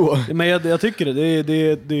om det ändå. Men jag tycker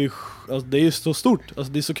det är ju så stort.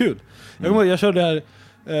 Alltså, det är så kul. Jag körde det här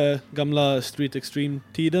gamla Street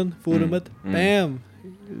Extreme-tiden, forumet. Bam!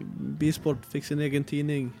 Bilsport fick sin egen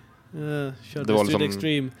tidning. Körde Street liksom,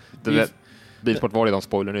 Extreme. Bilsport var redan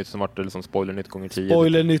spoilernytt, som var det liksom spoilernytt gånger 10.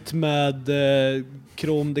 Spoilernytt med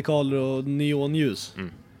kromdekaler och neonljus.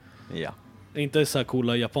 Ja. Inte så här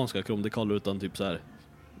coola japanska kromdekaler, utan typ så här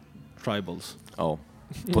tribals. Ja.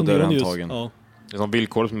 På dörrhandtagen. Ja. Det som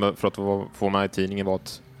villkor för att få med i tidningen var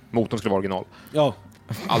att motorn skulle vara original. Ja.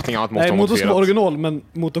 Allting annat måste vara motorn ska vara original, men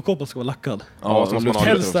motorkåpan ska vara lackad. Ja, så måste man ha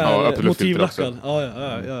helst motivlackad.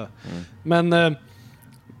 Ja. Men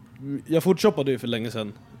jag fortköpade ju för länge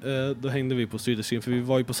sedan. Då hängde vi på Street Extreme, för vi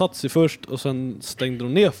var ju på Satsi först och sen stängde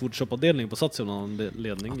de ner fortköpaddelningen på Satsi av någon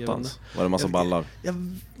ledning. Var det massa ballar?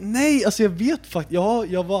 Nej, alltså jag vet faktiskt.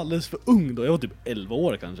 Jag var alldeles för ung då. Jag var typ 11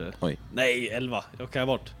 år kanske. Oj. Nej, 11. Jag kan ha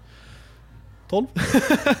varit 12.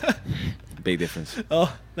 Big difference. Ja,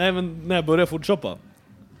 nej, men när jag började fortköpa.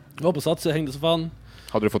 Jag var på Satsi, hängde så fan.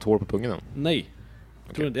 Hade du fått hår på pungen än? Nej.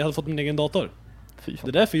 Jag hade fått min egen dator. Fy fan.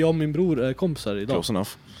 Det är därför jag och min bror är kompisar idag. Close enough.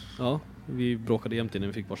 Ja, Vi bråkade jämt innan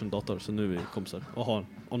vi fick varsin dator, så nu är vi kompisar och har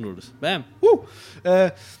onroaders. Bam! Woo!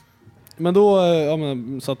 Men då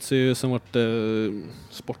satt sig sen vart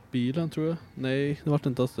sportbilen, tror jag. Nej, det vart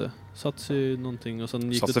inte alls det. Satt sig någonting och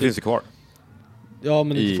sen gick det finns ju kvar. Ja,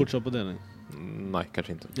 men inte fortsatt på det. Nej. Nej,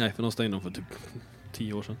 kanske inte. Nej, för de stängde dem för typ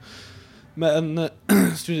 10 år sedan. Men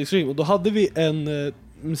Street Extreme, och då hade vi en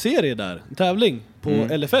serie där, en tävling på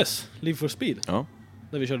LFS, Live for Speed. Ja.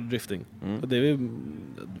 Där vi körde drifting. Och det var,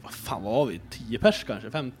 vad fan var vi? 10 pers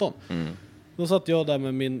kanske, 15. Då satt jag där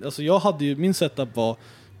med jag hade ju, min setup var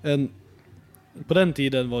på den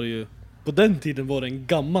tiden var det en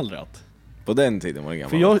gammal ratt. På den tiden var det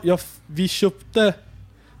gammal. För vi köpte,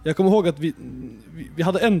 jag kommer ihåg att vi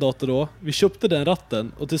hade en dator då, vi köpte den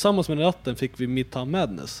ratten och tillsammans med den ratten fick vi Midtown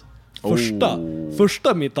Madness.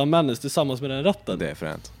 Första Midtown Madness tillsammans med den ratten. Det är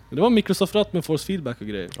fränt. Det var en Microsoft-ratt med force feedback och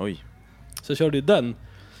grejer. Oj. Så jag körde ju den.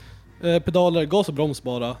 Pedaler, gas och broms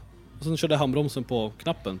bara. Och sen körde jag handbromsen på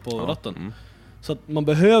knappen på ratten. Så att man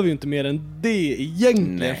behöver ju inte mer än det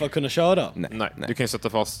egentligen för att kunna köra. Nej. Du kan ju sätta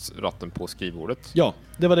fast ratten på skrivbordet. Ja,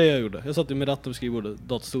 det var det jag gjorde. Jag satt ju med ratten på skrivbordet,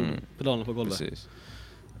 datorstol, pedalerna på golvet. Precis.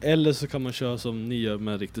 Eller så kan man köra som ni gör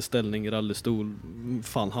med riktig ställning, rallystol,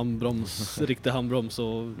 handbroms, riktig handbroms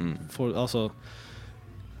och alltså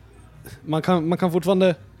man kan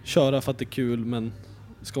fortfarande köra för att det är kul, men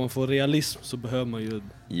ska man få realism så behöver man ju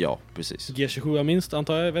precis. G27 minst,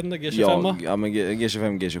 antar jag vet inte, G25. Ja, men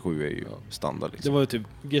G25, G27 är ju standard liksom. Det var ju typ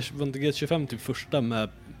G25 typ första med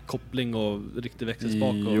koppling och riktig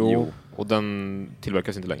växelspak och den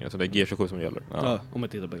tillverkas inte längre, så det är G27 som gäller. Ja, om man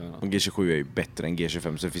tittar begagnad. Och G27 är ju bättre än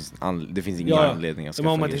G25, så det finns ingen anledning att skaffa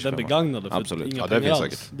G25. Om man tittar begagnad, för absolut. Inga det finns alls.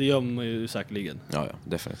 säkert. Det gör man ju säkerligen. Ja,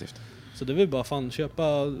 definitivt. Så det vill bara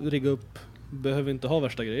köpa, rigga upp, behöver inte ha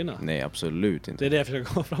värsta grejerna. Nej, absolut inte. Det är det jag försöker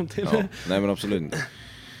komma fram till. Ja, nej, men absolut inte.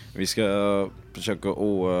 Vi ska försöka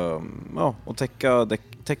att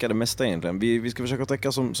täcka det mesta egentligen. Vi ska försöka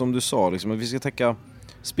täcka som du sa, liksom, att vi ska täcka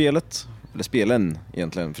spelet, eller spelen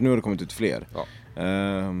egentligen, för nu har det kommit ut fler. Ja.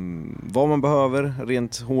 Vad man behöver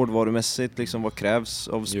rent hårdvarumässigt, liksom, vad krävs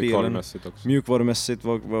av spelen. Mjukvarumässigt,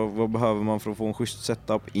 vad behöver man för att få en schysst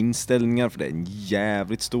setup, inställningar, för det är en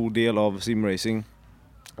jävligt stor del av simracing.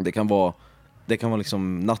 Det kan vara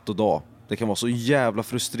liksom natt och dag. Det kan vara så jävla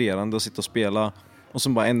frustrerande att sitta och spela och så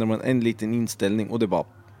bara ändrar man en liten inställning och det bara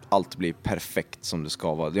allt blir perfekt som det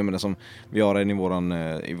ska vara. Jag menar, som vi har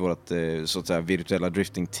i vårt så att säga virtuella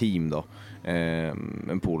drifting team då,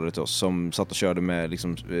 en polare till oss som satt och körde med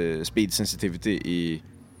liksom speed sensitivity i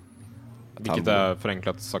vilket är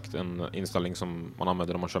förenklat sagt en inställning som man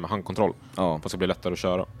använder när man kör med handkontroll. För att det ska bli lättare att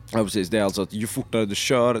köra. Ja, precis. Det är alltså att ju fortare du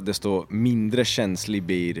kör, desto mindre känslig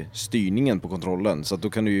blir styrningen på kontrollen. Så att då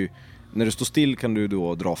kan du ju, när du står still kan du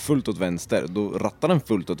då dra fullt åt vänster. Då rattar den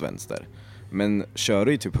fullt åt vänster. Men kör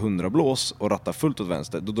du i typ 100 blås och rattar fullt åt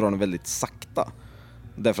vänster, då drar den väldigt sakta.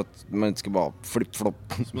 Därför att man inte ska bara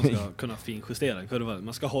flip-flop. Man ska kunna finjustera en kurva.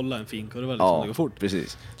 Man ska hålla en fin kurva liksom, det går fort.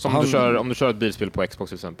 Precis. Som om du kör ett bilspel på Xbox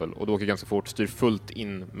till exempel och du åker ganska fort, styr fullt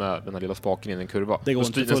in med den här lilla spaken i en kurva. Det går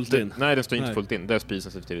inte fullt in. Nej, den styr inte fullt in. Det är speed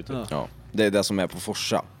sensitivity. Ja, det är det som är på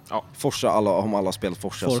Forza. Ja. Forza, om alla spelat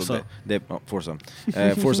Forza. Så Forza.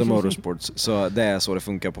 Forza Motorsports. Så det är så det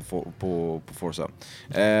funkar på Forza.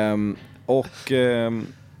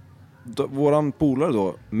 Våran polare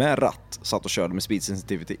då med ratt satt och körde med speed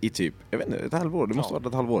sensitivity i typ, jag vet inte, ett halvår. Det måste ha varit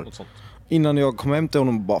ett halvår. Innan jag kom hem till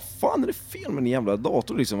honom och bara, fan är det fel med din jävla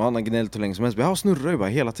dator liksom? Han har gnällt hur länge som helst. Jag snurrar ju bara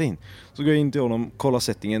hela tiden. Så går jag in till honom, kollar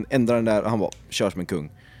settingen, ändrar den där och han bara, kör som en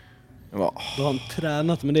kung. Bara, då har han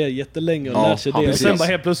tränat med det jättelänge och lärt sig det. Och sen bara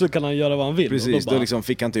helt plötsligt kan han göra vad han vill. Precis, då liksom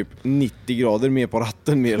fick han typ 90 grader mer på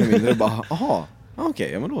ratten mer eller mindre. Bara, aha.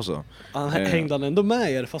 Okej, men då så. Hängde han ändå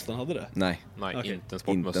med er fast han hade det? Nej, okay.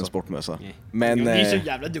 Inte en sportmössa. Men ni är så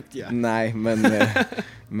jävla duktiga. Nej,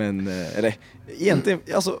 men eller egentligen,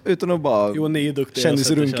 alltså utan att bara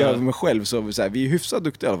kändisrunka över mig själv så vi är hyfsat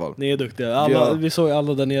duktiga i alla fall. Ni är duktiga. Vi såg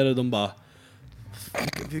alla där nere, de bara,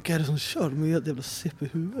 vilka är det som kör? De är jävla CP i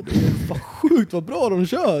huvudet. Det är fan sjukt vad bra de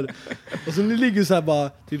kör. Och så ni ligger så här bara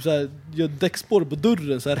typ så här, gör däckspår på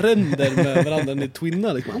dörren så här, ränder med varandra, ni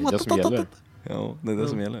twinnar liksom. Det som gäller. Ja, det är det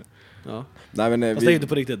som gäller. Ja. Nej, men fast det är inte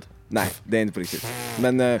på riktigt. Nej, det är inte på riktigt.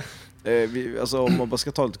 Men alltså, om man bara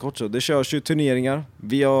ska ta lite kort så, det körs ju turneringar.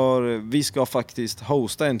 Vi ska faktiskt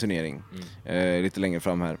hosta en turnering lite längre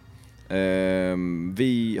fram här.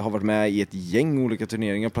 Vi har varit med i ett gäng olika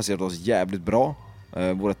turneringar, placerat oss jävligt bra.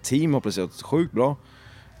 Våra team har placerat oss sjukt bra.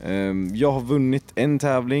 Jag har vunnit en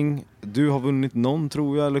tävling. Du har vunnit någon,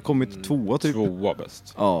 tror jag, eller kommit tvåa typ. Tvåa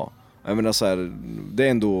bäst. Ja, jag menar så här, det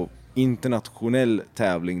är ändå internationell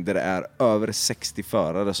tävling där det är över 60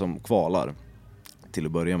 förare som kvalar till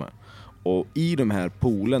att börja med. Och i de här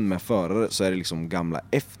poolen med förare så är det liksom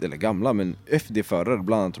men FD-förare,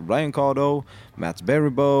 bland annat Ryan Cardo, Matt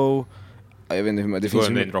Berrybow, jag vet inte hur det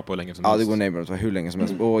finns på länge som helst. det går name-drop hur länge som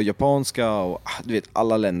helst. Och japanska och du vet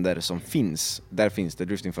alla länder som finns. Där finns det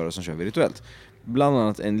driftingförare som kör virtuellt. Bland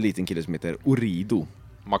annat en liten kille som heter Orido.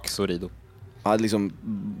 Max Orido. Ja, liksom,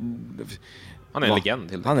 han är en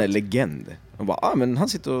legend helt Han är legend. Och bara, men han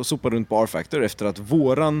sitter och sopar runt på R-Factor efter att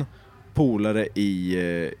våran polare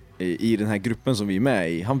i den här gruppen som vi är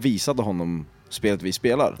med i, han visade honom spelet vi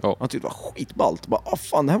spelar. Ja. Han tyckte det var skitballt. Bara,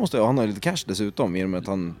 fan, det här måste jag. Han har lite cash dessutom genom att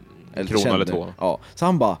han krona eller 2. Ja, så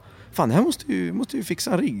han bara, fan, det här måste ju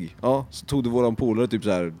fixa en rigg. Ja, så tog det våran polare typ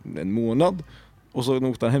så här en månad. Och så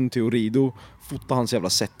åkte han hem till Orido, fotade hans jävla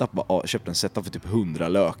setup, bara, köpte en setup för typ 100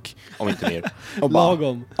 lök. Om inte mer. Och bara,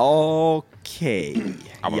 lagom. Okej.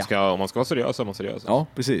 Ja, om man ska vara seriös så är man seriös. Ja,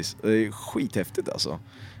 precis. Det är skithäftigt alltså.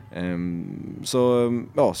 Så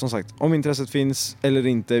ja, som sagt, om intresset finns eller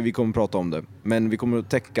inte, vi kommer prata om det. Men vi kommer att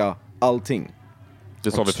täcka allting.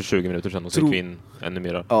 Det sa vi för 20 minuter sedan och så gick vi in ännu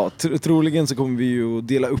mer. Ja, troligen så kommer vi ju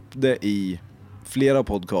dela upp det i flera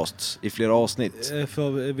podcasts, i flera avsnitt.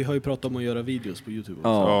 För vi har ju pratat om att göra videos på YouTube också.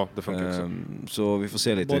 Ja, det funkar också. Så vi får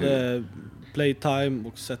se lite. Både playtime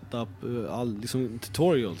och setup, liksom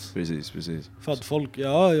tutorials. Precis. För att folk, jag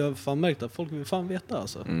har fan märkt att folk vill fan veta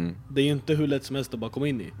alltså. Det är ju inte hur lätt som helst att bara komma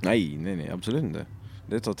in i. Nej, absolut inte.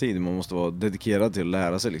 Det tar tid, man måste vara dedikerad till att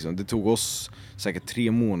lära sig liksom. Det tog oss säkert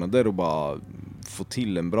 3 månader att bara få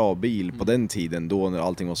till en bra bil på den tiden då när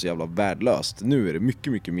allting var så jävla värdelöst. Nu är det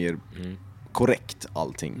mycket, mycket mer korrekt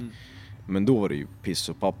allting. Men då var det ju piss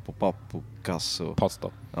och papp och kass och pasta.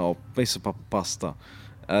 Ja, piss och papp och pasta.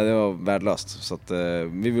 Det var värdelöst. Så att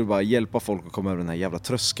vi vill bara hjälpa folk att komma över den här jävla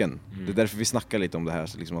tröskeln. Det är därför vi snackar lite om det här,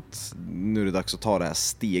 så liksom att nu är det dags att ta det här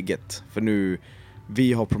steget. För nu,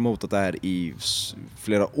 vi har promotat det här i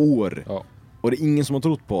flera år. Ja. Och det är ingen som har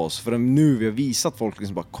trott på oss. För nu vi har visat folk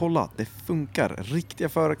liksom bara, kolla, det funkar. Riktiga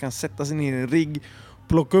förare kan sätta sig ner i en rigg,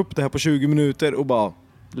 plocka upp det här på 20 minuter och bara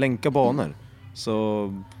länka banor.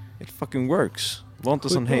 Så it fucking works. Var inte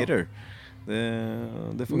sån hater.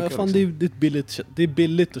 Det funkar. Men fan, det är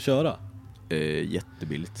billigt att köra.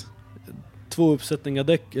 Jättebilligt. 2 uppsättningar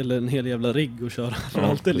däck eller en hel jävla rigg att köra. Ja,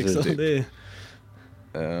 alltid liksom. Typ. Det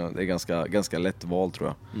är ganska lätt val, tror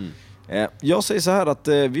jag. Jag säger så här att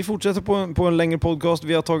vi fortsätter på en längre podcast.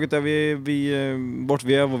 Vi har tagit det vart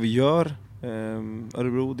vi är, vad vi gör.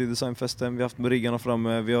 Örebro, det är designfesten. Vi har haft med riggarna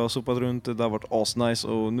framme. Vi har sopat runt. Det har varit asnice.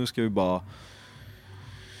 Och nu ska vi bara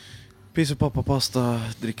pissa, pappa, pasta,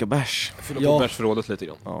 dricka bärs. Fylla på bärsförrådet lite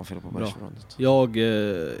grann. Ja, fylla på bärsförrådet.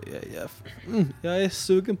 Jag är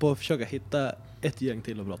sugen på att försöka hitta ett gäng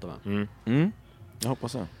till att prata med. Jag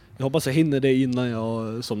hoppas det. Jag hoppas jag hinner det innan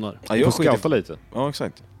jag somnar. Ja, jag får skaffa lite. Ja,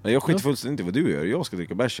 exakt. Jag skiter fullständigt inte vad du gör. Jag ska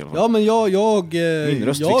dricka bärs i alla fall. Ja, men jag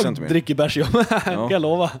dricker bärs jag med, kan jag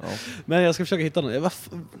lova. Ja. Men jag ska försöka hitta något.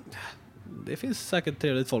 Det finns säkert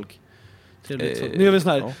trevligt folk. Nu är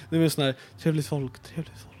vi sån här, trevligt folk.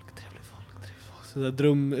 Så där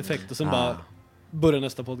drömeffekt och sen bara börjar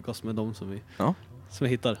nästa podcast med dem som jag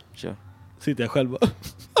hittar. Kör. Sitter jag själv och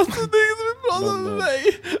alltså, det är ingen som vill prata med mig.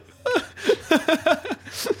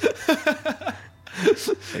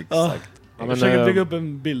 Exakt. Jag försöker bygga upp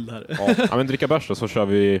en bild här. Ja, men dricka bärs då, så kör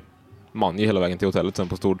vi Manje hela vägen till hotellet sen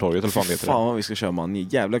på Stortorget. Fan vad vi ska köra Manje.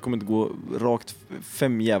 Jävlar, kommer inte gå rakt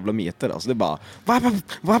 5 jävla meter. Alltså det är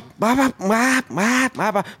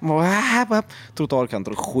bara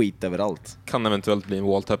trottoarkanter och skit överallt. Kan eventuellt bli en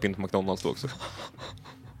walltap in på McDonalds då också.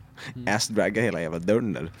 Ass-dragga hela jävla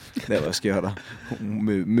dörren där. Det är vad jag ska göra.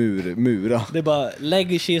 Mura. Det är bara,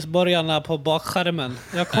 lägg cheeseburgarna på bakskärmen.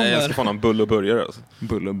 Jag kommer. Nej, jag ska få en bulle och burgare alltså.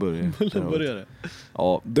 Bulle och burgare.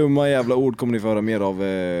 Ja, dumma jävla ord kommer ni få höra mer av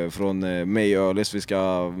från mig och Ölis. Vi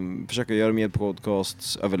ska försöka göra mer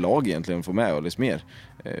podcasts överlag egentligen, få med Ölis mer.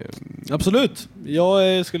 Absolut.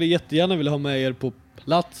 Jag skulle jättegärna vilja ha med er på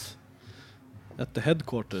plats. At the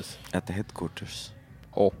headquarters.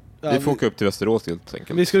 Vi får åka upp till Västerås helt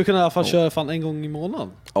enkelt. Vi skulle kunna i alla fall köra fan en gång i månaden.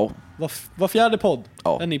 Ja. Var fjärde podd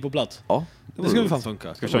är ni på plats. Ja. Det skulle fan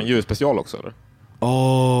funka. Ska vi köra en julspecial också eller?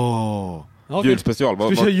 Julspecial. Ska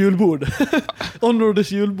vi köra julbord?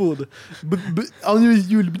 Onroders julbord.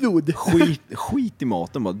 Julblod. Skit i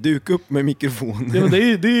maten bara. Duka upp med mikrofon. Ja, men det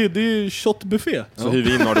är shotbuffé. Så hyr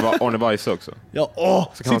vi in Arne Weise också.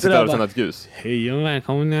 Ja, så kan han sitta där och tända ett ljus. Hej och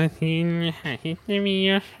välkomna till... Här hittar vi...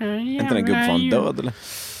 Är inte den gubbfan död eller?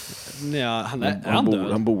 Ja, han är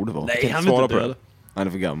död. Han borde vara. Nej, han är inte död. Han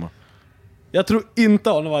är för gammal. Jag tror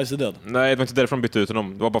inte Arne Weise är död. Nej, det var inte därför de bytte ut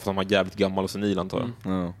honom. Det var bara för att han var jävligt gammal och senil, antar jag.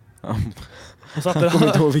 Ja. Han satt Jag kommer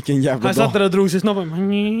inte ihåg vilken jävla han satt där och drog sig snabbt.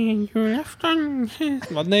 Julafton.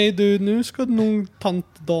 Nej du, nu ska nog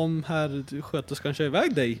tantdam här sköterskan köra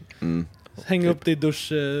iväg dig. Hänga upp dig i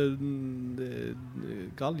duschgalgen,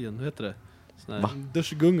 hur heter det?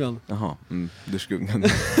 Duschgungan. Jaha, duschgungan.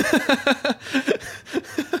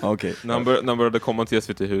 Okej. När han började komma till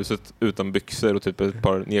SVT huset utan byxor och typ ett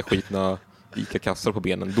par nedskitna Ica-kassar på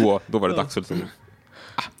benen, då var det dags för liksom,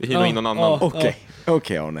 vi hinner in någon annan.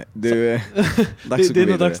 Okej Arne, du dags det är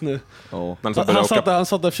nog dags nu. Han satt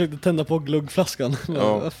där och försökte tända på gluggflaskan.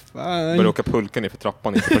 Började åka pulka ner för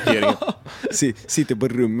trappan i parkeringen. Sitter på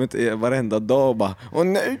rummet varenda dag och bara, och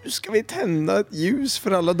nu ska vi tända ett ljus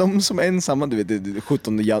för alla de som är ensamma. Du vet,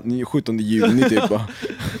 17 juni typ.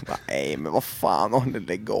 Nej, men vad fan, Arne,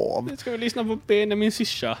 lägg av. Nu ska vi lyssna på Benjamin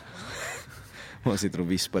Sisha. Man sitter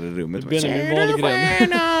och vispar i rummet. Benjamin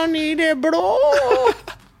Wahlgren. I det blå.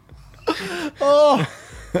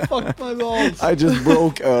 Fuck my balls. I just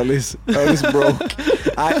broke Earlys broke.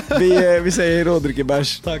 Nej, vi säger hej då, dricker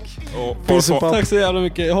bärs. Tack. Tack så jävla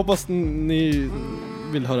mycket. Jag hoppas ni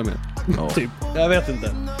vill höra mer. Typ. Jag vet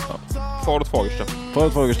inte. Far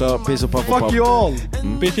åt Fagersta. Piss och papp och papp. Fuck you all.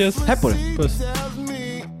 Bitches. Hej på det. Puss.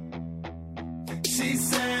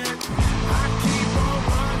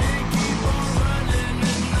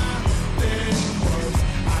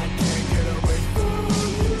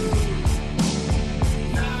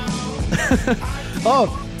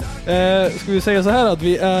 Ska vi säga så här att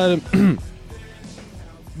vi är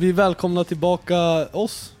vi välkomnar tillbaka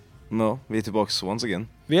oss. Vi är tillbaka once again.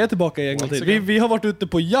 Vi är tillbaka en gång till. Vi har varit ute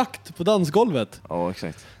på jakt på dansgolvet. Ja,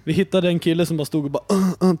 exakt. Vi hittade en kille som bara stod och bara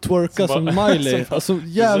twerka som Miley. Alltså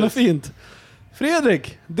jävla fint.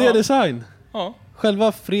 Fredrik, D-design. Ja.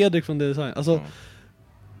 Själva Fredrik från D-design. Alltså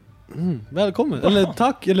välkommen. Eller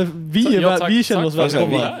tack, eller vi känner oss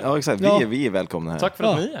välkomna. Ja, exakt. Vi är välkomna här. Tack för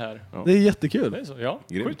att ni är här. Ja. Det är jättekul. Det är så. Ja,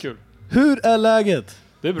 sjukt kul. Hur är läget?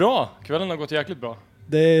 Det är bra. Kvällen har gått jäkligt bra.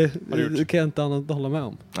 Det kan jag inte annat hålla med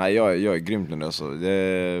om. Nej, jag är grymt nu alltså.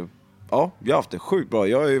 Ja, jag har haft det sjukt bra.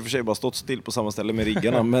 Jag har ju i och för sig bara stått still på samma ställe med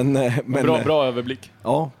riggarna, men bra överblick.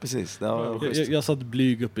 Ja, precis. Det jag satt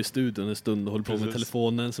blyg upp i studion en stund och höll på med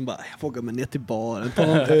telefonen. Så bara, jag vågar mig ner till baren, ta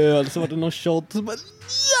någon öl, så var det någon shot. Så bara,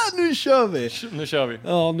 nu kör vi! Nu kör vi.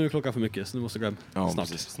 Ja, nu är klockan för mycket, så nu måste jag gå hem.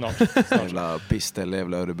 Snart. Jävla pistel,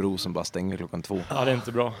 jävla Örebro som bara stänger 2:00. Ja, det är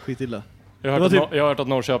inte bra. Skitilla. Jag har hört att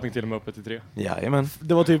Norrköping till och med uppe till 3. Jajamän.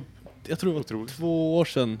 Det var typ, jag tror det var 2 år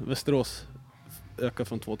sedan Västerås ökade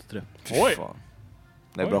från 2 till 3. Oj! Fan.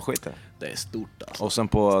 Det är bra skit det. Det är stort alltså. Och sen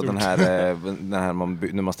på den här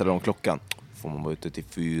när man ställer om klockan får man vara ute till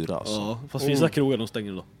 4 alltså. Ja, fast vissa krogar de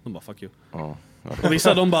stänger då. De bara fuck you. Ja. Och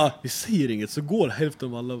vissa de bara, vi säger inget, så går hälften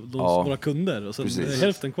av alla våra kunder och sen är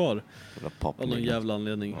hälften kvar. Av någon jävla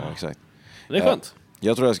anledning. Ja, exakt. Det är skönt.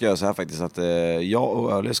 Jag tror jag ska göra så här faktiskt att jag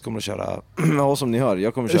och Ölis kommer att köra som ni hör,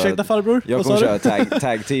 jag kommer Ursäkta farbror. Jag kommer köra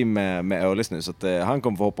tag team med Ölis nu så att han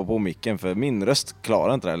kommer få hoppa på micken för min röst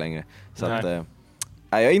klarar inte det längre. Så att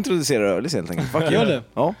jag introducerar Ölis helt enkelt. Fuck you. Det.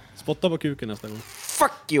 Ja. Spotta på kuken nästa gång.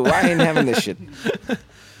 Fuck you, I ain't having this shit.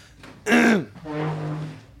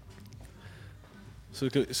 Så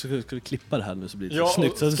ska vi klippa det här nu så blir det så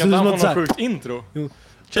snyggt. Så ska han få något sjukt intro?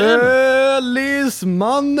 Ölis,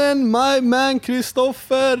 mannen, my man,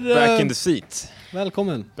 Kristoffer. Back in the seat.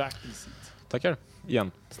 Välkommen. Back in the seat. Tackar,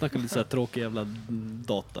 igen. Snacka lite så här tråkig jävla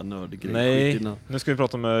datanörd-grej. Nej, nu ska vi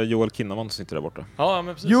prata med Joel Kinnaman som sitter där borta. Ja,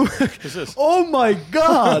 men precis. Oh my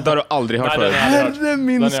god! Det har du aldrig hört förut. Herre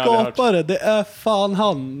min skapare, det är fan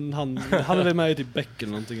han är väl med i typ Beck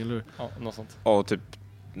eller någonting, eller hur? Ja, något sånt. Ja, typ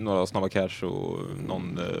några Snabba Cash och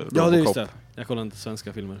någon ja, det är just det. Jag kollar inte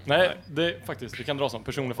svenska filmer. Nej, det är faktiskt, vi kan dra som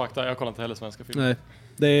personlig fakta. Jag kollar inte heller svenska filmer. Nej,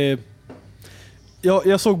 det är...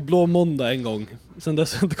 Jag såg Blå Måndag en gång. Sen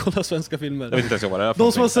dess har jag inte kollat svenska filmer. Jag vet inte ens vad det är för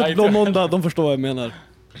de som har sett Blå Måndag, de förstår vad jag menar.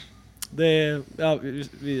 Det är... Ja,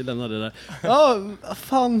 vi lämnar det där. Ja,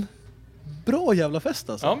 fan... Bra jävla fest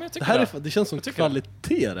alltså. Ja, men jag tycker det känns som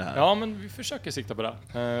kvalitet det här. Ja, men vi försöker sikta på det.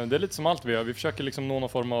 Det är lite som allt vi gör. Vi försöker liksom nå någon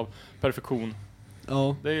form av perfektion.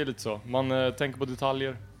 Ja. Det är ju lite så. Man tänker på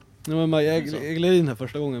detaljer. Ja, men jag gled in här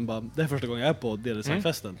första gången bara. Det är första gången jag är på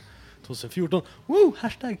D-designfesten. 2014. Woo!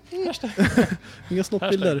 Hashtag. Inga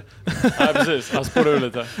snoppbilder. Nej, precis. Jag spårar ur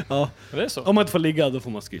lite. Ja. Men det är så. Om man inte får ligga, då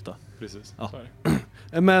får man skryta. Precis. Ja.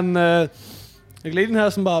 Men jag gled in här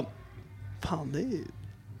som bara... Fan,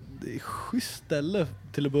 det är schysst ställe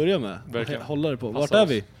till att börja med. Verkligen. Hålla det på. Vart är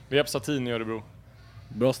vi? Vi är på Satin i Örebro.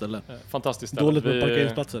 Bra ställe. Fantastiskt ställe. Dåligt med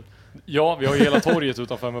parkeringsplatser. Ja, vi har ju hela torget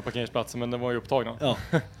utanför med parkeringsplatser, men den var ju upptagna. Ja,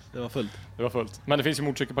 det var fullt. Det var fullt. Men det finns ju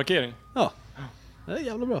motorcykelparkering. Ja. Det är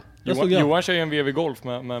jävla bra. Johan kör ju en VW Golf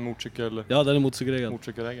med motorcykel. Ja, den är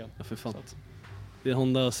motorcykelregeln. Ja, för fan. Det är en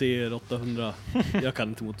Honda CR 800. Jag kan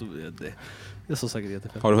inte det. Det är så säkert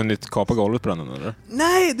jättefett. Har du hunnit kapa golvet på den eller?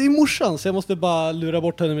 Nej, det är morsan, så jag måste bara lura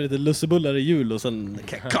bort henne med lite lussebullar i jul och sen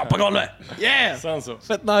kapa golvet. Yeah! Sen så.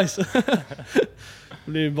 Fett nice.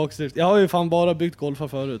 Det blir boxdrift. Jag har ju fan bara byggt golfar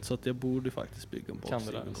förut, så att jag borde faktiskt bygga en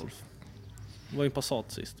boxdriven golf. Det var ju en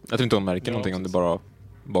Passat sist. Jag tror inte hon märker någonting om du bara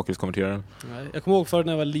bakhjulskonverterar den. Nej, jag kommer ihåg förut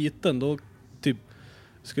när jag var liten, då typ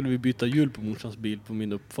skulle vi byta hjul på morsans bil på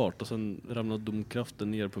min uppfart och sen ramlade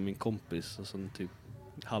domkraften ner på min kompis och sen typ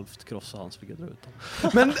halvt krossade hans, fick jag dra ut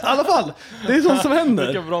honom. Men i alla fall, det är sånt som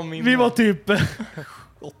händer. Vi var typ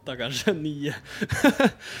 8 kanske, 9.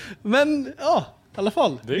 Men ja, i alla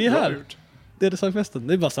fall, vi är här. Gjort. Det är designfesten,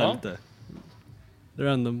 det är bara så här lite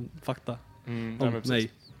random fakta om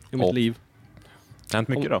mig, om mitt liv. Det har hänt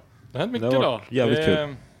mycket då. Det har hänt mycket då. Jävligt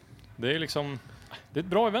kul. Det är liksom, det är ett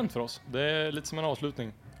bra event för oss. Det är lite som en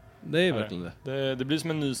avslutning. Det är verkligen det. Det blir som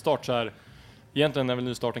en ny start så här. Egentligen är väl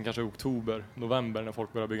nystarten kanske i oktober, november när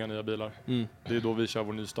folk börjar bygga nya bilar. Det är då vi kör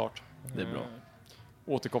vår nystart. Det är bra.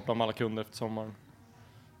 Återkoppla med alla kunder efter sommaren.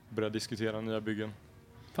 Börja diskutera nya byggen.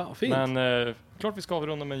 Fan, fint. Men klart vi ska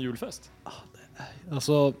avrunda med en julfest.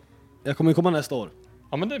 Alltså, jag kommer komma nästa år.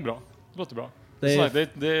 Ja, men det är bra. Det låter bra. Det är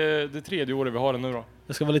det 3:e året vi har den nu då.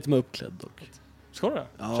 Jag ska vara lite mer uppklädd dock. Ska du det?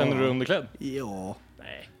 Ja. Känner du dig underklädd? Ja.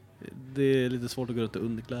 Nej. Det är lite svårt att gå runt i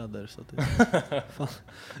underkläder så att det fan.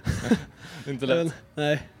 Det är inte lätt.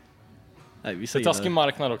 Nej, vi säger det är taskig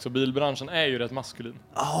marknad också. Bilbranschen är ju rätt maskulin.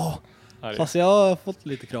 Ja. Fast jag har fått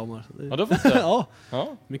lite kramar. Ja, du har fått det?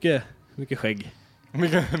 Ja. Mycket skägg.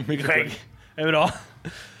 Mycket skägg. Är bra.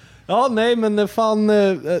 Ja, nej men fan,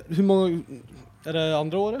 hur många är det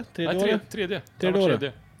andra året? Tredje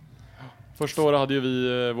året? Första året hade ju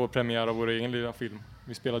vi vår premiär av vår egen lilla film.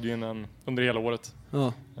 Vi spelade ju in den under hela året.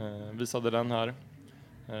 Ja. Visade den här.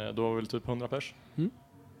 Då var vi väl typ 100 pers.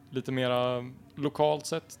 Lite mera lokalt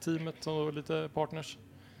sett, teamet och lite partners.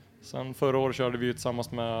 Sen förra året körde vi ju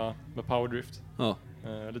tillsammans med Powerdrift. Ja.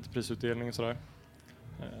 Lite prisutdelning och sådär.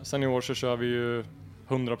 Sen i år så kör vi ju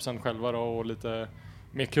 100% själva då, och lite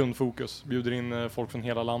mer kundfokus. Bjuder in folk från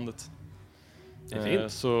hela landet. Det är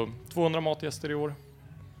fint. Så 200 matgäster i år.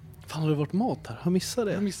 Fan, har det varit mat här? Har missat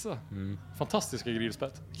det? Jag missade. Fantastiska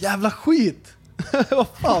grillspett. Jävla skit! Vad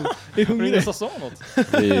fan? Jag är hungrig. Ingen sa något.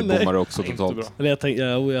 Vi bommade också totalt. Eller jag tänkte,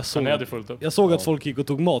 jag såg att folk gick och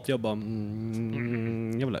tog mat. Jag bara,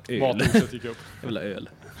 jag vill ha öl. Mathuset gick upp. Jag vill ha öl.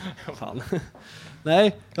 Fan.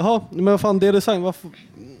 Nej, jaha, men vad fan, det är design.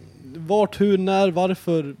 Vart, hur, när,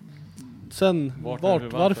 varför? Sen,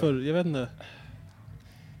 varför? Jag vet inte.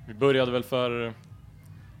 Vi började väl för...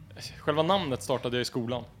 Själva namnet startade jag i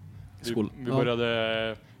skolan. Vi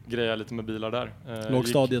började greja lite med bilar där.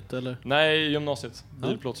 Lågstadiet eller? Nej, gymnasiet.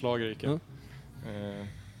 Bilplåtslager gick jag.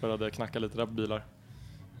 Började knacka lite där på bilar.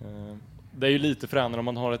 Det är ju lite fränare om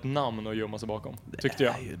man har ett namn att gömma sig bakom, tyckte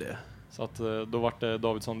jag. Det är ju det. Så att då var det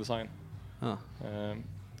Davidsson Design.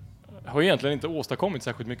 Har egentligen inte åstadkommit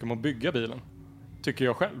särskilt mycket med att bygga bilen, tycker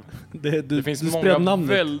jag själv. Det finns många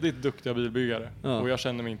väldigt duktiga bilbyggare och jag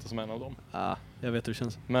känner mig inte som en av dem. Jag vet hur det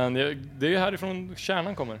känns. Men det är ju härifrån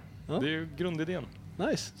kärnan kommer. Det är ju grundidén.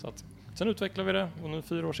 Nice. Så att, sen utvecklar vi det och nu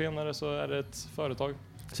 4 år senare så är det ett företag.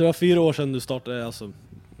 Så det var 4 år sedan du startade, alltså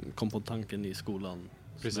kom på tanken i skolan?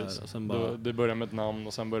 Precis. Och sen bara... Det började med ett namn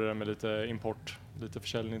och sen började det med lite import, lite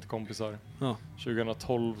försäljning till kompisar.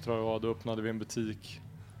 2012 tror jag då öppnade vi en butik.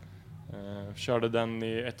 Körde den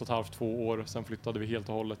i 1,5-2 år. Sen flyttade vi helt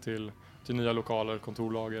och hållet till nya lokaler,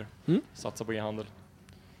 kontorlager. Satsa på e-handel.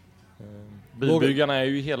 Bilbyggarna är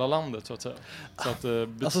ju i hela landet så att säga. Så att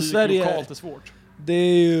butik alltså Sverige, lokalt är svårt. Det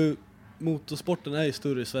är ju, motorsporten är ju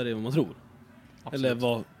större i Sverige än vad man tror. Absolut. Eller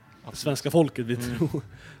vad svenska folket vill tro.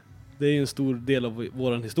 Det är ju en stor del av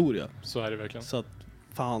våran historia. Så är det verkligen. Så att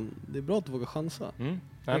fan, det är bra att du vågar chansa.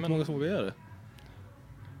 Det är inte många som vågar göra det.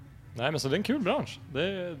 Nej, men så det är en kul bransch. Det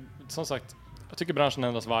är, som sagt, jag tycker branschen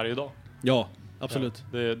ändras varje dag. Ja, absolut.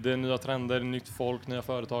 Det är nya trender, nytt folk, nya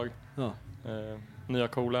företag. Nya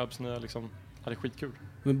collabs, nya liksom. Det är skitkul.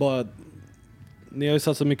 Men bara, ni har ju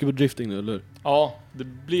satsat mycket på drifting nu, eller hur? Ja, det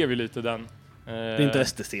blev ju lite den. Det är inte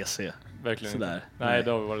STCC. Verkligen sådär. Inte. Nej,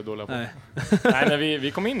 det har vi varit dåliga på. Nej, när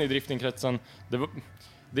vi kom in i driftingkretsen,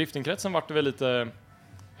 driftingkretsen var det väl lite...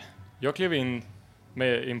 Jag klev in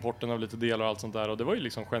med importen av lite delar och allt sånt där och det var ju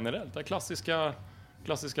liksom generellt. Den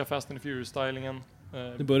klassiska Fast and Furious-stylingen.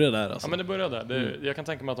 Det började där alltså? Ja, men det började där. Jag kan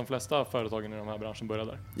tänka mig att de flesta företagen i den här branschen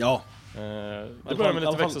började där. Ja. Det började med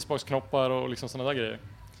lite växelspaksknoppar och liksom sådana där grejer.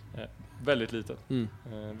 Väldigt litet.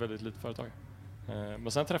 Väldigt litet företag.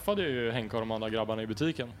 Men sen träffade jag ju Henke och de andra grabbarna i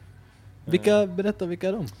butiken. Berätta, vilka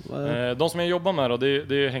är de? De som jag jobbar med då,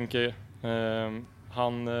 det är Henke.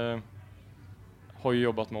 Han har ju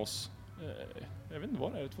jobbat med oss, jag vet inte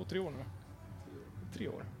vad det är, 2-3 år nu. 3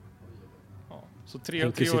 år. Ja. Så 3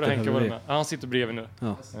 år har Henke varit med. Ja, han sitter bredvid nu.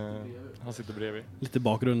 Ja. Han sitter bredvid. Lite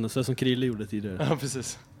bakgrunden, så som Krille gjorde tidigare. Ja,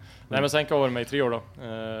 precis. Nej, men sen har varit med i 3 år då.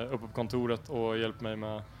 Uppe på kontoret och hjälpt mig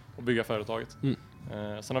med att bygga företaget.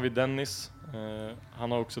 Sen har vi Dennis.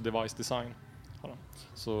 Han har också device design.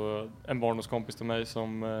 Så en barndomskompis till mig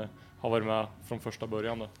som har varit med från första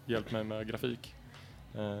början då. Hjälpt mig med grafik.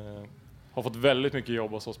 Har fått väldigt mycket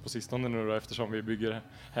jobb hos oss på sistone nu då, eftersom vi bygger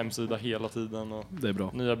hemsida hela tiden. Och det är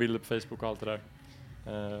bra. Nya bilder på Facebook och allt det där.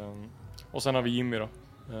 Och sen har vi Jimmy då.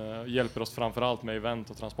 Hjälper oss framförallt med event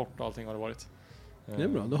och transport och allting har det varit. Det är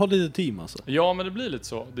bra, du har lite team alltså. Ja, men det blir lite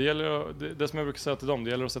så. Det gäller det som jag brukar säga till dem, det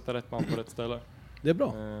gäller att sätta rätt man på rätt ställe. Det är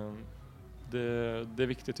bra. Det är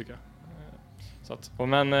viktigt tycker jag. Så att,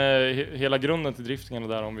 men hela grunden till driftingen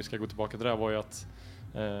där, om vi ska gå tillbaka till det, var ju att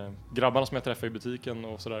grabbarna som jag träffade i butiken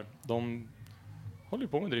och sådär, de håller ju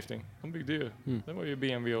på med drifting. De byggde ju, det var ju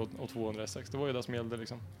BMW och 200 S6, det var ju det som gällde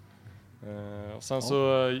liksom. Och sen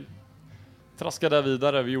så traskade jag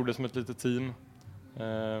vidare, vi gjorde som ett litet team.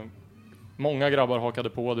 Många grabbar hakade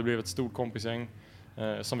på, det blev ett stort kompisgäng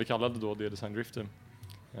som vi kallade då D-Design Drift Team.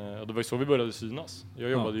 Och det var ju så vi började synas.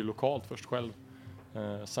 Jag jobbade ju lokalt först själv.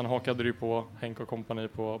 Sen hakade det ju på Henk och kompani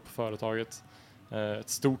på företaget. Ett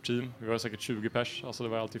stort team, vi var säkert 20 pers. Alltså det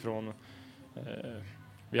var allt ifrån,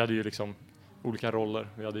 vi hade ju liksom olika roller.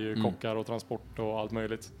 Vi hade ju kockar och transport och allt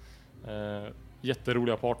möjligt.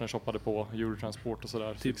 Jätteroliga partners hoppade på Eurotransport och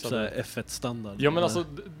sådär. Typ såhär F1-standard. Ja, men alltså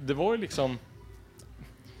det var ju liksom,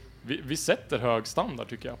 vi sätter hög standard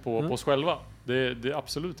tycker jag på oss själva. Det är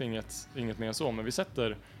absolut inget mer än så, men vi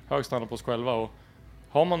sätter hög standard på oss själva, och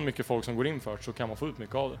har man mycket folk som går in för så kan man få ut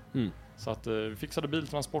mycket av det. Så att vi fixade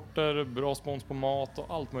biltransporter, bra spons på mat och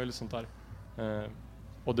allt möjligt sånt där.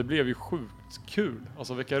 Och det blev ju sjukt kul.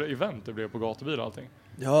 Alltså vilka event det blev på gatubil och allting.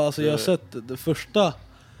 Ja, alltså jag har sett det första.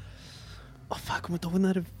 Jag kommer inte ihåg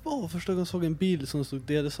när det var. Första gången jag såg en bil som stod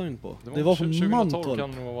D-Design på. Det var på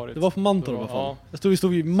Mantorp. Det var på Mantorp i alla fall. Vi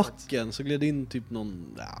stod i macken, så gled in typ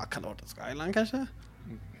någon, kan det ha varit en Skyline kanske?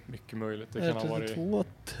 Mycket möjligt. Det kan ha varit 32,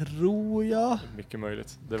 tror jag. Mycket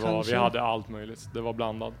möjligt. Vi hade allt möjligt. Det var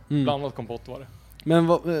blandad kompott var det. Men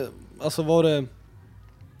var det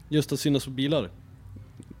just att synas på bilar?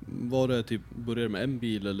 Var det typ, började med en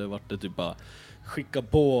bil, eller var det typ bara skicka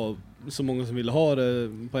på så många som ville ha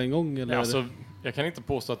det på en gång? Eller? Ja, alltså, jag kan inte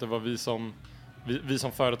påstå att det var vi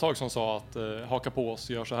som företag som sa att haka på oss,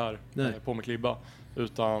 gör så här, på med klibba.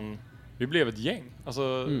 Utan vi blev ett gäng.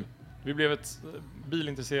 Alltså, vi blev ett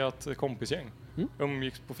bilintresserat kompisgäng.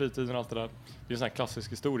 Umgicks på fritiden och allt det där. Det är en sån här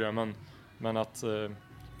klassisk historia, men att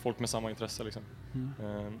folk med samma intresse liksom.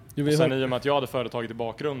 Och sen i och med att jag hade företaget i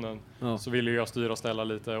bakgrunden, så ville jag styra och ställa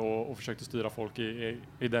lite och försökte styra folk i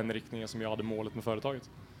den riktningen som jag hade målet med företaget.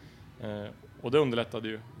 Och det underlättade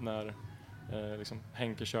ju när liksom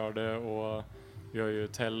Henke körde, och vi har ju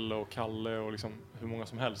Tell och Kalle och liksom hur många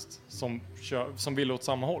som helst som vill åt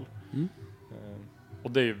samma håll.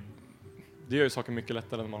 Och det gör ju saker mycket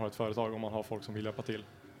lättare när man har ett företag, om man har folk som vill hjälpa till.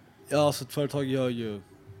 Ja, så ett företag gör ju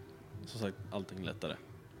som sagt allting lättare.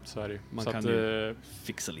 Så är det ju. Man så kan ju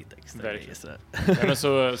fixa lite extra grejer. Ja, men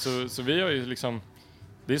så vi har ju liksom,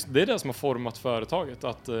 det är det som har format företaget.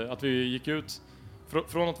 Att vi gick ut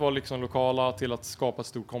från att vara liksom lokala till att skapa ett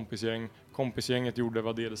stort kompisgäng. Kompisgänget gjorde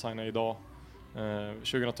vad D-Design är idag.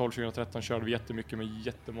 2012-2013 körde vi jättemycket med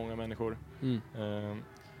jättemånga människor.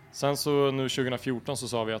 Sen så nu 2014 så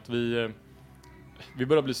sa vi att vi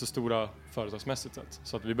börjar bli så stora företagsmässigt sett,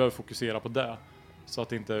 så att vi behöver fokusera på det, så att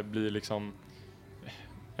det inte blir liksom,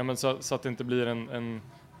 ja, men så att det inte blir en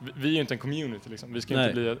vi är ju inte en community liksom. Vi ska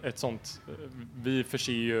inte bli ett sånt, vi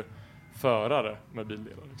förser ju förare med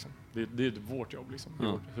bildelar liksom. Det är vårt jobb liksom, det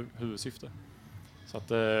är vårt huvudsyfte. Så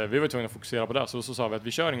att vi var tvungna att fokusera på det, så sa vi att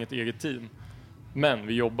vi kör inget eget team, men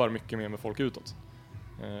vi jobbar mycket mer med folk utåt.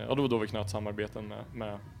 Och då vi knöt samarbeten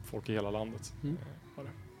med folk i hela landet.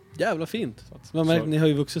 Jävla fint. Man märker, ni har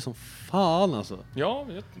ju vuxit som fan alltså. Ja,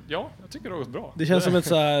 jag tycker det har gått bra. Det känns som ett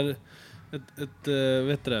så här ett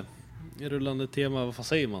vet du det, rullande tema, vad fan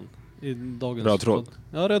säger man i dagens röd tråd.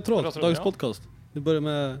 Ja, röd tråd. Dagens podcast. Det börjar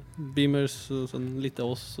med Beamers och sen lite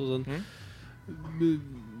oss och sen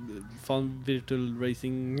fan virtual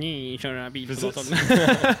racing, köra bil på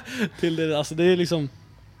till det, alltså det är liksom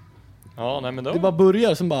men det bara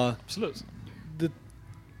börjar som bara absolut. Det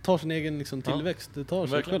tar sin egen liksom tillväxt, det tar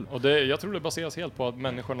sig själv. Och jag tror det baseras helt på att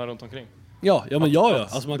människorna runt omkring. Ja,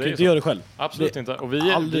 alltså man kan inte göra det själv. Absolut inte. Och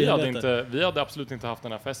vi hade absolut inte haft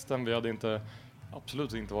den här festen, vi hade inte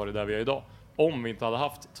absolut inte varit där vi är idag. Om vi inte hade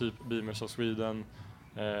haft typ Beamers of Sweden,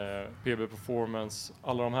 PB Performance,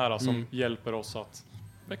 alla de här som hjälper oss att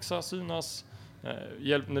växa, synas.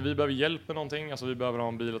 När vi behöver hjälp med någonting, alltså vi behöver ha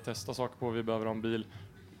en bil att testa saker på, vi behöver ha en bil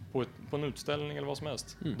på en utställning eller vad som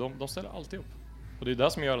helst. De ställer alltid upp. Och det är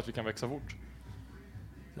det som gör att vi kan växa fort.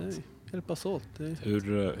 Hjälpas åt.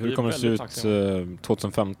 Hur kommer det se ut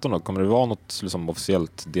 2015 då? Kommer det vara något liksom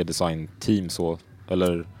officiellt D-design-team så?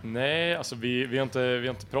 Eller? Nej, alltså vi har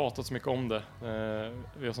inte pratat så mycket om det.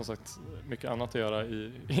 Vi har som sagt mycket annat att göra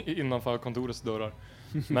innanför kontorets dörrar.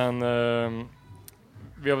 Men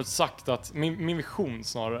vi har väl sagt att min vision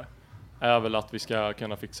snarare är väl att vi ska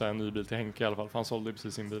kunna fixa en ny bil till Henke i alla fall. För han sålde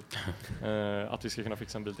precis sin bil. Att vi ska kunna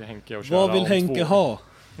fixa en bil till Henke och köra. Vad vill Henke ha?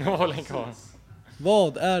 Vad vill Henke ha?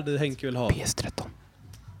 Vad är det Henke vill ha? PS13.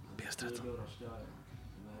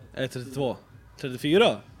 Är 32?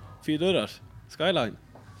 34? 4-dörrars? Skyline?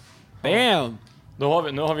 Bam! Nu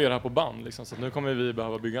har vi det här på band liksom, så nu kommer vi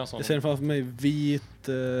behöva bygga en sån. Jag ser framför mig vit,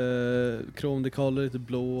 kromdekaler, lite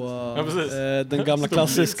blåa, den gamla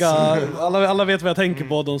klassiska, alla vet vad jag tänker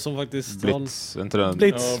på, de som faktiskt Blitz, inte den?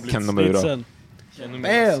 Blitz. Blitzen.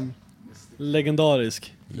 Bam!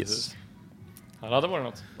 Legendarisk. Yes. Ja, det hade varit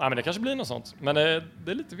något. Nej, men det kanske blir något sånt. Men det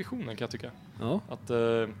är lite visionen kan jag tycka. Ja. Att,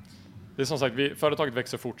 det är som sagt, företaget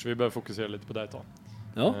växer fort så vi behöver fokusera lite på det ett tag.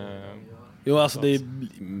 Ja. Jo, alltså det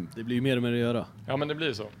blir ju mer och mer att göra. Ja, men det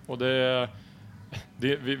blir så. Och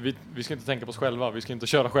vi ska inte tänka på oss själva. Vi ska inte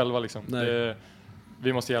köra själva liksom.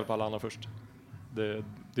 Vi måste hjälpa alla andra först. Det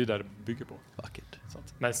är där det bygger på. Vackert.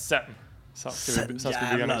 Men sen ska vi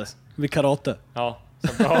bygga nytt. Med karate. Ja,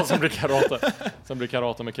 sen blir karate. Sen blir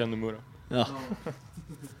karate med Ken Nomura. Ja.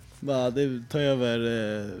 Bara det tar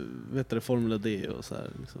över Formula D och så här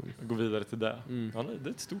liksom. Gå vidare till det. Ja, det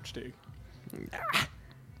är ett stort steg.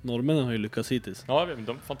 Norrmännen har ju lyckats hittills. Ja,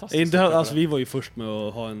 de är fantastiska. Alltså vi var ju först med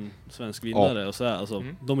att ha en svensk vinnare och så här, alltså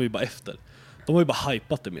de är ju bara efter. De har ju bara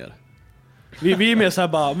hypat det mer. Vi är mer så här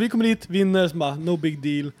bara, vi kommer hit, vinner, så bara no big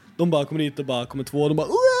deal. De bara kommer hit och bara kommer två, de bara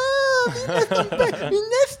wow, vi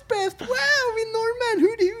är näst bäst, wow, vi är norrmän,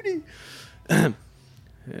 hudi.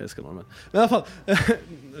 Jag älskar norrmän. Men i alla fall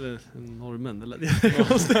norrmän eller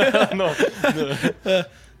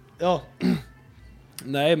ja.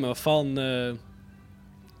 Nej, men vad fan,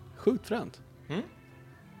 sjukt fränt. Nej,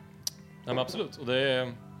 men absolut. Och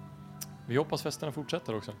vi hoppas festerna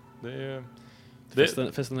fortsätter också.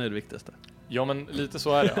 Festerna är det viktigaste. Ja, men lite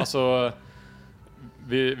så är det. Alltså,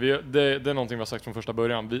 det är någonting vi har sagt från första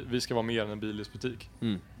början. Vi ska vara mer än en bilhusbutik.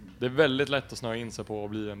 Det är väldigt lätt att snöa in sig på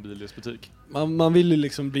att bli en bilhusbutik. Man vill ju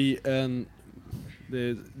liksom bli en...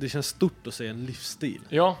 Det känns stort att säga en livsstil.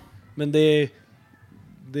 Ja. Men det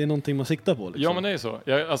är någonting man siktar på. Liksom. Ja, men det är så.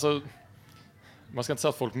 Alltså, man ska inte säga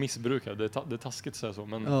att folk missbrukar. Det är taskigt att säga så.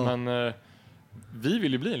 Men vi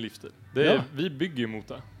vill ju bli en livsstil. Vi bygger ju mot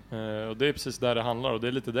det. Och det är precis där det handlar. Och det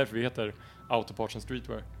är lite därför vi heter Autoparts and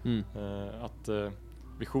Streetwear. Att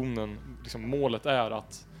visionen, liksom, målet är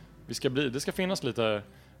att det ska finnas lite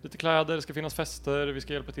kläder, det ska finnas fester, vi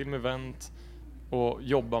ska hjälpa till med event och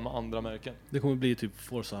jobba med andra märken. Det kommer bli typ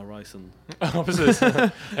Forza Horizon. Ja, precis.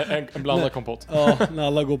 en blandad kompott. Ja, när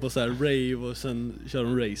alla går på så här rave och sen kör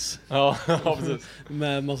de race. Ja, precis.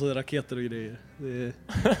 Med massa raketer och grejer. Det är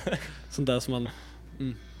sånt där som man...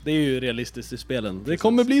 Det är ju realistiskt i spelen. Precis, det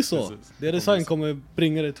kommer bli så. Precis. Det design kommer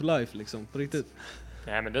bringa det to life liksom, på riktigt.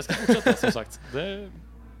 Nej, men det ska fortsätta som sagt. Det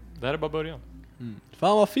här är bara början.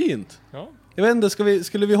 Fan vad fint. Ja. Jag vet inte,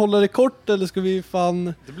 skulle vi hålla det kort eller ska vi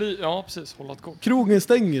fan... Det blir, ja precis, hålla det kort. Krogen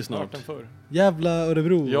stänger snart. Jävla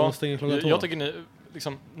Örebro och stänger klockan 2. Jag tycker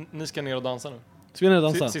ni ska ner och dansa nu. Ska vi ner och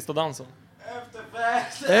dansa? Sista dansen.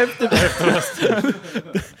 Efterfest.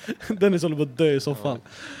 Dennis håller på att dö i soffan.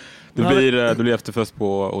 Det blir efterfest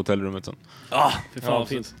på hotellrummet sen. Fy fan vad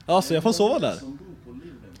fint. Så jag får sova där.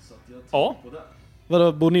 Ja.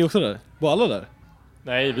 Vadå, bor ni också där? Bor alla där?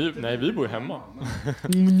 Nej, vi bor hemma.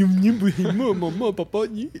 Ni bor hemma, mamma och pappa.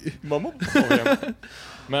 Mamma och pappa.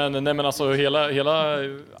 Men alltså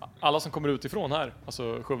alla som kommer utifrån här,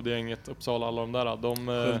 alltså Skövdegänget, Uppsala, alla de där,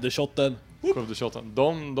 Skövdeshotten.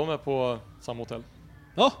 De är på samma hotell.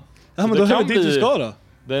 Ja, men då är det dit vi ska då.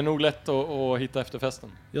 Det är nog lätt att hitta efter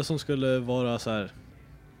festen. Jag som skulle vara så här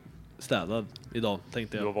städad idag,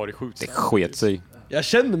 tänkte jag. Du har varit sjukt städad. Det sket sig. Jag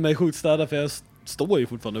känner mig sjukt städad för jag står ju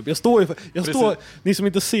fortfarande upp. Jag står, ni som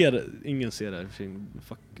inte ser, ingen ser det här.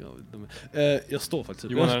 Fuck, jag står faktiskt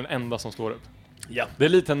upp. Johan är den enda som står upp. Ja. Det är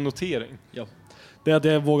lite en notering. Ja. Det är att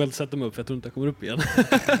jag vågar inte sätta mig upp för jag tror inte jag kommer upp igen.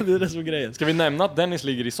 Det är det som är grejen. Ska vi nämna att Dennis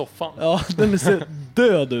ligger i soffan? Ja, Dennis ser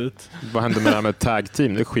död ut. Vad hände med det här med tag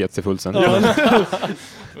team? Det sket sig fullständigt.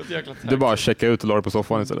 Du bara checka ut och la dig på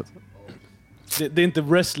soffan istället. Det är inte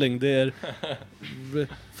wrestling, det är...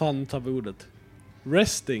 fan tar vi ordet.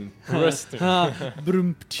 Resting.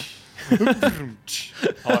 Brumptsch.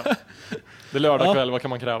 Ja. Det är lördag kväll, vad kan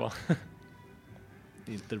man kräva?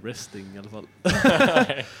 Inte resting i alla fall.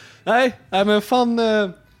 Nej, men fan...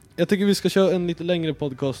 jag tycker vi ska köra en lite längre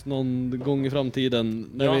podcast någon gång i framtiden.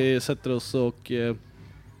 När vi sätter oss och... vi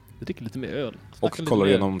dricker lite mer öl. Och kollar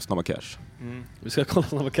igenom Snabba Cash. Vi ska kolla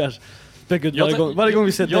Snabba Cash. Varje gång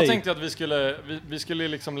vi ser dig. Jag tänkte att vi skulle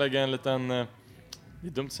liksom lägga en liten... det är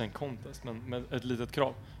dumt att säga en contest, men med ett litet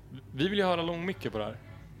krav. Vi vill ju höra Lång Micke på det här.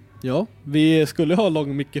 Ja, vi skulle ha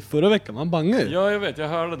Lång Micke förra veckan, man bangar ju. Ja, jag vet, jag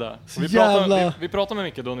hörde det. Vi pratade med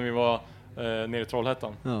Micke då när vi var nere i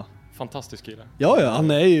Trollhättan. Ja. Fantastisk kille. Ja,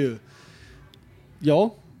 han är ju...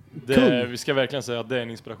 Ja, vi ska verkligen säga att det är en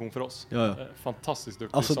inspiration för oss. Ja. Fantastiskt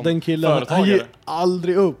duktig alltså som den killen, han ger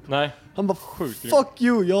aldrig upp. Nej. Han bara, fuck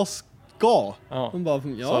you, jag ska. Ja. Han bara,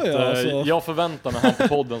 alltså. Jag förväntar mig han på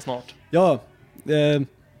podden snart. Ja, det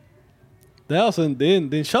är alltså det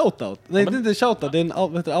är en shoutout. Nej, det är inte en shoutout, det är en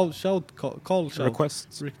call shout.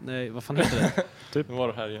 Request. Nej, vad fan heter det? Typ. Nu var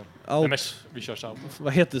det här igen. Nej, men vi kör shout.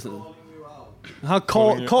 Vad heter det? Han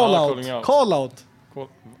call out.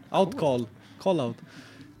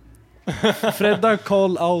 Fredda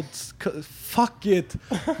call out. Fuck it.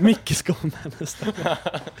 Micke ska med nästan.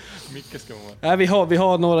 Micke ska med. Nej, vi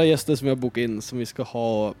har några gäster som vi har bokat in som vi ska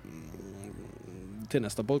ha till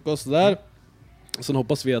nästa podcast där. Sen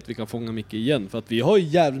hoppas vi att vi kan fånga Micke igen, för att vi har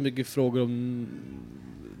jävligt mycket frågor om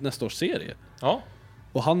nästa års serie. Ja.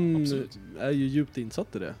 Och han absolut. Är ju djupt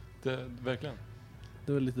insatt i det. Verkligen.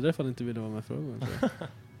 Det var lite därför han inte ville vara med förra gången.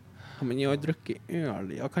 Ja, men jag har druckit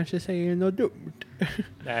öl. Jag kanske säger något dumt.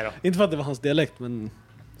 Nej då. Inte för att det var hans dialekt, men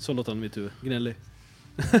så låter han mitt huvud. Gnällig.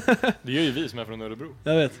 Det gör ju vi som är från Örebro.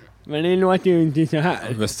 Jag vet. Men det låter ju inte så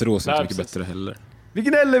här. Västerås är inte mycket bättre heller. Vi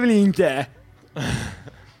gnäller väl inte?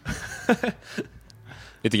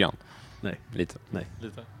 Lite grann. Nej. Lite.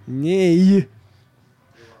 Nej.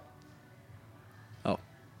 Ja.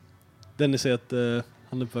 Dennis säger att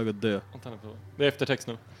han är på väg att dö. Det är eftertext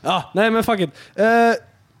nu. Ja, nej men fuck it.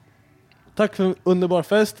 Tack för en underbar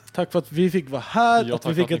fest. Tack för att vi fick vara här. Ja, att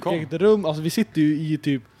vi fick ett eget rum. Alltså vi sitter ju i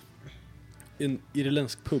typ en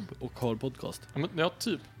irländsk pub och har podcast. Ja,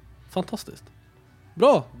 typ. Fantastiskt.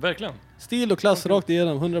 Bra. Verkligen. Stil och klass rakt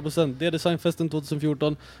igenom, 100%. Det är Designfesten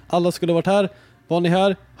 2014. Alla skulle varit här. Var ni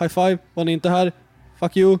här? High five. Var ni inte här?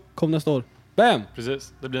 Fuck you. Kom nästa år. Bam!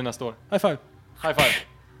 Precis, det blir nästa år. High five. High five.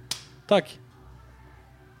 Tack.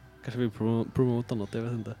 Kanske vi promotar något, jag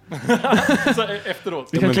vet inte. Så efteråt.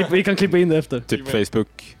 Vi kan klippa in det efter. Typ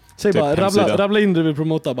Facebook. Säg typ bara, rabbla in det vi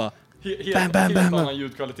promotar bara. Helt annan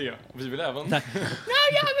ljudkvalitet. Vi vill även...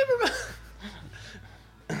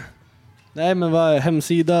 Nej, men vad är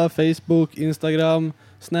hemsida, Facebook, Instagram,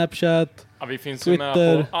 Snapchat, ja, vi finns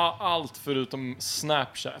Twitter. ju med på allt förutom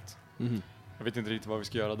Snapchat. Mm. Jag vet inte riktigt vad vi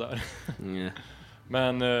ska göra där. Mm.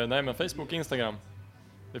 Men Facebook, Instagram.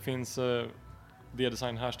 Det finns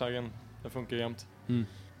D-design-hashtaggen. Det funkar jämt.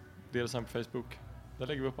 D-design på Facebook. Där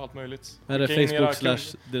lägger vi upp allt möjligt. Är det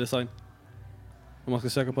Facebook/D-design? Om man ska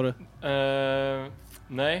söka på det?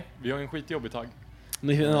 Nej, vi har en skitjobbig tagg.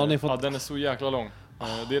 Ni fått... Ja, den är så jäkla lång.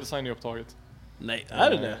 D-design är upptaget. Nej, är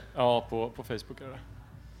det? Ja, på Facebook är det.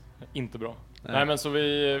 Inte bra. Nej, men så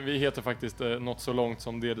vi heter faktiskt något så långt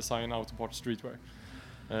som D-design Autopart Streetwear.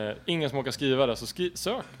 Ingen som åker skriva det,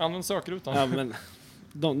 så använd sökrutan. Ja, men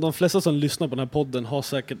de flesta som lyssnar på den här podden har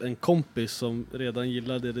säkert en kompis som redan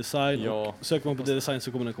gillar D-design. Ja. Söker man på D-design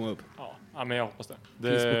så kommer den komma upp. Ja, men jag hoppas det.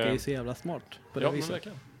 Facebook är ju så jävla smart på det viset. Men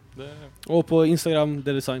verkligen. Och på Instagram,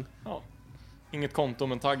 D-design. Ja. Inget konto,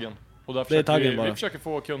 men taggen. Och där vi försöker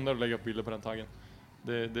få kunder att lägga upp bilder på den taggen.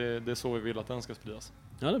 Det är så vi vill att den ska spridas.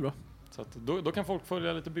 Ja, det är bra. Så att då kan folk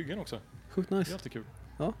följa lite byggen också. Sjukt nice. Det är alltid kul.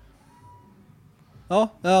 Ja. Ja,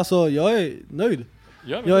 alltså jag är nöjd.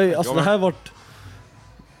 Det här har varit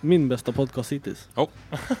min bästa podcast hittills.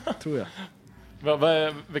 Tror jag.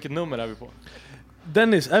 Vilket nummer är vi på?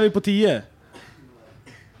 Dennis, är vi på 10? Är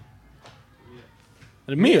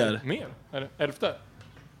det mer? Mer? Är det 11?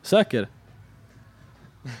 Säker?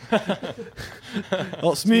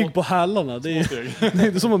 Ja, smyg på hälarna. Det är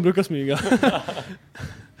inte som man brukar smyga.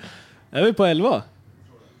 Är vi på 11?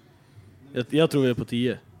 Jag tror vi är på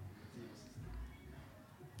 10.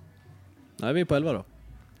 Nej, vi är på 11 då.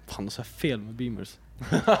 Fan, det är så fel med beamers.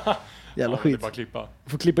 Jävla skit. Det är bara klippa.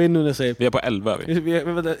 Får klippa in nu när jag säger... Vi är på 11.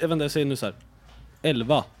 Jag säger nu så här.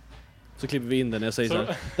 11. Så klipper vi in den när jag säger så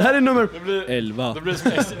här. Det här är nummer 11. Det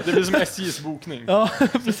blir som SJs bokning. Ja,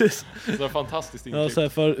 precis. Så fantastiskt inklipp. Ja, så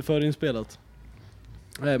här förinspelat.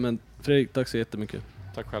 Nej, men Fredrik, tack så jättemycket.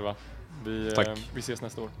 Tack själva. Vi ses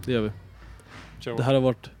nästa år. Det gör vi. Det här har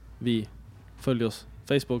varit vi. Följ oss.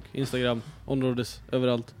 Facebook, Instagram, Onroaders,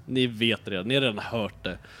 överallt. Ni vet redan, ni har redan hört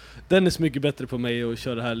det. Dennis är mycket bättre på mig och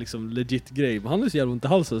kör det här liksom legit grej. Men han är så jävla ont i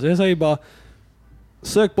halsen. Så jag säger bara,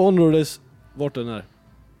 sök på Onroaders vart den är.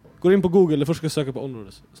 Gå in på Google eller först ska söka på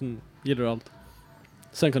Onroaders. Sen gillar du allt.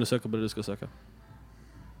 Sen kan du söka på det du ska söka.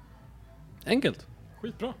 Enkelt.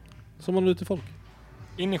 Skitbra. Som man är ute till folk.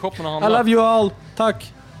 In i shoppen och handla. I love you all.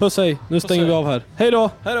 Tack. Puss hej. Nu stänger vi av här. Hej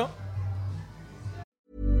då. Hej då.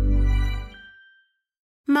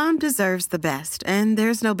 Mom deserves the best, and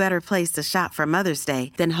there's no better place to shop for Mother's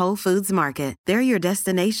Day than Whole Foods Market. They're your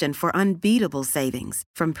destination for unbeatable savings,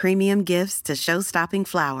 from premium gifts to show-stopping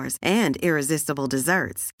flowers and irresistible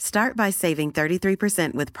desserts. Start by saving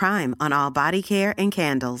 33% with Prime on all body care and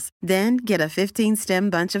candles. Then get a 15-stem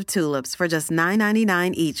bunch of tulips for just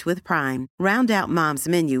 $9.99 each with Prime. Round out Mom's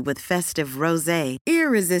menu with festive rosé,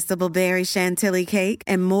 irresistible berry chantilly cake,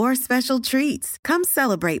 and more special treats. Come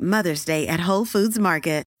celebrate Mother's Day at Whole Foods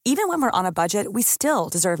Market. Even when we're on a budget, we still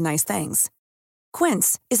deserve nice things.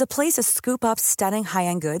 Quince is a place to scoop up stunning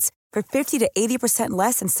high-end goods for 50 to 80%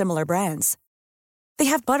 less than similar brands. They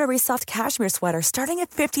have buttery soft cashmere sweaters starting at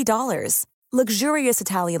 $50, luxurious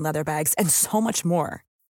Italian leather bags, and so much more.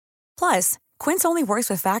 Plus, Quince only works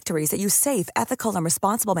with factories that use safe, ethical, and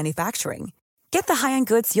responsible manufacturing. Get the high-end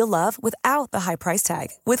goods you'll love without the high price tag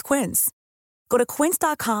with Quince. Go to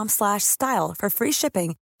quince.com/style for free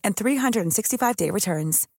shipping and 365-day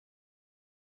returns.